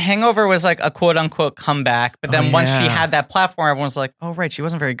season, And then Hangover was like a quote unquote comeback. But then Oh, once she yeah. had that platform, everyone was like, oh, right, she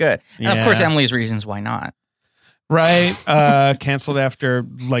wasn't very good. And of course, Yeah. Emily's Reasons Why Not. right, canceled after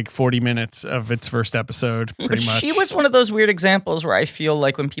like 40 minutes of its first episode. Pretty But much. she was one of those weird examples where I feel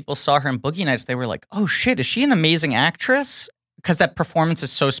like when people saw her in Boogie Nights, they were like, oh shit, is she an amazing actress? Because that performance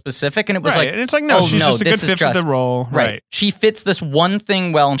is so specific. And it was right. like, and it's like no, oh, she's just a good this is fit for the role, right? She fits this one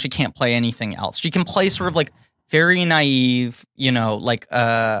thing well, and she can't play anything else. She can play sort of like very naive, like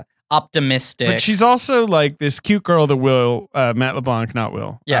optimistic. But she's also like this cute girl that Matt LeBlanc, not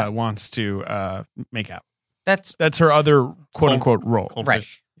Will, Yeah. wants to make out. That's her other quote unquote role. Cold right.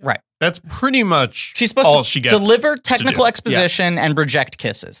 fish. Right. That's pretty much She's supposed all to she gets deliver to technical do. exposition and reject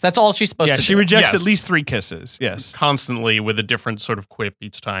kisses. That's all she's supposed Yeah, to she do. rejects Yes. at least 3 kisses. Yes. Constantly with a different sort of quip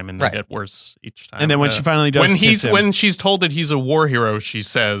each time, and they Right. get worse each time. And then when she finally does kiss him- when she's told that he's a war hero, she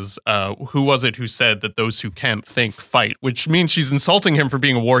says, "Who was it who said that those who can't think fight?" Which means she's insulting him for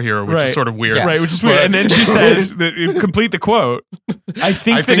being a war hero, which Right. is sort of weird. Yeah. Right, which is weird. And then she says, complete the quote. I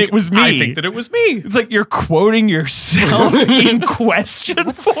think that it was me. I think that it was me. It's like you're quoting yourself in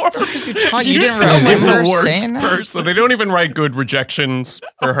question form. You You didn't sound like remember the worst saying that? So they don't even write good rejections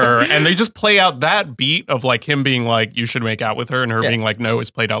for her, and they just play out that beat of like him being like, "You should make out with her," and her Yeah. being like, "No," is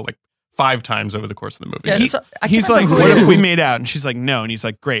played out like 5 times over the course of the movie. Yeah, How so- I can't He's like, remember who what it if we is. made out? And she's like, no. And he's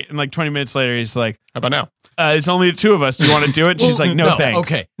like, great. And like 20 minutes later, he's like, about now? it's only the 2 of us. Do you want to do it? And she's like, no, thanks.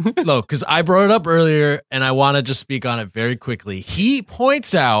 Okay. Look, because I brought it up earlier and I want to just speak on it very quickly. He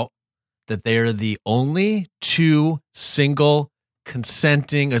points out that they are the only 2 single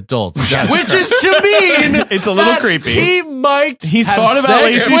consenting adults, which is to mean It's a little that creepy. He might He's have thought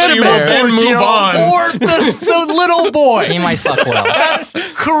about sex Lacey with Chabert the and move 14-year-old on. or the little boy. He might fuck well. That's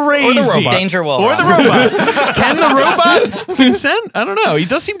crazy. Danger Will. Or the Robinson. robot. Can the robot consent? I don't know. He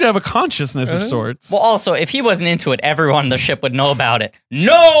does seem to have a consciousness of sorts. Well, also, if he wasn't into it, everyone on the ship would know about it.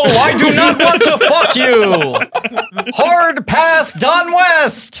 No, I do not want to fuck you. Hard pass, Don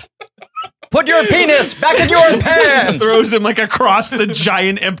West. Put your penis back in your pants. Throws him like across the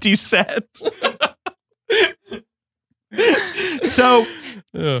giant empty set. So,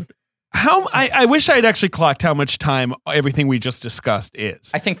 I wish I had actually clocked how much time everything we just discussed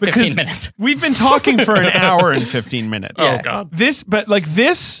is. I think 15 minutes. We've been talking for an hour and 15 minutes. Oh Yeah. God! This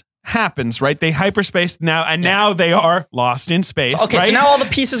happens, right? They hyperspace now, and now they are lost in space. Okay, right? so now all the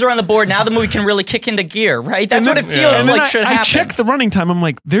pieces are on the board. Now the movie can really kick into gear, right? That's And what then- it feels and then like should I happen. check the running time. I'm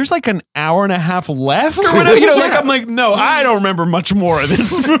like, there's like an hour and a half left or whatever. I'm like, no, I don't remember much more of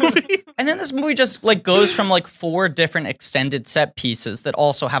this movie. And then this movie just like goes from like 4 different extended set pieces that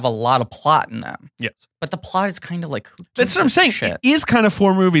also have a lot of plot in them. Yes. But the plot is kind of like who That's gives what I'm a saying. shit? It is kind of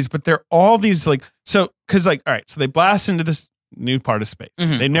 4 movies, but they're all these like, so, because like, all right, so they blast into this new part of space.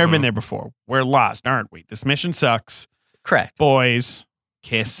 Mhm. They've never been there before. We're lost, aren't we? This mission sucks. Correct. Boys,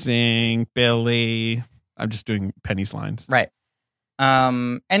 kissing, Billy. I'm just doing Penny's lines. Right.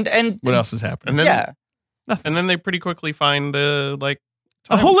 And What else has happened? And then yeah. and then they pretty quickly find the like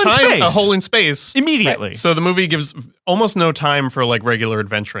A hole in space. a hole in space. Immediately. So the movie gives almost no time for like regular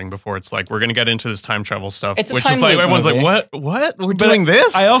adventuring before it's like we're going to get into this time travel stuff, It's a which time is like loop everyone's movie. like, what? We're But doing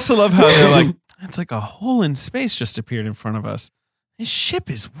this? I also love how they're like, it's like a hole in space just appeared in front of us. This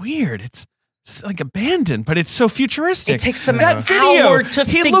ship is weird. It's like abandoned, but it's so futuristic. It takes them that an video, hour to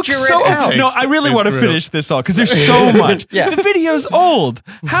he figure looks so it out. No, I really It's want to brutal. finish this all because there's so much. Yeah. The video's old.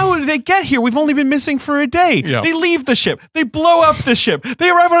 How did they get here? We've only been missing for a day. Yeah. They leave the ship. They blow up the ship. They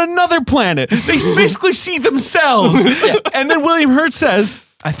arrive on another planet. They basically see themselves. And then William Hurt says,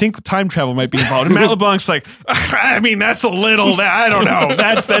 I think time travel might be involved. And Matt LeBlanc's like, I mean, that's a little, I don't know.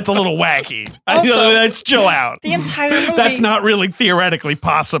 That's a little wacky. Also, Let's chill out. The entire movie. That's not really theoretically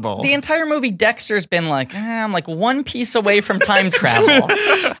possible. The entire movie, Dexter's been like, I'm like 1 piece away from time travel.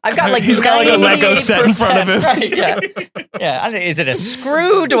 I've got like He's got, like, a Lego set in front of him. 98%. Right, yeah. Yeah. Is it a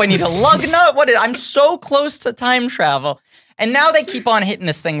screw? Do I need a lug nut? I'm so close to time travel. And now they keep on hitting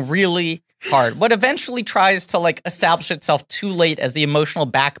this thing really hard. What eventually tries to like establish itself too late as the emotional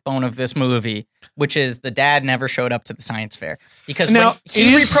backbone of this movie, which is the dad never showed up to the science fair because Now, when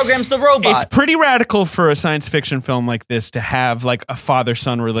he reprograms the robot. It's pretty radical for a science fiction film like this to have like a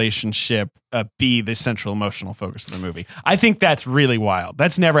father-son relationship be the central emotional focus of the movie. I think that's really wild.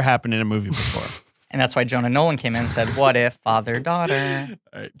 That's never happened in a movie before. And that's why Jonah Nolan came in and said, "What if father-daughter?"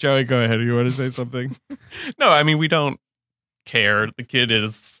 All right, Joey, go ahead. You want to say something? No, I mean, we don't care. The kid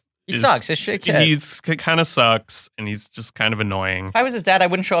is... He sucks. His shit kid. He's kind of sucks, and he's just kind of annoying. If I was his dad, I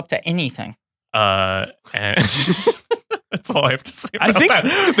wouldn't show up to anything. And that's all I have to say about I think that.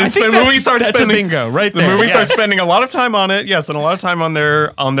 I think the movie starts that's spending a bingo right the there. movie Yes. starts spending a lot of time on it, yes, and a lot of time on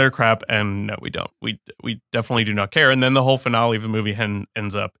their crap. And no, we don't. We definitely do not care. And then the whole finale of the movie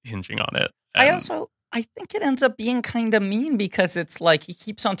ends up hinging on it. And I think it ends up being kind of mean because it's like he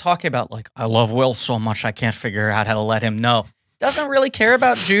keeps on talking about like, I love Will so much I can't figure out how to let him know. Doesn't really care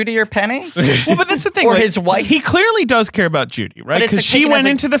about Judy or Penny. Well, but that's the thing. Or like, his wife. He clearly does care about Judy, right? But it's Because like she taken went as a-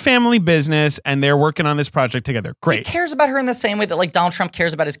 into the family business and they're working on this project together. He Great. cares about her in the same way that like Donald Trump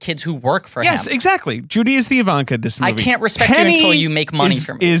cares about his kids who work for Yes, him. exactly. Judy is the Ivanka of this I movie. can't respect you until you make money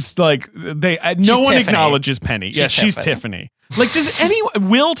for me. Is like they no She's one Tiffany. acknowledges Penny. Yes, she's Tiffany. Like, does anyone?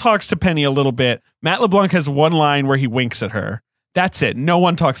 Will talks to Penny a little bit. Matt LeBlanc has one line where he winks at her. That's it. No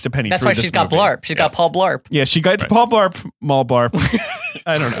one talks to Penny. That's through why this she's got movie. Blarp. She's got Paul Blarp. Yeah, she got Paul Blarp, Maul Blarp.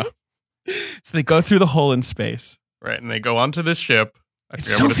 I don't know. So they go through the hole in space. right, and they go onto this ship. I It's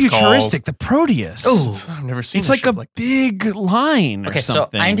forget so what it's futuristic. The Proteus. called. I've never seen. It's a like ship a big line. Okay, or so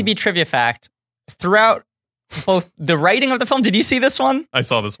something. IMDb trivia fact: throughout both the writing of the film, did you see this one? I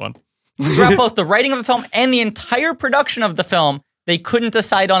saw this one. Throughout both the writing of the film and the entire production of the film, they couldn't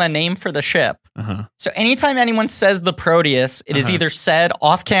decide on a name for the ship. Uh-huh. So anytime anyone says the Proteus, it is either said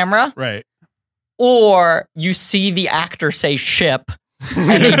off camera Right. or you see the actor say ship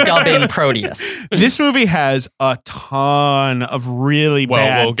and they dub in Proteus. This movie has a ton of really Well,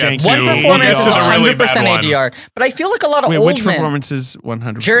 bad we'll get janky. to- One we'll performance get is to the really 100% bad one. ADR, but I feel like a lot of Wait, old which men. performance is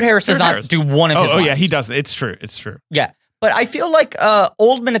 100%? Jared Harris does Jared not Harris. do one of his Oh, lines. yeah, he does. It's true. It's true. Yeah. But I feel like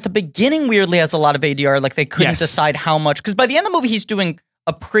Oldman at the beginning weirdly has a lot of ADR. Like they couldn't Yes. decide how much. Because by the end of the movie, he's doing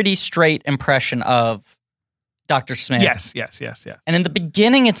a pretty straight impression of Dr. Smith. Yes. And in the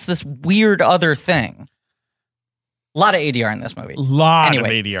beginning, it's this weird other thing. A lot of ADR in this movie. Lot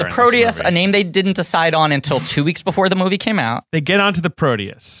Anyway, of ADR. the in this Proteus, movie. a name they didn't decide on until 2 weeks before the movie came out. They get onto the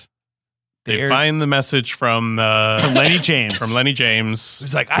Proteus. They They're- find the message from Lenny James. From Lenny James.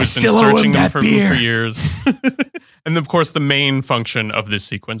 He's like, I who's been still owe him searching that for beer. years. And of course, the main function of this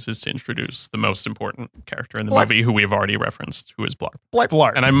sequence is to introduce the most important character in the Blarp. movie, who we have already referenced, who is Blarp.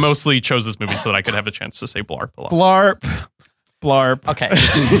 Blarp. And I mostly chose this movie so that I could have a chance to say Blarp a lot. Blarp. Okay.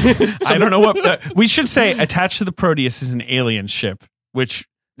 I don't know what we should say. Attached to the Proteus is an alien ship, which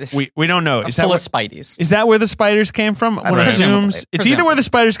This we don't know. Is that full where, of Spideys. is that where the spiders came from? One Presumably. assumes it's either where the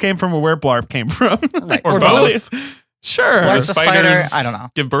spiders came from or where Blarp came from. Right. Or Or both. Sure. Blarp's a spider. Spiders I don't know.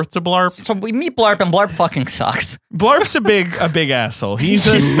 Give birth to Blarp. So we meet Blarp, and Blarp fucking sucks. Blarp's a big asshole. He's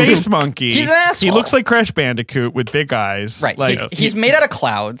a space monkey. He's an asshole. He looks like Crash Bandicoot with big eyes. Right. Like He's made out of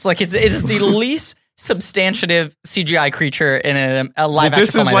clouds. Like it's the least substantive CGI creature in a live action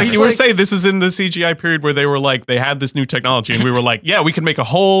This film. is I've like ever you were seen. saying. This is in the CGI period where they were like they had this new technology, and we were like, yeah, we can make a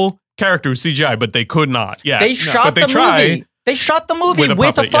whole character with CGI, but they could not. Yeah, They shot but they the try. movie. They shot the movie With a with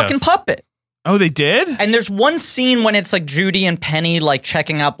a puppet, fucking yes. puppet. oh, they did? And there's one scene when it's like Judy and Penny like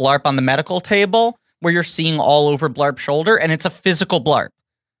checking out Blarp on the medical table where you're seeing all over Blarp's shoulder, and it's a physical Blarp.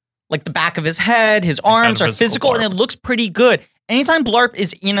 Like the back of his head, his arms a are physical physical, and Blarp. it looks pretty good. Anytime Blarp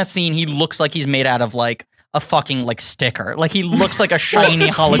is in a scene, he looks like he's made out of like a fucking like sticker. Like he looks like a shiny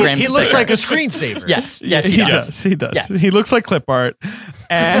hologram He sticker. looks like a screensaver. Yes, he does. He does. Yes. He looks like clip art.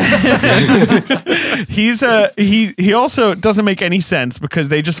 And he also doesn't make any sense because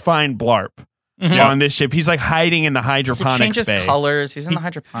they just find Blarp on this ship. He's like hiding in the He hydroponics changes bay. colors. He's in the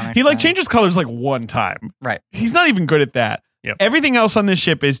hydroponics. He like bay. changes colors like one time. Right. He's not even good at that. Yep. Everything else on this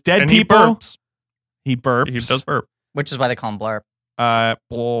ship is dead And people. he burps. He burps. He does burp. Which is why they call him Blarp.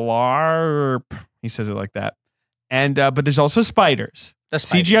 Blarp. He says it like that. And but there's also spiders. The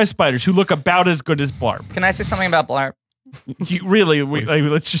spiders. CGI spiders who look about as good as Blarp. Can I say something about Blarp? You really,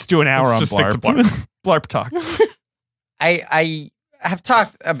 let's just do an hour Let's on just stick Blarp. to Blarp. Blarp talk. I have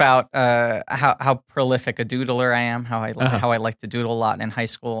talked about how prolific a doodler I am, how I like to doodle a lot in high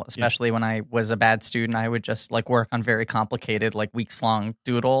school, especially when I was a bad student. I would just like work on very complicated, like weeks long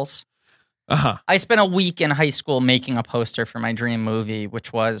doodles. Uh-huh. I spent a week in high school making a poster for my dream movie,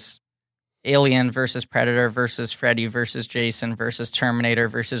 which was Alien versus Predator versus Freddy versus Jason versus Terminator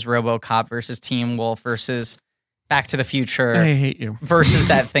versus RoboCop versus Teen Wolf versus Back to the Future I hate you. versus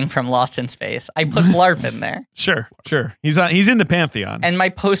that thing from Lost in Space. I put Blarp in there. Sure. He's in the pantheon. And my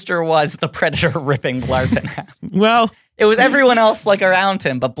poster was the Predator ripping Blarp in half. Well, It was everyone else like around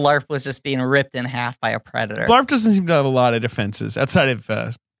him, but Blarp was just being ripped in half by a predator. Blarp doesn't seem to have a lot of defenses outside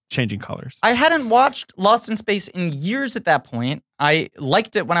of changing colors. I hadn't watched Lost in Space in years at that point. I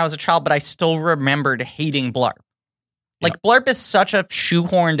liked it when I was a child, but I still remembered hating Blarp. Like, Blarp is such a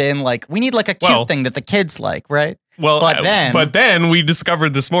shoehorned in, like, we need like a cute thing that the kids like, right? Well, But then we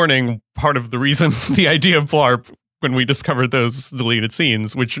discovered this morning part of the reason, the idea of Blarp, when we discovered those deleted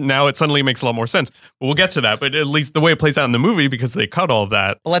scenes, which now it suddenly makes a lot more sense. But we'll get to that. But at least the way it plays out in the movie, because they cut all of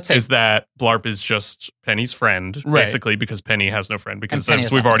that, is that Blarp is just Penny's friend, basically, because Penny has no friend. Because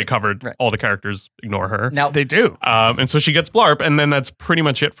as we've already covered, all the characters ignore her. Now they do. And so she gets Blarp, and then that's pretty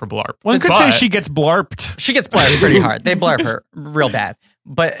much it for Blarp. One could say she gets Blarped. She gets Blarped pretty hard. They Blarp her real bad.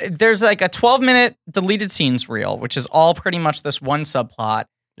 But there's like a 12-minute deleted scenes reel, which is all pretty much this one subplot.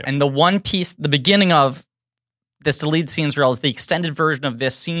 Yep. And the one piece, the beginning of this deleted scenes reel is the extended version of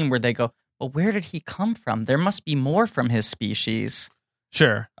this scene where they go, well, where did he come from? There must be more from his species.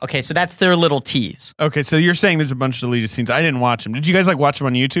 Sure. Okay, so that's their little tease. Okay, so you're saying there's a bunch of deleted scenes. I didn't watch them. Did you guys watch them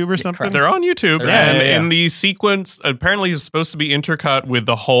on YouTube or something? They're on YouTube. In the sequence, apparently it's supposed to be intercut with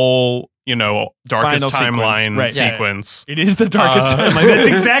the whole, darkest Final timeline sequence. sequence. It is the darkest timeline. That's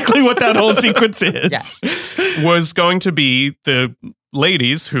exactly what that whole sequence is. Yeah. Was going to be the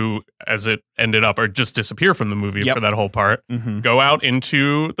ladies who, as it ended up, or just disappear from the movie for that whole part, go out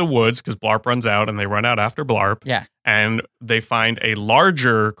into the woods because Blarp runs out and they run out after Blarp. Yeah. And they find a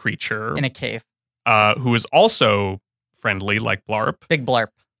larger creature in a cave who is also friendly like Blarp. Big Blarp.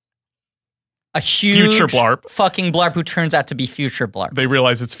 A huge future Blarp. Fucking Blarp who turns out to be future Blarp. They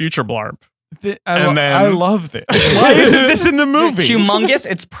realize it's future Blarp. I love this. Why isn't this in the movie? Humongous.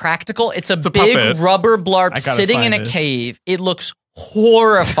 It's practical. It's a big puppet. Rubber Blarp sitting in a cave. It looks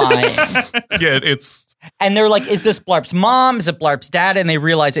horrifying. And they're like, is this Blarp's mom? Is it Blarp's dad? And they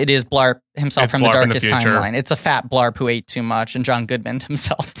realize it is Blarp himself from the Darkest Timeline. It's a fat Blarp who ate too much and John Goodman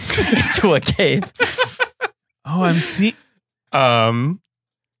himself into a cave. Oh, I'm seeing.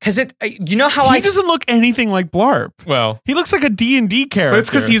 Because you know how he doesn't look anything like Blarp. Well, he looks like a D&D character. But it's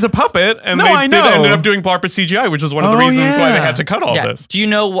because he's a puppet, and they ended up doing Blarp as CGI, which is one of the reasons why they had to cut all this. Do you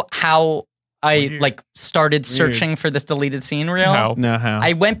know how I started searching for this deleted scene reel? How? No, how?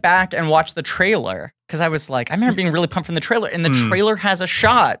 I went back and watched the trailer because I was like, I remember being really pumped from the trailer, and the trailer has a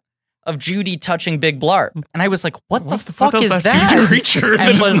shot of Judy touching Big Blarp, and I was like, "What the fuck is that?" Huge creature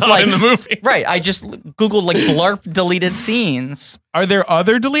and that was not in the movie. Right. I just googled like Blarp deleted scenes. Are there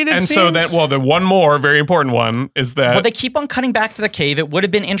other deleted scenes? And so the one more very important one is that. Well, they keep on cutting back to the cave. It would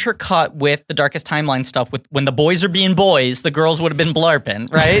have been intercut with the Darkest Timeline stuff. With when the boys are being boys, the girls would have been Blarping,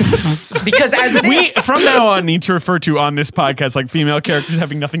 right? Because we from now on need to refer to on this podcast like female characters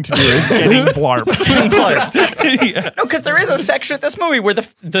having nothing to do with getting Blarped. Yes. No, because there is a section of this movie where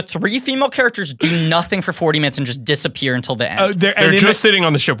the three female characters do nothing for 40 minutes and just disappear until the end. They're just sitting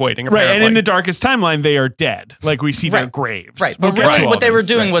on the ship waiting. Apparently. Right, and in the Darkest Timeline, they are dead. Like we see their graves. Right, but really what they were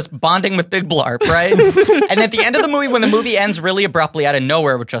doing was bonding with Big Blarp, right? And at the end of the movie, when the movie ends really abruptly out of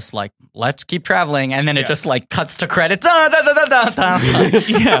nowhere, we're just like, let's keep traveling. And then it just like cuts to credits.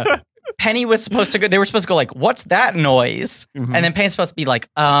 Yeah. Penny was supposed to go, they were supposed to go like, what's that noise? And then Penny's supposed to be like,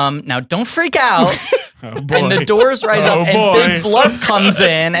 now don't freak out. And the doors rise up and Big Blarp comes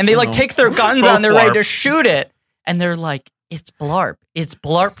in and they like take their guns on, they're ready to shoot it. And they're like, it's Blarp. It's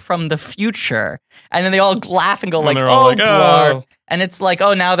Blarp from the future. And then they all laugh and go like, Blarp. And it's like,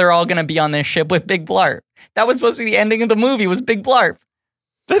 oh, now they're all going to be on this ship with Big Blarp. That was supposed to be the ending of the movie was Big Blarp.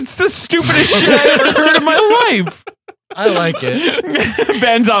 That's the stupidest shit I ever heard in my life. I like it.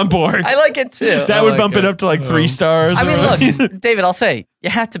 Ben's on board. I like it too. That would bump it up to like 3 stars. I mean, look, David, I'll say, you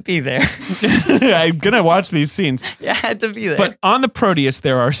had to be there. I'm going to watch these scenes. You had to be there. But on the Proteus,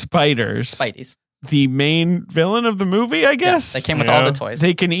 there are spiders. Spideys. The main villain of the movie, I guess. Yes, they came with all the toys.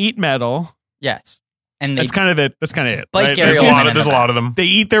 They can eat metal. Yes. And that's kind of it. That's kind of it. Bite Right? Gary There's a lot of them. They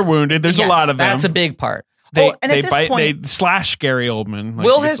eat their wounded. There's a lot of them. That's a big part. They Point, they slash Gary Oldman. Like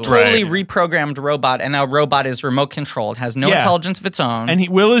Will has totally reprogrammed Robot, and now Robot is remote controlled, has no intelligence of its own. And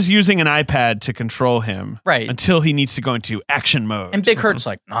Will is using an iPad to control him. Right. Until he needs to go into action mode. And Big Hurt's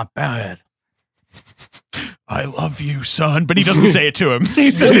like, not bad. I love you, son. But he doesn't say it to him.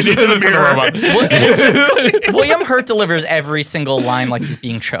 He says it to the robot. William Hurt delivers every single line like he's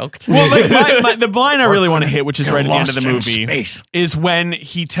being choked. Well, like the line I really want to hit, which is right at the end of the movie, is when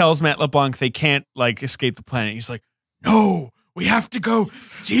he tells Matt LeBlanc they can't like escape the planet. He's like, no, we have to go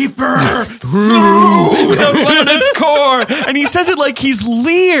deeper through the planet's core. And he says it like he's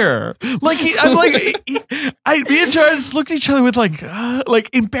Lear. Like me and Jared just looked at each other with like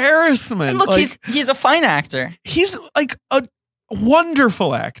embarrassment. And look, like, he's a fine actor. he's like a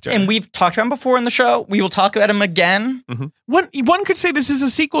wonderful actor. And we've talked about him before in the show. We will talk about him again. One could say this is a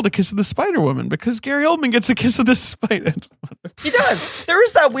sequel to Kiss of the Spider Woman because Gary Oldman gets a kiss of the spider. He does. There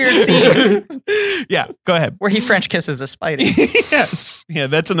is that weird scene Yeah, go ahead. where he French kisses a Spidey. Yes. Yeah,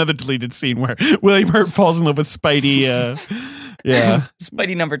 that's another deleted scene where William Hurt falls in love with Spidey. Yeah.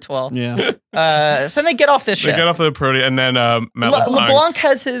 Spidey number 12. Yeah. So they get off this They ship. get off the Proteus, and then Matt LeBlanc. LeBlanc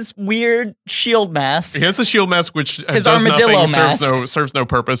has his weird shield mask. He has the shield mask, which His does armadillo nothing, serves no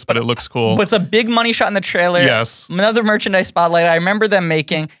purpose, but it looks cool. What's a big money shot in the trailer. Yes. Another merchandise spotlight. I remember them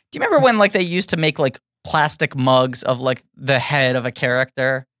making. Do you remember when like they used to make like plastic mugs of like the head of a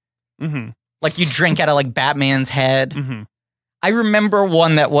character? Mm-hmm. Like you drink out of like Batman's head. Mm-hmm. I remember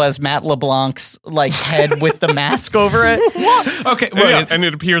one that was Matt LeBlanc's like head with the mask over it. Okay, Yeah, and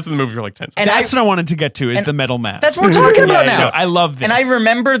it appears in the movie for like 10 seconds. And that's what I wanted to get to is and the metal mask. that's what we're talking about now. No, I love this. And I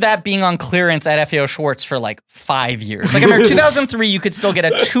remember that being on clearance at FAO Schwartz for like 5 years. Like I remember 2003, you could still get a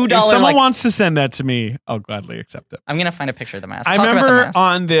 $2. If someone like, wants to send that to me, I'll gladly accept it. I'm gonna find a picture of the mask. I Talk about the remember mask.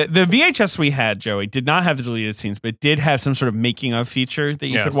 on the VHS we had, Joey, did not have the deleted scenes, but did have some sort of making of feature that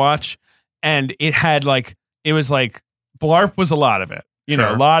you Yes. could watch. And it had it was like Blarp was a lot of it. You know,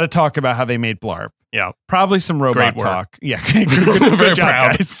 Sure. a lot of talk about how they made Blarp. Yeah. Probably some robot Great work. talk. Yeah. Good Very job,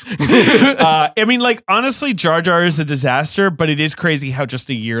 proud. guys. I mean, like, honestly, Jar Jar is a disaster, but it is crazy how just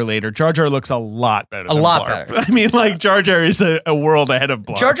a year later, JarJar looks a lot better than lot Blarp. better. I mean, like, Jar Jar is a world ahead of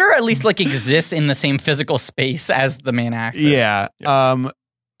Blarp. Jar Jar at least like exists in the same physical space as the main actor. Yeah.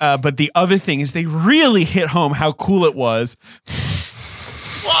 But the other thing is they really hit home how cool it was.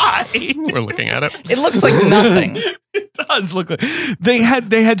 Why? We're looking at it. It looks like nothing. It does look like they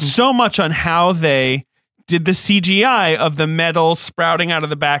had so much on how they did the CGI of the metal sprouting out of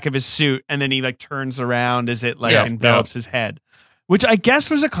the back of his suit, and then he like turns around as it like Yeah. envelops his head, which I guess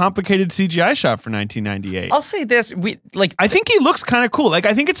was a complicated CGI shot for 1998. I'll say this: I think he looks kind of cool. Like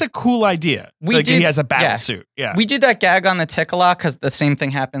I think it's a cool idea. We like did- he has a battle yeah. suit. Yeah. we do that gag on the tick a lot because the same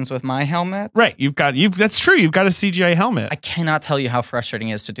thing happens with my helmet. Right. That's true. You've got a CGI helmet. I cannot tell you how frustrating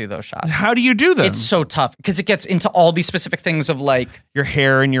it is to do those shots. How do you do them? It's so tough because it gets into all these specific things of like, your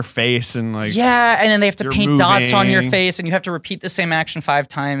hair and your face and like yeah, and then they have to you're paint dots on your moving. face, and you have to repeat the same action 5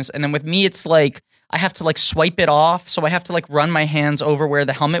 times. And then with me, it's like I have to like swipe it off, so I have to like run my hands over where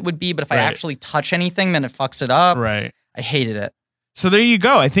the helmet would be. But if I Right. actually touch anything, then it fucks it up. right. I hated it. So there you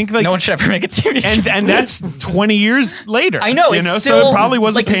go. I think like No one should ever make a TV show. and that's 20 years later. I know, you it's know, still, so it probably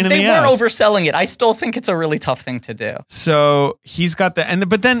was like, a pain in they the weren't ass. overselling it. I still think it's a really tough thing to do. So he's got that,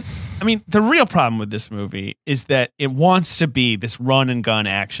 but then I mean, the real problem with this movie is that it wants to be this run and gun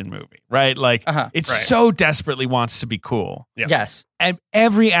action movie, right? Like it Right. so desperately wants to be cool, Yeah. Yes. and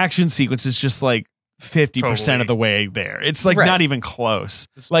every action sequence is just like 50% Totally. of the way there. It's like Right. not even close.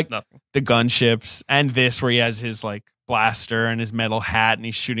 It's Like nothing. the gunships and this where he has his like blaster and his metal hat and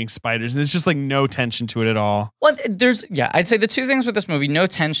he's shooting spiders. And there's just like no tension to it at all. Well, I'd say the two things with this movie: no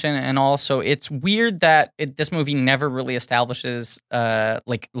tension, and also it's weird that this movie never really establishes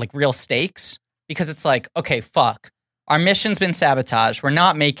like real stakes, because it's like, okay, fuck, our mission's been sabotaged. We're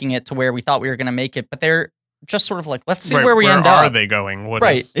not making it to where we thought we were going to make it, but they're just sort of like, let's see Right, where we end are up. they going? What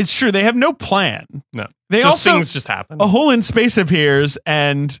Right. is- It's true. They have no plan. no. They just also things just happen. a hole in space appears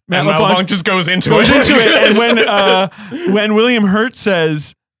and and Matt LeBlanc just goes into goes it. into it. And when William Hurt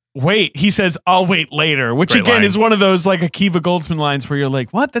says, wait, he says, I'll wait later, which Great again line. is one of those like Akiva Goldsman lines where you're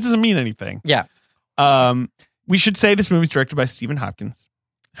like, what? That doesn't mean anything. Yeah. We should say this movie's directed by Stephen Hopkins,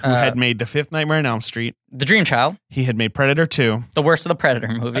 who had made The Fifth Nightmare on Elm Street. The Dream Child, He had made Predator 2. the worst of the Predator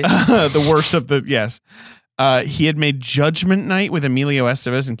movies. The worst of the, yes. He had made Judgment Night with Emilio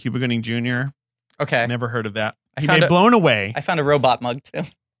Estevez and Cuba Gooding Jr. Okay. Never heard of that. I He found made it- Blown Away. I found a robot mug too.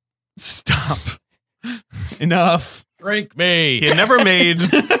 Stop. Enough. Drink me. He had never made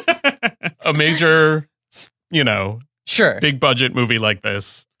a major, Sure. big budget movie like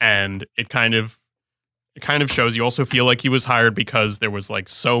this, and it kind of shows. You also feel like he was hired because there was like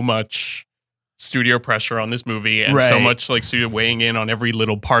so much studio pressure on this movie and so Right. much like studio weighing in on every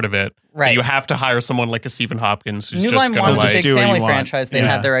little part of it. that Right. You have to hire someone like a Stephen Hopkins who's New just Line going wanted to a just big do what you family want. franchise. They Yeah.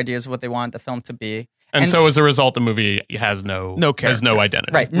 had their ideas of what they wanted the film to be. and and- so as a result, the movie has no character.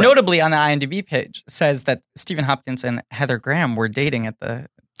 identity. Right. Notably, on the IMDb page says that Stephen Hopkins and Heather Graham were dating during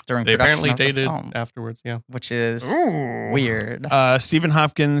They production apparently of the dated film, afterwards. Yeah. which is weird. Stephen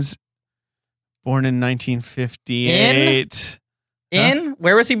Hopkins, born in 1958.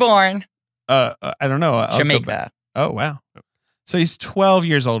 Where was he born? I don't know. I'll go back. Jamaica. Oh, wow. So he's 12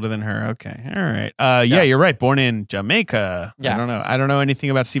 years older than her. Okay. All right. Yeah, you're right. Born in Jamaica. Yeah. I don't know anything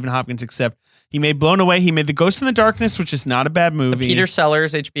about Stephen Hopkins except he made Blown Away. He made The Ghost in the Darkness, which is not a bad movie. Peter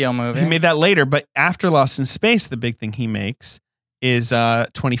Sellers HBO movie. He made that later, but after Lost in Space, the big thing he makes is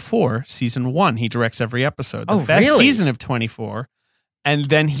 24, season 1. He directs every episode. The best really? season of 24. And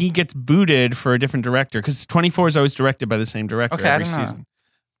then he gets booted for a different director because 24 is always directed by the same director Okay, I every don't know.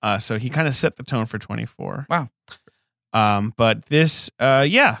 season. So he kind of set the tone for 24. Wow. But this,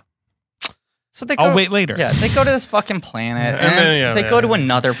 yeah. So they I'll wait later. Yeah, they go to this fucking planet, and then, they go to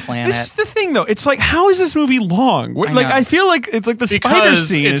another planet. This is the thing, though. It's like, how is this movie long? I know. I feel like it's like the spider Because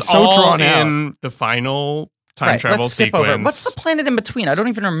scene it's is so all drawn out. in the final time travel let's skip sequence. over. What's the planet in between? I don't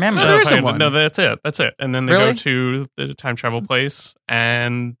even remember. No, there isn't fine. one. No, that's it. That's it. And then they Really? go to the time travel place,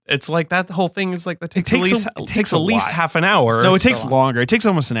 and it's like that whole thing is like that takes, takes at a least while. half an hour. So it takes longer. It takes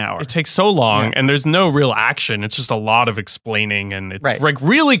almost an hour. It takes so long, and there's no real action. It's just a lot of explaining, and it's Right. like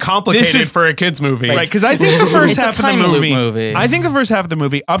really complicated This is- for a kids movie. Right, because I think the first It's a half of the time loop movie, movie. I think the first half of the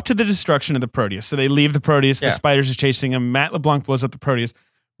movie, up to the destruction of the Proteus. So they leave the Proteus, Yeah. the spiders are chasing him. Matt LeBlanc blows up the Proteus.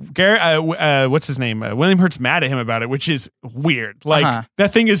 What's his name? William Hurt's mad at him about it, which is weird. Like Uh-huh.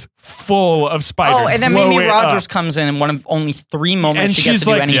 that thing is full of spiders. Oh, and then Blow Mimi it Rogers up. comes in one of only 3 moments and she gets she's to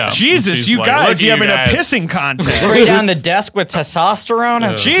do like, anything. Yeah. Jesus, She's you like, guys, "Look you at having you a guys." pissing contest. Spray down the desk with testosterone.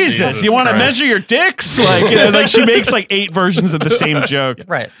 And Jesus, you want to Christ. measure your dicks? Like she makes like 8 versions of the same joke.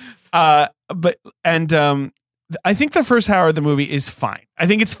 Right. I think the first hour of the movie is fine. I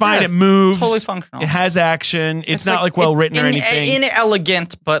think it's fine. Yeah, it moves. totally functional. It has action. It's not like well written or anything.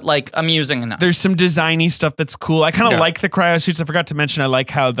 Inelegant, but like amusing enough. There's some designy stuff that's cool. I kind of Yeah. like the cryo suits. I forgot to mention I like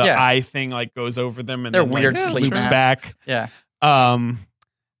how the Yeah. eye thing like goes over them and They're then weird like, sleep loops masks. back. Yeah.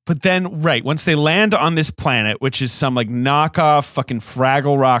 But then once they land on this planet, which is some like knockoff fucking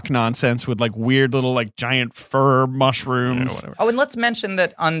Fraggle Rock nonsense with like weird little like giant fur mushrooms. whatever. Oh, and let's mention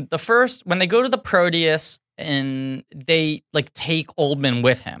that on the first, when they go to the Proteus, and they like take Oldman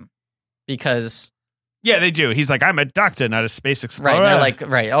with him because Yeah, they do. He's like, I'm a doctor, not a space explorer. right, they're like,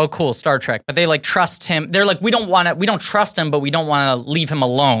 right, oh cool, Star Trek, but they like trust him. They're like, we don't trust him, but we don't want to leave him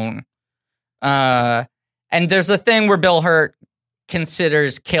alone. And there's a thing where Bill Hurt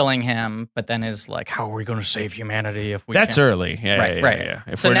considers killing him, but then is like, how are we going to save humanity if we? That's can't? early. Yeah, Right, yeah, right. yeah.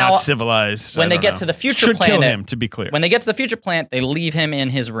 If So we're now, not civilized, when I they don't get know. to the future Should kill planet- him, to be clear. When they get to the future planet, they leave him in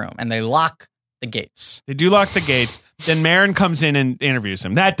his room and they lock the gates. They do lock the gates. Then Marin comes in and interviews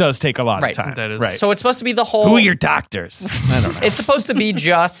him. That does take a lot Right. of time. That is- right. So it's supposed to be the whole. Who are your doctors? I don't know. It's supposed to be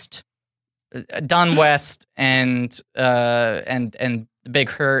just Don West and the Big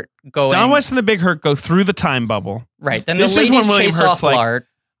Hurt going. Don West and the Big Hurt go through the time bubble. Right. Then This the is when ladies William chase Hurt's off like, Lard.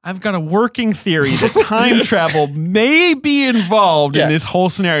 I've got a working theory that time travel may be involved Yeah. in this whole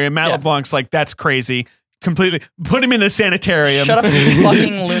scenario. And Matt Yeah. LeBlanc's like, that's crazy. Completely put him in a sanitarium. Shut up, you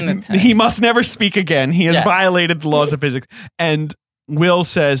fucking lunatic. He must never speak again. He has Yes. violated the laws of physics. And Will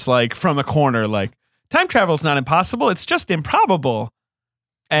says, like, from a corner, like, time travel is not impossible. It's just improbable.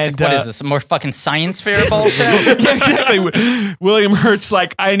 It's And like, what is this? More fucking science fair bullshit? yeah, exactly. William Hurt's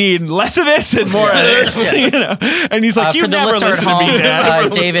like, I need less of this and more of this. Yeah. You know? And he's like, you for the never listener at listen to home, me,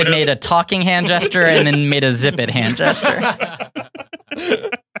 Dad. David made a talking hand gesture and then made a zip it hand gesture.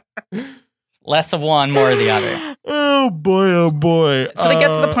 Less of one, more of the other. Oh boy. So they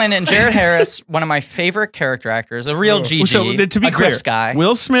get to the planet, and Jared Harris, one of my favorite character actors, a real GG, So to be a clear, Griff's guy.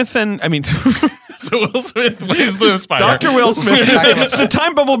 Will Smith and So Will Smith plays the spider. Dr. Will Smith. Dr. Will Smith. The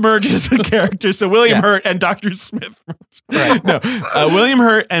time bubble merges the characters. So William Yeah. Hurt and Dr. Smith. Right. No, William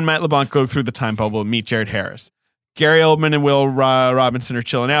Hurt and Matt LeBlanc go through the time bubble and meet Jared Harris. Gary Oldman and Will Robinson are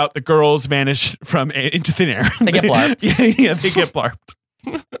chilling out. The girls vanish into thin air. They get blarped. yeah, they get blarped.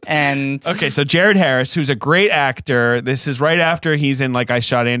 And Okay, so Jared Harris, who's a great actor, this is right after he's in like I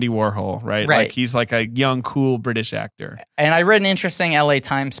Shot Andy Warhol, right? Right. Like he's like a young, cool British actor. And I read an interesting LA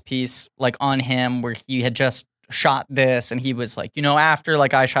Times piece like on him where he had just shot this and he was like, you know, after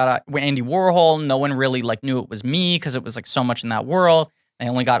like I shot Andy Warhol, no one really like knew it was me because it was like so much in that world. I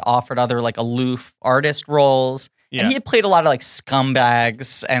only got offered other like aloof artist roles. Yeah. And he had played a lot of like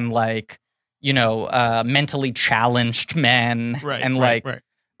scumbags and like, you know, mentally challenged men. Right. And right, like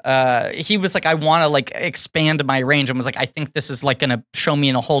right. he was like, I want to like expand my range, and was like, I think this is like going to show me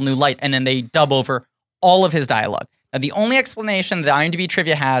in a whole new light. And then they dub over all of his dialogue. Now, the only explanation that IMDb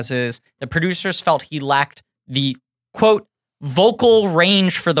trivia has is the producers felt he lacked the quote vocal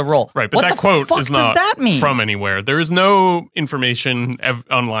range for the role. Right, but what that the quote fuck is does not that mean? from anywhere. There is no information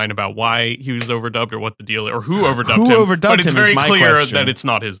online about why he was overdubbed or what the deal or who overdubbed Who him. overdubbed but it's him is very my clear question. that it's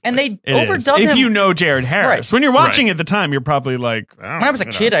not his And voice. they It is. overdubbed him. If you know Jared Harris. Right. When you're watching Right. at the time, you're probably like, When I was a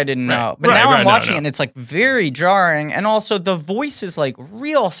kid, I didn't know. But Right, now right, I'm no, watching no. it, and it's like very jarring. And also, the voice is like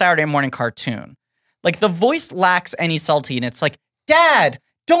real Saturday morning cartoon. Like, the voice lacks any subtlety, and it's like, Dad,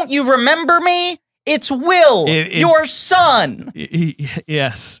 don't you remember me? It's Will, your son.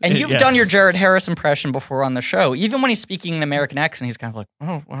 Yes. And you've done your Jared Harris impression before on the show. Even when he's speaking an American accent, he's kind of like,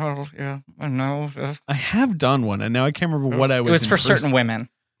 oh, well, yeah, I know. I have done one, and now I can't remember what I was. It was for certain women.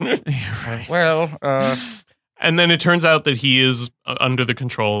 Right. Well, And then it turns out that he is under the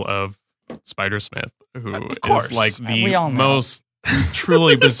control of Spider-Smith, who Of course. is like We the all know. most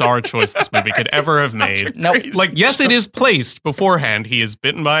truly bizarre choice this movie could ever have made. Nope. Like, yes, it is placed beforehand. He is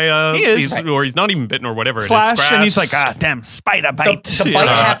bitten by He is. or he's not even bitten or whatever. Slash, it is and he's like, scratched. damn, spider bite. The bite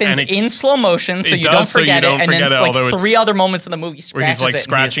Yeah. happens And it- in slow motion, so it you does, don't so you forget don't it. And then, forget it, although like, it's- 3 other moments in the movie, where he's like scratches it,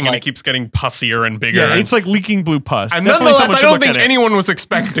 scratching and and it keeps getting pussier and bigger. Yeah, it's like leaking blue pus. and Definitely nonetheless, someone I should don't look think at it. anyone was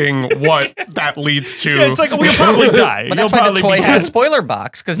expecting what that leads to. Yeah, it's like, we'll probably die. But that's You'll why the probably toy be has a dead. spoiler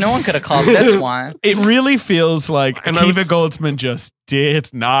box, because no one could have called this one. It really feels like And I Akiva was- Goldsman just did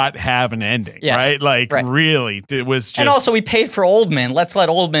not have an ending, Yeah. right? Like, Right. really, it was just. And also, we paid for Oldman. Let's let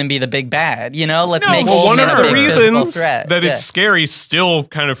Oldman be the big bad. You know, let's No, make well, one Oldman of a the big physical reasons threat. that Yeah. it's scary, still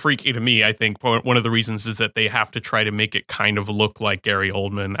kind of freaky to me. I think one of the reasons is that they have to try to make it kind of look like Gary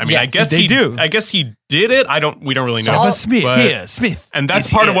Oldman. I mean, Yeah, I guess they do. I guess he did it. We don't really know. Saba Smith, But- here, Smith. And that's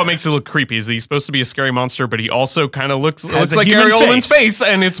is part of here. what makes it look creepy. Is that he's supposed to be a scary monster, but he also kind of looks Has a like human Gary Oldman's face. face,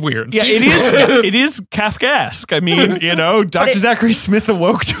 and it's weird. Yeah, it is. It is Kafkaesque. I mean, you know, Dr. Zachary Smith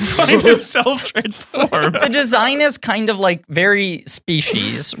awoke to find himself transformed. The design is kind of like very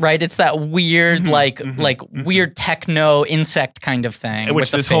species, right? It's that weird, like weird techno insect kind of thing. Which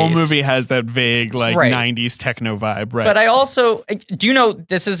with the this whole face. movie has that vague, like, Right. 90s techno vibe, right? But I also do you know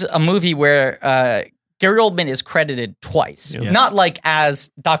this is a movie where Gary Oldman is credited twice, Yes. not like as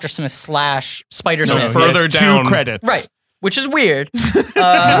Dr. Smith / Spider No, Smith, further Yes, down. 2 credits. right? Which is weird.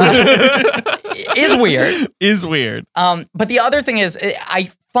 Is weird. Is weird. But the other thing is, I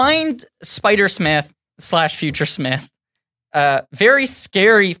find Spider Smith / Future Smith very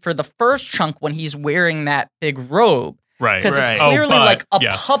scary for the first chunk when he's wearing that big robe, Right. because Right. it's Oh, clearly but- like a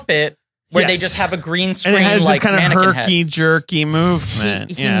yes. puppet where they Yes. just have a green screen, And it has like this kind of mannequin head. herky jerky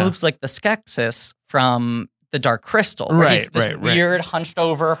movement. He Yeah. moves like the Skeksis from the Dark Crystal. Where he's Right, this right, right. weird, hunched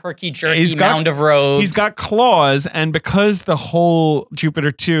over, herky jerky He's got- mound of robes. He's got claws, and because the whole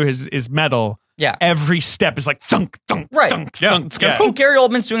Jupiter 2 is metal, yeah. every step is like thunk, thunk, Right. thunk, Yeah, thunk. it's kinda Yeah. cool. And Gary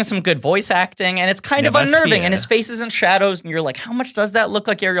Oldman's doing some good voice acting, and it's kind of Yeah, that's unnerving. fear. And his face is in shadows, and you're like, how much does that look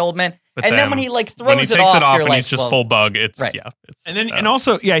like Gary Oldman? But And then when he like throws when he it takes off, it off you're and like, he's just well, full bug, it's right. And then, and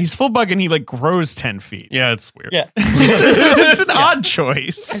also, yeah, he's full bug, and he like grows 10 feet. yeah, it's weird. Yeah. It's an odd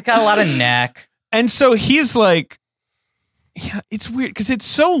choice. He's got a lot of neck. And so he's like, yeah, it's weird because it's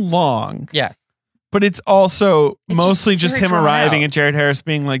so long, Yeah. but it's also It's mostly just just very him drawn arriving out. and Jared Harris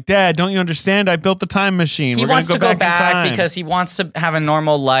being like, Dad, don't you understand? I built the time machine. He We're wants gonna to go in back time." because he wants to have a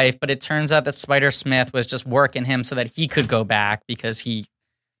normal life, but it turns out that Spider Smith was just working him so that he could go back because he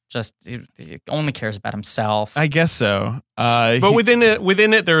only cares about himself. I guess so. But within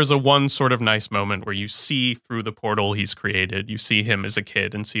it, there is a one sort of nice moment where you see through the portal he's created. You see him as a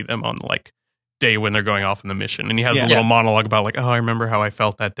kid and see them on like day when they're going off on the mission, and he has Yeah. a little monologue about like, oh, I remember how I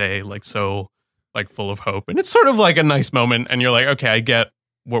felt that day, like so, like full of hope, and it's sort of like a nice moment, and you're like, okay, I get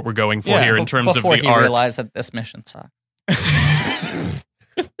what we're going for Yeah. here in terms before of the he art. realized that this mission sucked.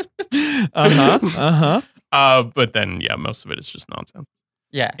 But then, yeah, most of it is just nonsense.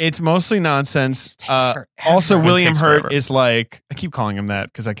 Yeah. It's mostly nonsense. Just takes forever. Also, It William takes Hurt forever. is like, I keep calling him that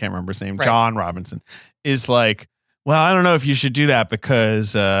because I can't remember his name. Right. John Robinson is like, well, I don't know if you should do that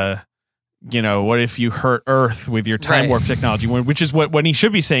because, you know, what if you hurt Earth with your time Right. warp technology? Which is what he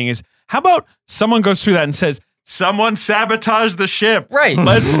should be saying is, how about someone goes through that and says, someone sabotaged the ship. Right.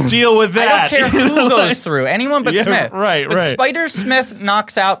 Let's deal with I that. don't care who goes through, anyone but Yeah, Smith. right, But right. Spider Smith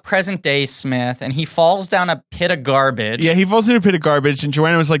knocks out present day Smith, and he falls down a pit of garbage. Yeah, he falls into a pit of garbage, and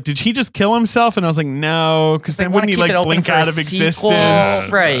Joanna was like, "Did he just kill himself?" And I was like, "No, because They then wanna wouldn't he keep like it open blink for a out of sequel.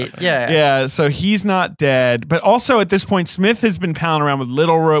 existence?" Right. Yeah. Yeah, so he's not dead, but also at this point, Smith has been palling around with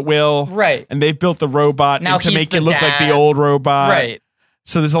Little Will, Right. And they've built the robot Now to he's make the it look like the dad. old robot, Right.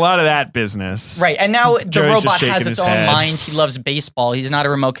 So there's a lot of that business. Right, and now the Joey's just robot shaking has his its own head. mind. He loves baseball. He's not a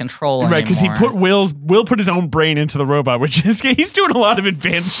remote control anymore. Right, because Will put his own brain into the robot, which is he's doing a lot of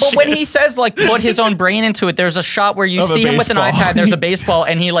advanced But shit. when he says like put his own brain into it, there's a shot where you Of a see him with an baseball. iPad. There's a baseball,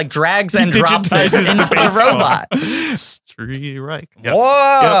 and he like drags and drops it digitizes the into the baseball. robot. Strike. Yes.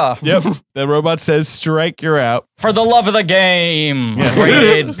 Whoa! Yep. The robot says, "Strike, you're out." For the love of the game, Yes.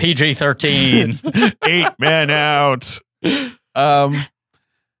 rated PG-13. 8 men out.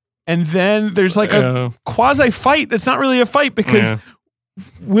 And then there's like a quasi fight that's not really a fight because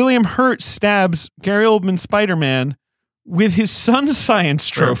William Hurt stabs Gary Oldman's Spider-Man with his son's science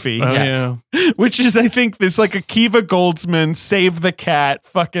trophy. Oh, Yes. yeah. Which is, I think, this like Akiva Goldsman save the cat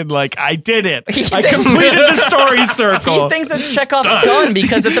fucking like, I did it. I completed the story circle. He thinks it's Chekhov's gun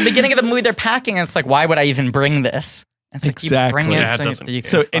because at the beginning of the movie they're packing and it's like, why would I even bring this? It's like, Exactly. you bring it Yeah, it so doesn't- you can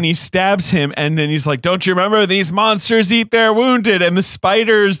So, and he stabs him, and then he's like, "Don't you remember these monsters eat their wounded?" And the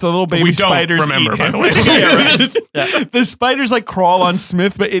spiders, the little baby We don't spiders, remember, eat by him. the way. Yeah, right. The spiders like crawl on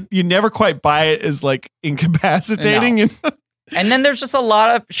Smith, but you never quite buy it as like incapacitating. No. And And then there's just a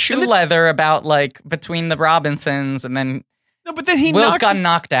lot of shoe leather about like between the Robinsons, and then no, but then he Will's knocks, got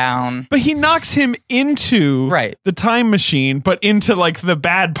knocked down. but he knocks him into Right. the time machine, but into like the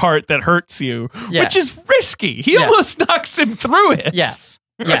bad part that hurts you, Yeah. which is risky. He Yeah. almost knocks him through it. Yes.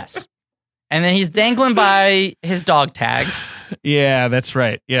 Yes. And then he's dangling by his dog tags. Yeah, that's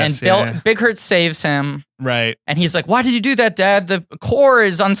right. Yes, and Big Hurt saves him. right. And he's like, why did you do that, Dad? The core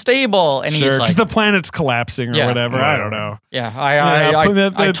is unstable. And Sure, he's because like, the planet's collapsing or Yeah. whatever. I don't know. yeah,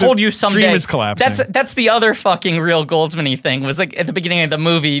 Yeah, I told you someday. dream is collapsing. That's the other fucking real Goldsman-y thing was like at the beginning of the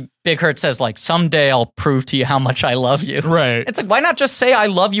movie, Big Hurt says like, someday I'll prove to you how much I love you. Right. It's like, why not just say I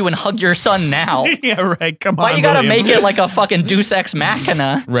love you and hug your son now? Yeah, right. Come on. Why you gotta William. make it like a fucking Deus Ex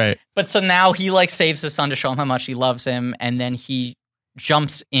Machina? Right. But so now he like saves his son to show him how much he loves him, and then he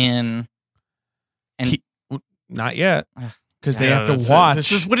jumps in. And Not yet. Because they Yeah, have to that's watch.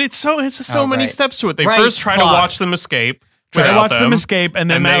 This is what it's so Oh, many right. steps to it. They Right, first try to fuck. watch them escape. Try to without watch them escape, and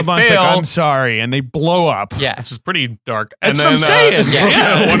then and they Matt Bonk's like, fail. I'm sorry. And they blow up. yeah, Which is pretty dark. That's and what then, I'm saying.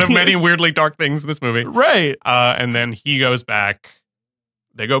 Yeah. one of many weirdly dark things in this movie. Right. And then he goes back.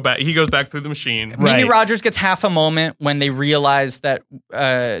 They go back. He goes back through the machine. Mimi Right. Rogers gets half a moment when they realize that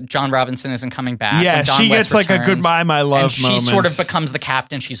John Robinson isn't coming back. Yeah, when Don she West gets like a returns. goodbye, my love And she moment. sort of becomes the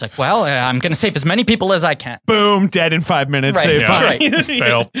captain. She's like, well, I'm going to save as many people as I can. boom, dead in 5 minutes. Right. Say Yeah. fine.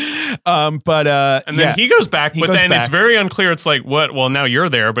 Fail. But And then yeah. he goes back, He but goes then back. it's very unclear. It's like, what? Well, now you're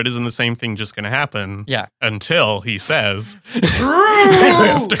there, but isn't the same thing just going to happen? Yeah. Until he says, we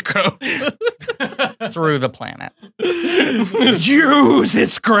have to go. Through the planet. use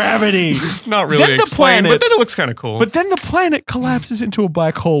its gravity. Not really Then the explained, planet- but then it looks kind of cool. But then the planet collapses into a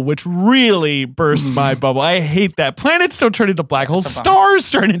black hole, which really bursts my bubble. I hate that. Planets don't turn into black holes. That's a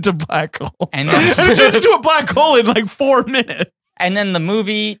Stars turn into black holes. And And then, it turns into a black hole in like 4 minutes. and then the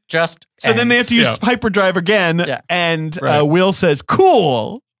movie just So then they have to use Yeah. hyperdrive again. Yeah. And Right. Will says,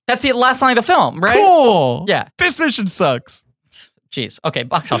 cool. That's the last line of the film, right? Cool. Yeah. This mission sucks. Jeez. Okay,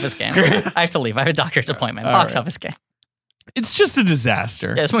 box office game. I have to leave. I have a doctor's appointment. All Box right. office game. It's just a disaster.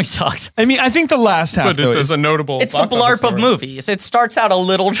 Yeah, this movie sucks. I mean, I think the last half, but though, it's is a notable. It's the box office blarp of story. movies. It starts out a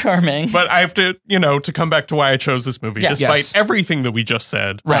little charming. But I have to, to come back to why I chose this movie. Yes. Despite Yes. everything that we just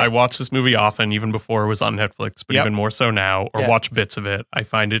said, Right. I watch this movie often, even before it was on Netflix, but Yep. even more so now, or Yeah. watch bits of it. I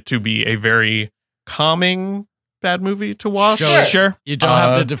find it to be a very calming bad movie to watch. Sure. You don't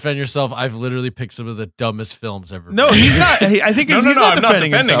have Uh, to defend yourself. I've literally picked some of the dumbest films ever. No, made. he's not. I think No, he's no, he's no. not I'm not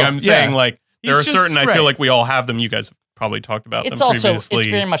defending defending. himself. I'm saying Yeah. there are He's just- certain. I right. feel like we all have them. You guys have probably talked about It's them also previously. it's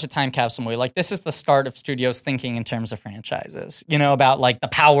very much a time capsule movie. Like this is the start of studios thinking in terms of franchises. About like the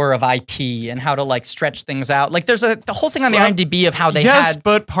power of IP and how to like stretch things out. Like there's the whole thing on the IMDb of how they yes, had.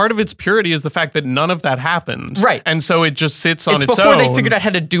 but part of its purity is the fact that none of that happened. Right. And so it just sits on It's its before own. they figured out how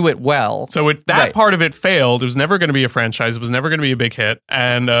to do it well. So that Right. part of it failed. It was never going to be a franchise. It was never going to be a big hit.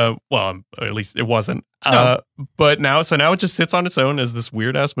 And, at least it wasn't. But now it just sits on its own as this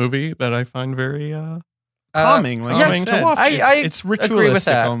weird ass movie that I find very, calming. Like calming you to said. watch. It's agree with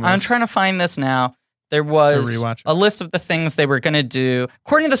ritualistic that. almost. I'm trying to find this now. There was rewatch it. a list of the things they were going to do.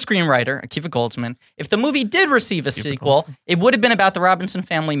 According to the screenwriter, Akiva Goldsman, if the movie did receive a sequel, it would have been about the Robinson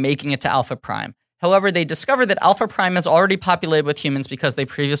family making it to Alpha Prime. However, they discovered that Alpha Prime is already populated with humans because they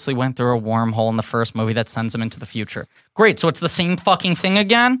previously went through a wormhole in the first movie that sends them into the future. Great, so it's the same fucking thing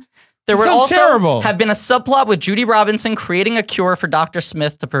again? There would Sounds also terrible. have been a subplot with Judy Robinson creating a cure for Dr.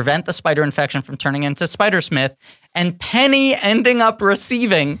 Smith to prevent the spider infection from turning into Spider Smith, and Penny ending up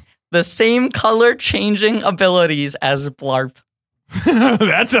receiving the same color changing abilities as Blarp.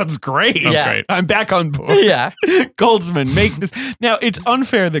 That sounds great. Yeah. great. I'm back on board. Yeah. Goldsman, make this. Now, it's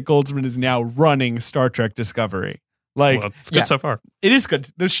unfair that Goldsman is now running Star Trek Discovery. Like, Well, it's good Yeah. so far. it is good.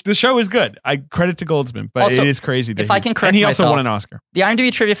 The show is good. I credit to Goldsman, but Also, it is crazy that if I can correct and he also myself- won an Oscar. The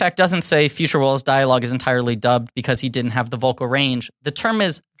IMDb trivia fact doesn't say Future Will's dialogue is entirely dubbed because he didn't have the vocal range. The term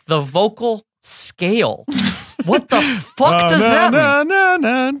is the vocal scale. What the fuck does that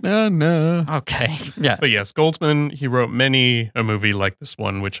mean? Okay. Yeah. But yes, Goldsman, he wrote many a movie like this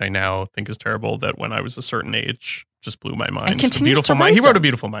one, which I now think is terrible, that when I was a certain age just blew my mind. And continues A Beautiful to Mind. write He wrote them. A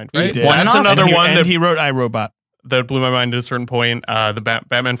Beautiful Mind, He right? did. Won an That's Oscar. another one and that, he wrote iRobot. that blew my mind at a certain point. The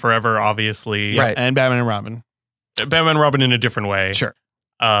Batman Forever, obviously. Right. And Batman and Robin. Batman and Robin in a different way. Sure.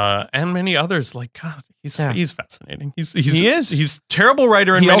 And many others. Like, God, he's fascinating. He is. He's a terrible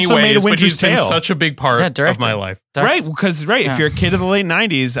writer in He many also made A ways, but Winter's he's been Tale. such a big part Yeah, of directed. my life. Right, because Yeah. if you're a kid of the late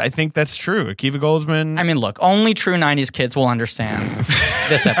 90s, I think that's true. Akiva Goldsman. I mean, look, only true 90s kids will understand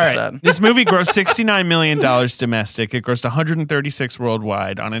this All right. episode. This movie grossed $69 million domestic. It grossed $136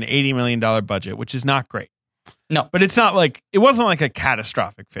 worldwide on an $80 million budget, which is not great. No. But it's not like, it wasn't like a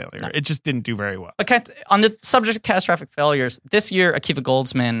catastrophic failure. It just didn't do very well. Okay, on the subject of catastrophic failures, this year Akiva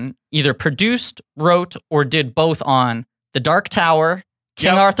Goldsman either produced, wrote, or did both on The Dark Tower,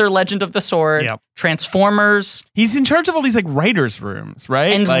 King Yep. Arthur, Legend of the Sword, Yep. Transformers, He's in charge of all these like writers' rooms,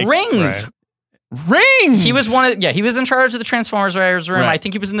 right? and Like, Rings. right. Rings! He was he was in charge of the Transformers writers room. Right. I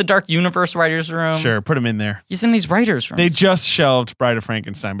think he was in the Dark Universe writers room. Sure, put him in there. He's in these writers rooms. They just shelved Bride of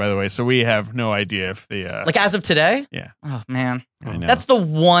Frankenstein, by the way, so we have no idea if the. like as of today? Yeah. Oh man. I know. That's the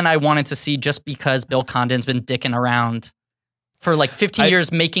one I wanted to see just because Bill Condon's been dicking around for like 15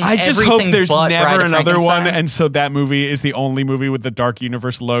 years making I just everything hope there's but Bride never of another one, Frankenstein. and so that movie is the only movie with the Dark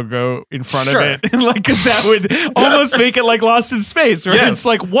Universe logo in front Sure. of it, like because that would almost make it like Lost in Space, right? Yes. It's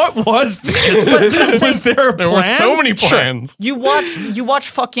like, what was this? Was there a There plan? were so many plans. You watch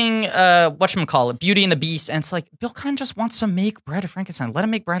fucking whatchamacallit, Beauty and the Beast, and it's like Bill Condon just wants to make Bride of Frankenstein. Let him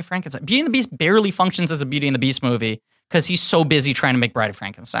make Bride of Frankenstein. Beauty and the Beast barely functions as a Beauty and the Beast movie because he's so busy trying to make Bride of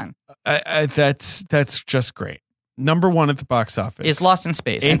Frankenstein. That's just great. Number one at the box office Is Lost in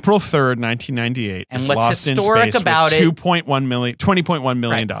Space. And- April 3rd, 1998. And is what's Lost historic in Space about with it- $20.1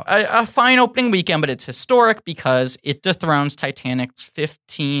 million. Right. A fine opening weekend, but it's historic because it dethrones Titanic's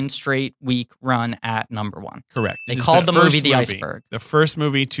 15 straight week run at number one. Correct. They It is called the movie first The Iceberg. The first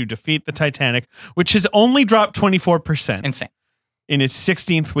movie to defeat the Titanic, which has only dropped 24%. Insane. In its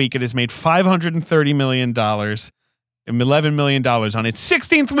 16th week, it has made $530 million, $11 million on its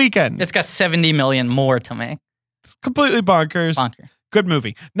 16th weekend. It's got 70 million more to make. It's completely bonkers. Bonker. Good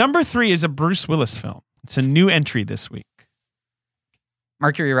movie. Number 3 is a Bruce Willis film. It's a new entry this week.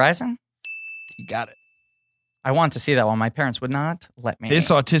 Mercury Rising? You got it. I want to see that one. My parents would not let me.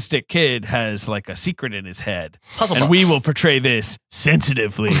 This autistic kid has like a secret in his head. Puzzle and books. we will portray this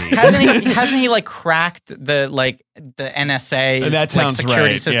sensitively. hasn't he like cracked the NSA's That sounds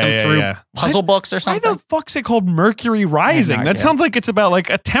security right. system Yeah, yeah, through yeah. puzzle books or Why something? the fuck's it called Mercury Rising? no That idea. sounds like it's about like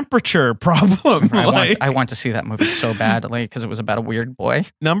a temperature problem. I want to see that movie so badly because it was about a weird boy.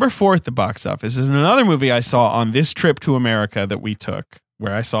 Number 4 at the box office is another movie I saw on this trip to America that we took,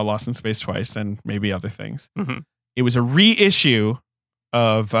 where I saw Lost in Space twice and maybe other things. Mhm. It was a reissue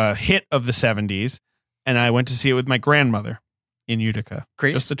of a hit of the 70s, and I went to see it with my grandmother in Utica.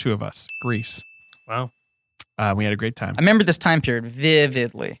 Greece? Just the two of us. Greece. Wow. We had a great time. I remember this time period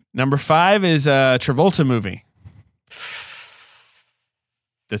vividly. Number 5 is a Travolta movie.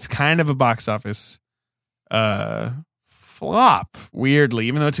 That's kind of a box office flop, weirdly,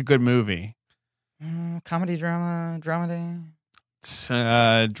 even though it's a good movie. Comedy, dramedy. It's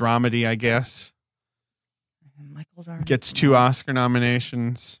dramedy, I guess. Michael Dark. Gets 2 Oscar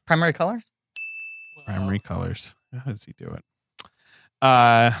nominations. Primary Colors? Primary Colors. How does he do it?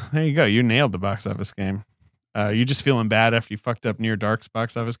 There you go. You nailed the box office game. You just feeling bad after you fucked up Near Dark's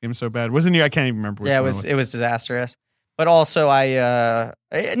box office game so bad? Wasn't you? I can't even remember. Which Yeah, one it was disastrous. But also,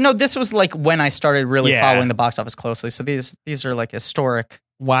 no, this was like when I started really Yeah. following the box office closely. So these are like historic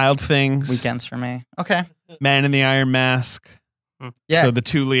Wild Things. weekends for me. Okay, Man in the Iron Mask. yeah, So the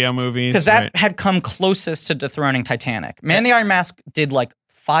 2 Leo movies. because that right? had come closest to dethroning Titanic. Man in the Iron Mask did like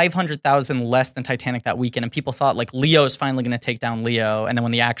 500,000 less than Titanic that weekend, and people thought like Leo is finally going to take down Leo. And then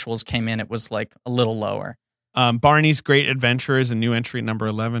when the actuals came in, it was like a little lower. Barney's Great Adventure is a new entry at number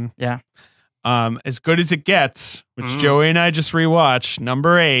 11. Yeah. As Good as It Gets, which Mm. Joey and I just rewatched,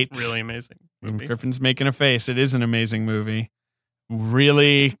 number 8. Really amazing And movie. Griffin's making a face. It is an amazing movie.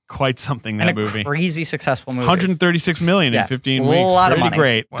 really quite something, that And a movie. crazy successful movie. 136 million Yeah. in 15 A weeks. lot of Pretty money.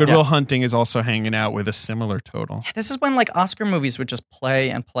 great. Wow. Goodwill Yeah. Hunting is also hanging out with a similar total. This is when like Oscar movies would just play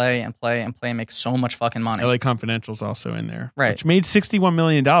and play and play and play and make so much fucking money. LA Confidential's also in there, Right. which made $61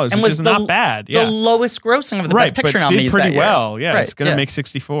 million, which was is the- not bad. Yeah, The lowest grossing of the right, Best Picture but nominees did pretty that year. well. Yeah, Right, it's going to yeah. make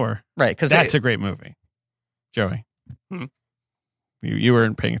 64. Right, because That's a great movie. Joey, Hmm. you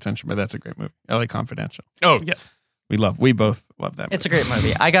weren't paying attention, but that's a great movie. LA Confidential. Oh, yeah. We both love that movie. it's a great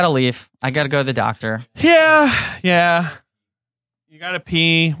movie. I gotta leave. I gotta go to the doctor. Yeah. You got to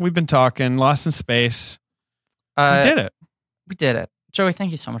pee. We've been talking. Lost in Space. We did it. We did it. Joey,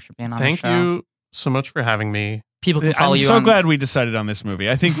 thank you so much for being on Thank the show. you so much for having me. People can follow I'm you so on glad we decided on this movie.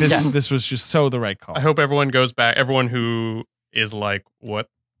 I think this was just so the right call. I hope everyone goes back. Everyone who is like, what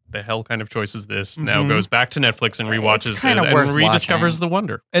the hell kind of choice is this? Now Mhm. goes back to Netflix and rewatches It's it kinda and worth rediscovers watching. the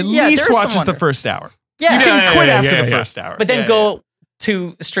wonder. At Yeah, least there's some watches the wonder. first hour. Yeah, You can Yeah, quit yeah, after yeah, the yeah. first hour. but then Yeah, go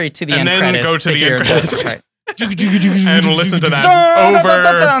straight to the And end then credits go to the hear end credits. Right. And listen to that Dun, dun, over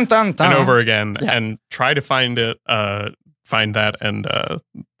dun, dun, dun, dun. and over again Yeah. and try to find that and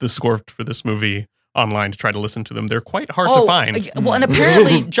the score for this movie online to try to listen to them. They're quite hard to find. Well, and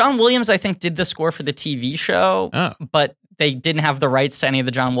apparently John Williams, I think, did the score for the TV show, Oh. but they didn't have the rights to any of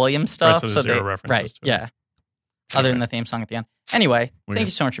the John Williams stuff. so there's zero they, references to it. yeah. Other than the theme song at the end. Anyway, Weird. thank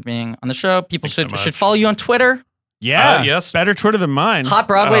you so much for being on the show. People Thanks so should much. follow you on Twitter. Yeah. Yes. Better Twitter than mine. Hot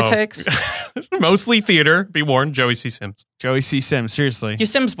Broadway Oh. takes. Mostly theater. Be warned, Joey C. Sims. Joey C. Sims. Seriously. You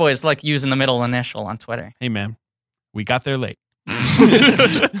Sims boys like using the middle initial on Twitter. Hey, man. We got there late.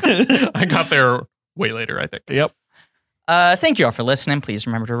 I got there way later, I think. Yep. Thank you all for listening. Please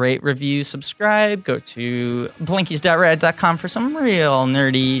remember to rate, review, subscribe. Go to blinkies.reddit.com for some real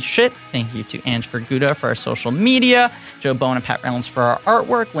nerdy shit. Thank you to Ange Ferguda for our social media, Joe Bone and Pat Reynolds for our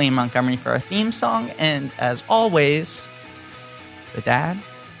artwork, Lane Montgomery for our theme song, and as always, the dad,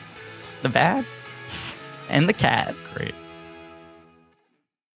 the bad, and the cat. Great.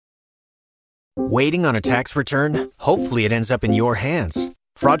 Waiting on a tax return? Hopefully it ends up in your hands.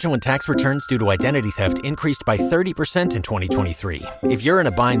 Fraudulent tax returns due to identity theft increased by 30% in 2023. If you're in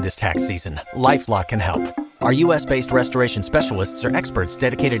a bind this tax season, LifeLock can help. Our U.S.-based restoration specialists are experts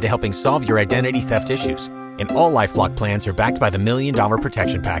dedicated to helping solve your identity theft issues. And all LifeLock plans are backed by the $1 Million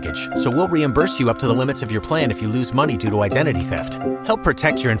Protection Package. So we'll reimburse you up to the limits of your plan if you lose money due to identity theft. Help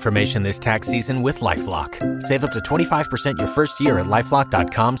protect your information this tax season with LifeLock. Save up to 25% your first year at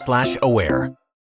LifeLock.com/aware.